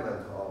the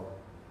measurement of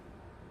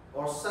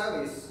or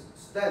service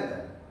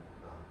standard.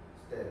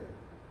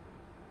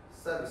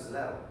 Service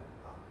level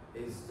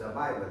is the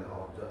measurement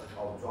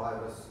of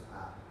drivers,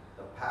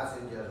 the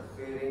passengers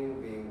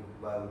feeling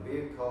when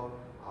vehicle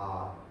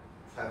are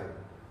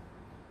traveling.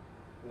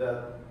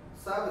 The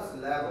service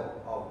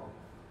level of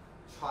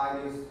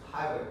Chinese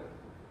highway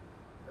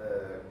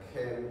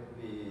can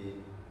be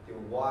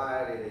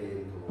divided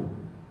into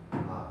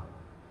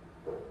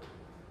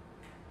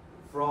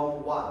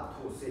from 1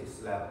 to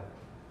 6 level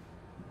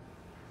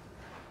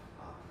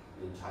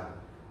in China.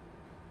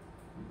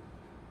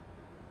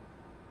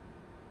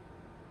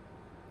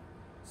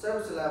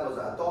 Service levels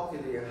are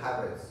adopted in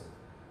highways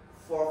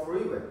for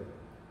freeway.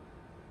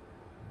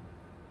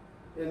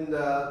 In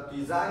the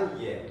design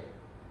year,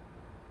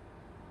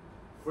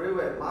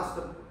 freeway must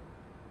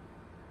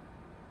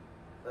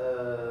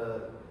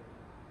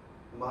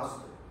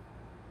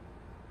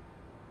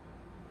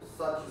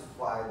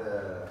satisfy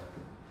the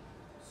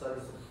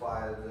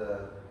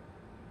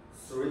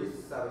three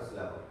service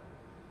level.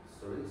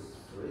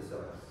 Three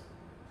service.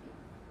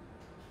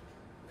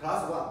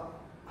 Class 1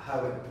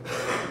 highway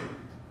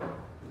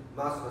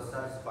must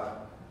satisfy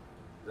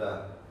the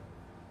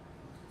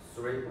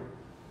three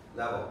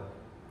level,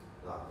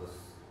 not the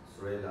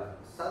third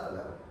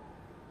level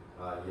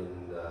in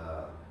the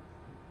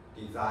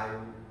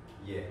design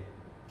year.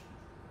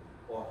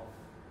 Or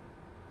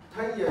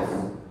 10 years,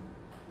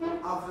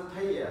 after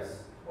 10 years,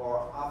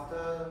 or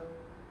after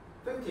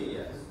 50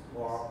 years,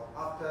 or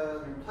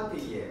after 20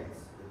 years.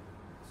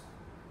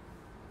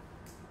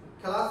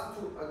 Class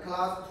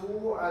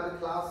 2 and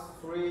Class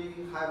 3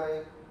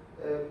 highway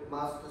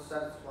must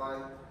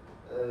satisfy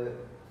the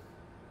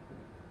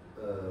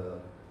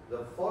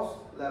fourth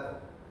level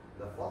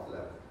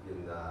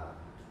in the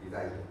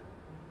design year.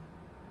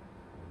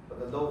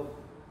 But no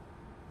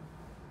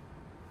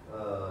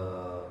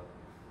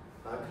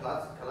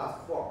class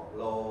 4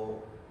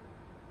 low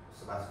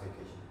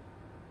specification.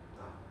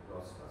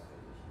 Low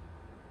specification.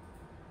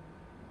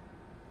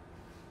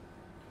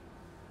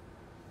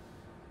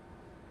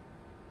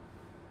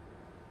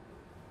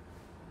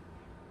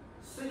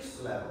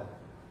 Sixth level.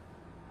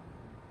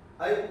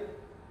 A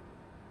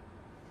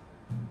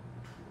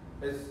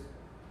is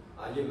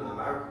in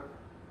America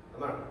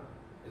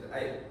is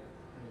A,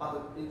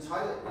 but in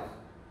China is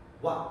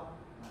 1,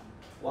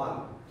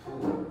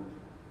 2,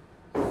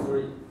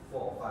 3,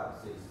 4, 5,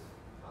 6,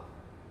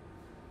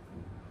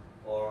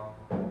 or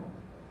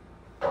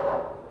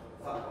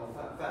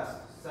first,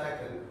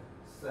 second,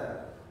 third,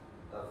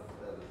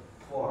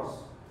 fourth,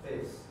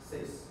 fifth,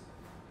 sixth.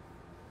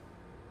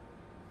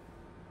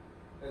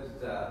 Is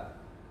the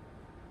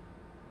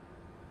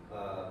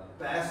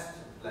best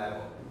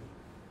level.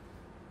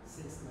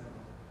 Sixth level.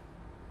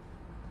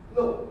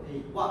 No,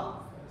 Eight.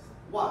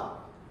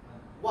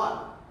 one.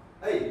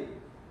 A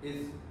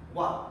is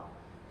one.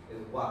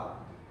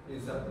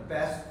 Is the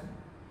best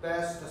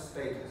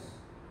status.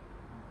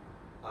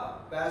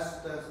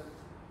 Best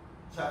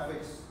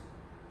traffic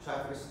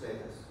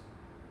status.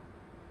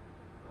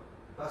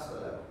 Best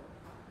level.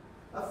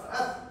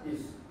 F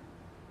is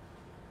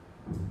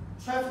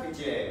traffic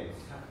jams,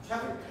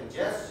 traffic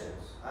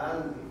congestions,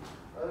 and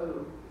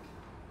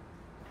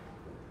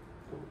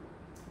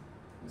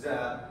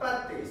the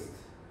baddest,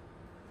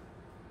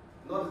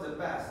 not the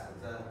best,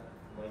 the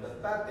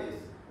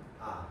baddest,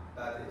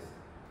 baddest,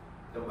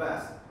 the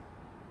west,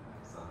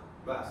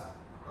 west,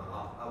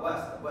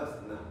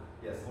 no,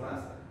 yes,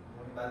 west,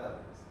 better,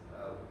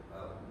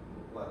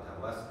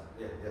 what, west,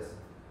 yeah, yes,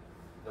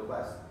 the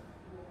west,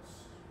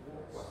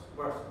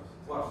 worst.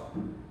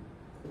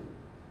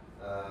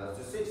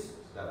 The sixth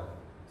level.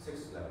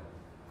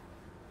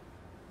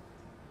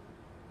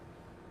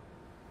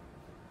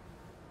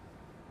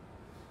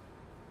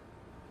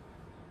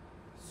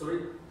 3.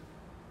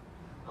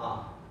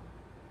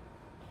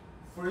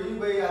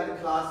 Freeway and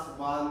Class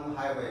 1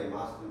 highway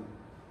must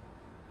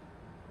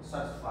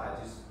satisfy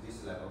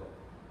this level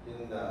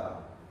in the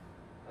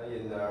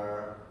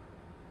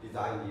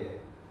design year.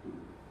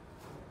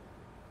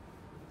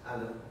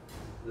 And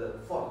the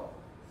fourth,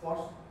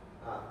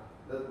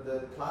 the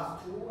Class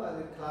 2 and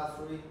the Class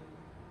 3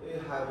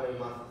 highway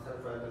must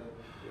satisfy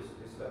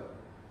this level.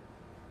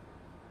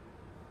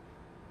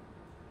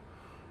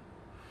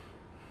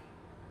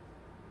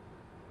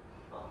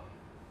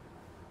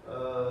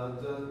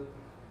 The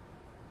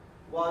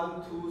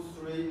 1, 2,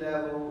 3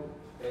 level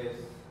is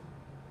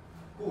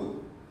good,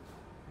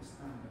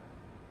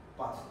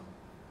 but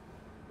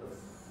the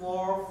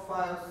 4,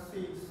 5,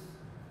 6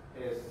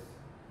 is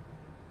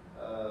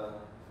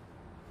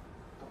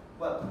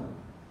well.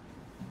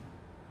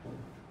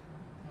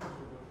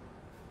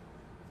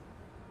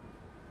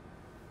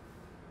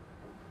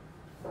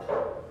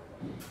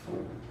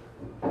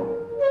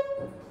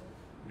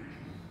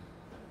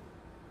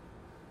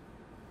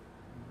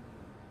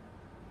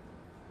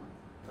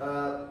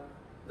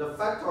 The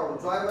factor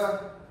of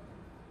driver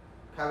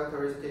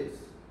characteristics.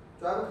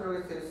 Driver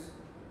characteristics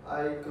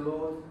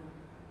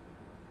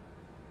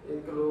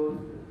include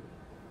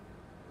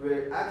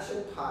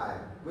reaction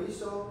time,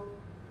 visual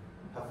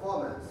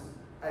performance,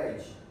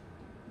 age,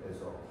 and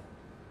so on.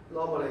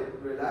 Normally,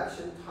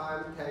 reaction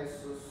time takes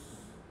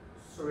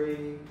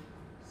 3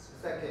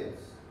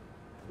 seconds.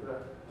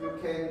 You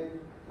can,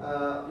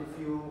 if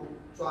you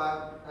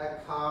drive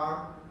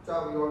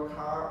your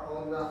car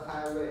on the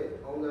highway,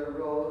 on the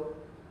road,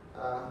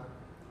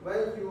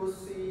 when you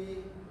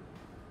see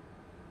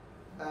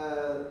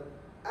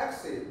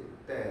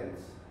accident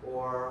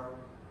or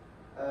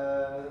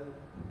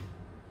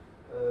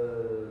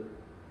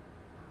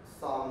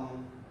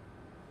some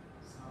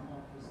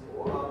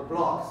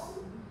blocks,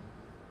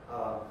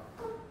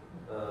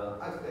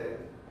 accident,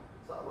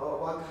 so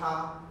one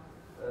car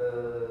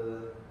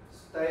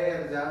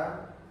stay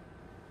there,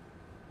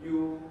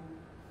 you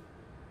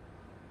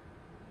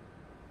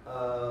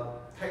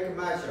take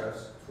measures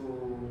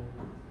to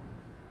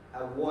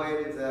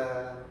avoid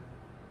the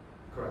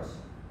crush,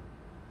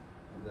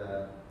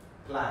 the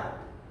climb.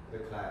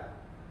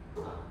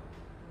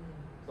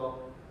 So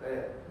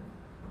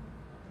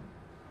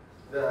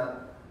the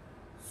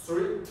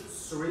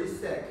three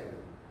seconds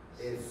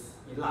is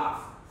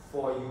enough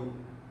for you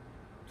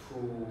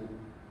to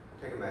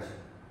take a measure.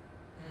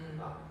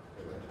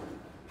 Take a measure.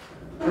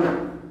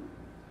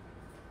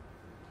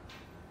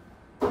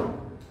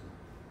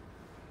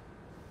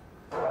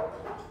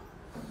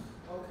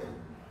 Okay.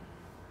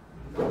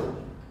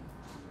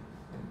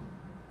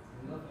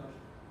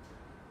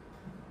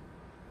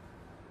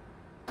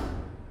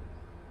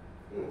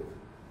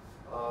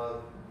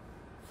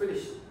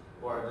 Finish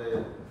for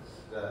these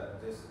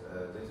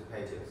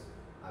pages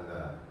and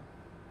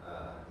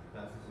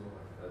that's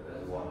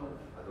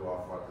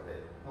all for today.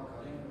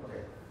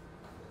 Okay.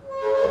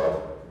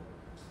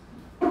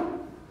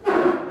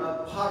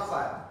 Part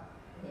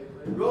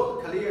 5. Road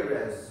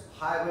clearance,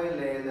 highway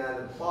lane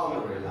and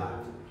boundary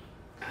line.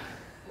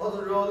 What is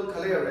road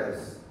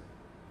clearance?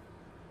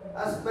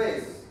 A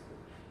space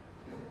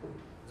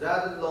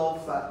that no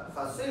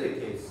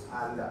facilities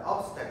and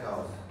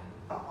obstacles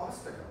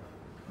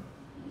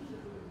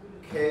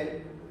can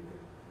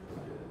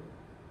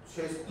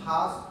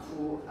trespass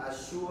to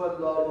assure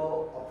normal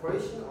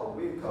operation of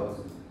vehicles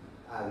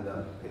and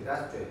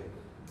pedestrians.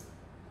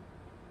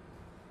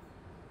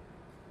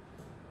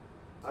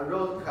 A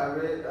road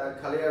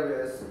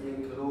clearance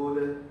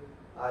includes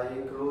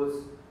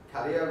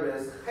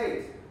clearance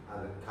height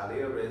and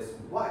clearance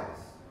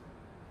width.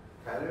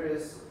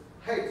 Clearance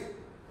height and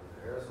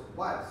clearance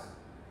width.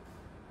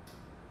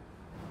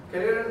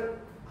 Clearance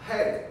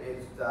height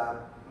is the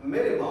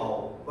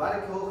minimal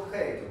vertical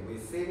height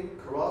within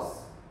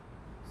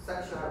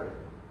cross-section area.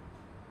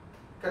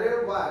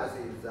 Clearance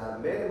width is the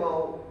minimal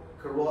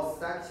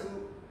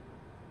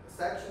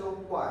cross-sectional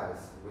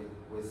width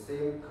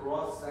within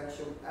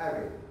cross-section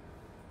area.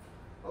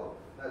 Oh,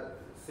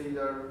 see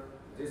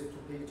these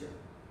two pictures.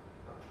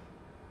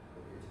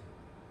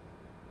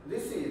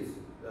 This is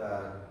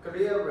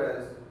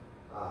clearance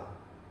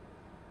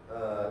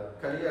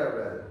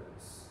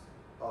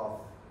of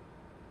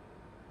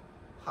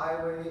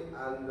highway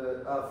and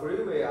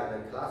freeway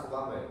and class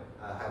 1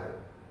 highway.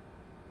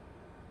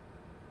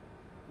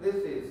 This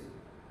is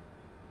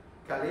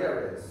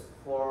clearance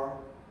for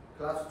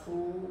class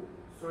 2,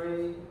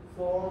 3,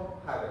 4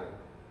 highway.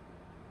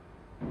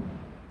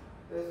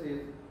 This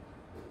is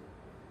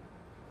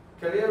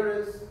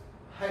clearance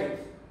height.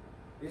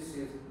 This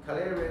is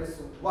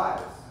clearance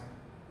width.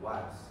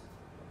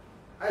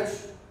 H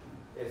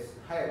is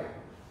height.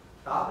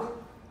 W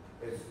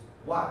is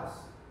width.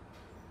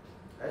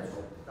 H,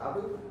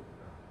 W.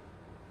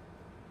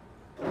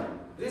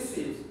 This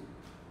is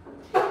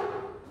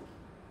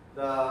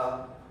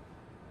the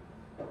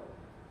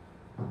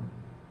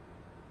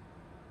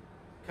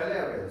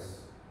clearance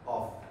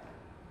of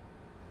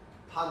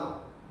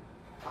tunnel.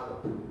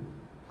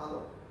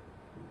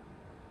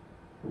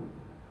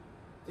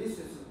 This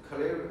is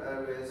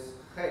clearance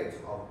height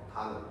of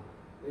tunnel.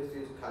 This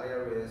is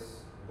clearance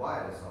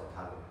width of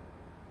tunnel.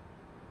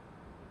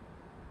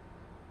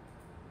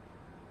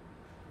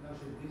 Now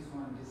should this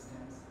one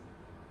distance,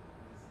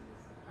 this is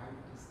height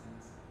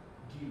distance,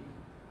 D.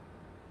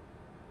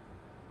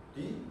 D?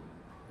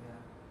 Yeah.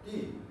 D.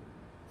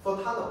 For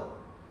tunnel.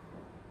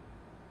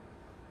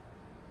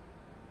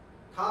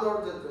 Tunnel,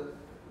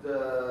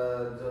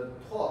 the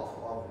top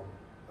of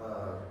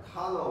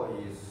tunnel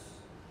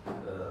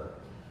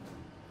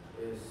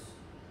is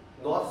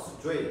not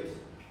straight.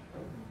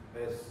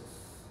 It's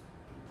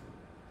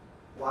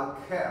one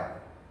curve.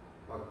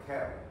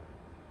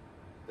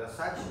 The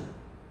section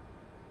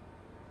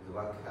is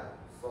one curve.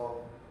 So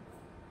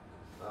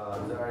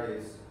there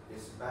is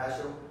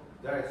special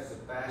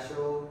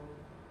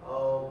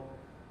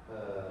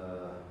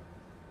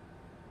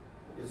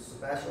it's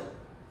special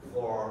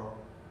for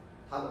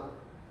tunnel.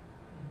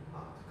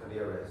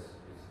 Clearance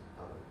is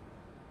tunnel.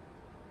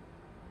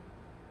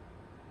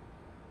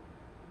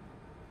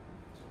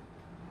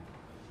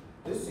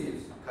 This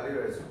is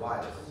clearance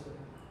width.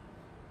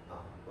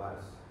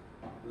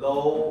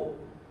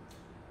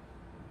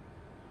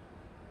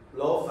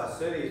 Low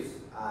facilities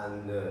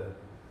and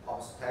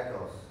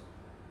obstacles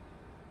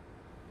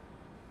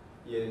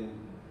in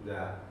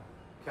the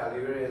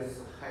clearance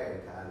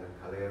height and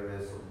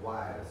clearance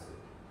width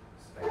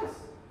space.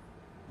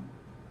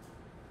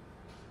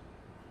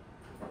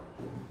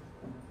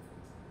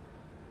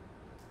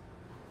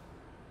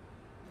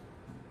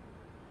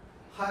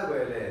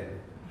 Highway lane.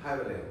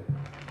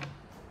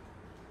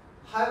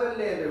 Highway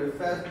lane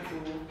refers to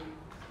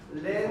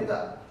land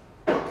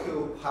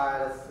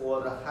occupied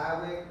for the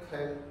highway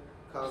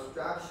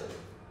construction,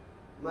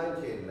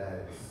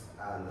 maintenance,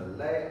 and the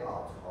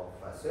layout of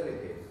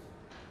facilities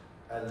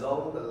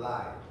along the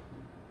line.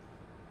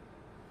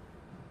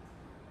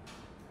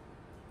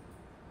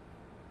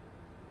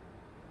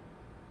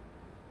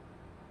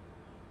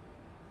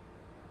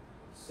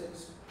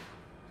 Six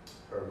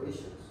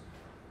provisions.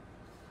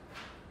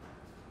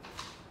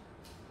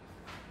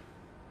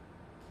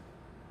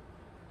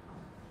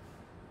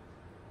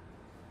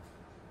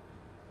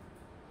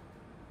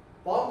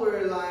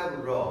 boundary line of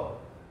road.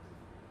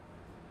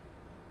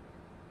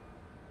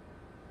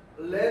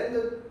 Land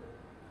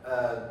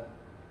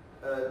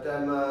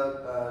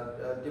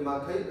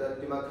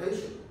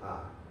demarcation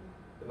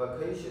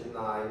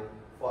line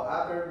for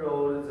every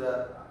road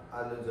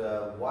and the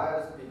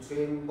wires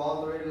between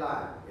boundary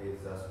line is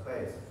the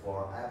space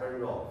for every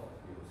road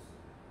use.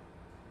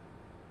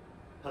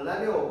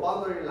 Planial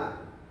boundary line.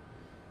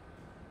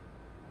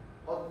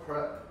 What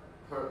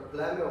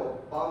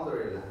planial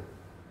boundary line?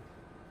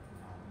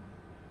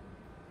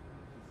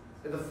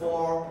 It's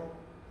for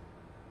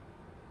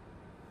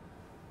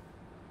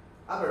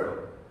every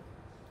road.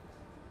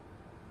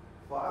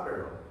 For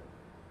every road.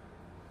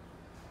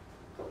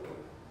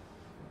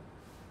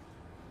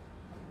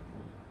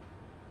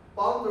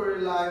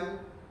 Boundary line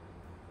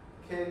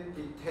can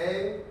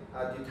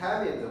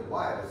determine the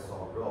width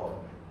of road,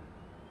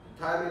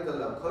 determine the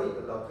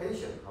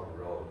location of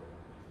the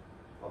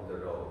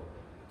road,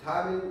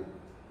 determine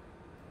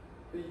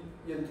the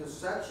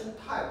intersection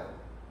type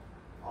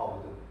of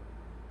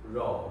the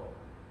road,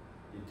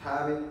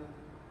 determine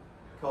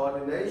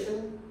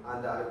coordination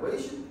and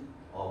elevation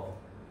of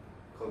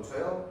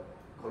control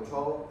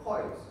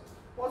points.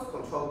 What's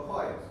control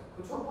points?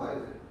 Control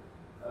points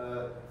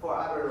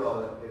for every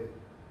road is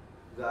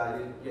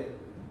the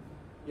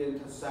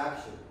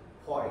intersection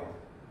point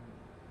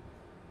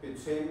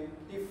between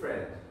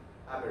different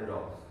urban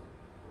roads.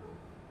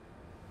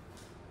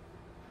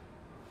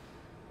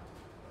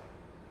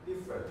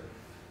 Different.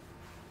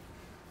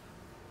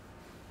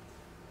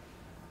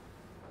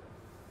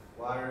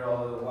 One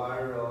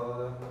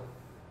road.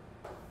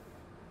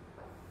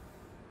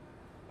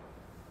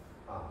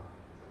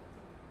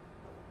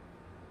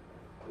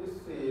 This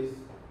is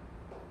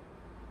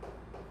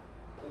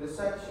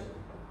intersection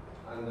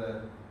and the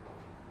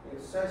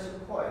intersection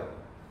point.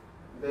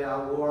 They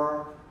are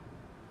all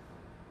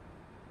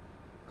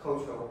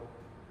control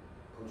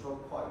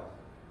points.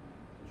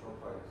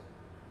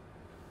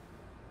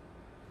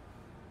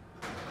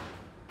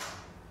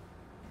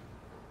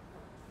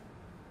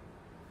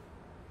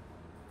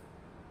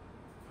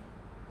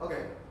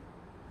 Okay.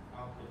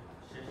 Okay,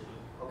 谢谢。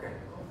 Okay.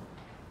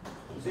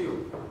 See you.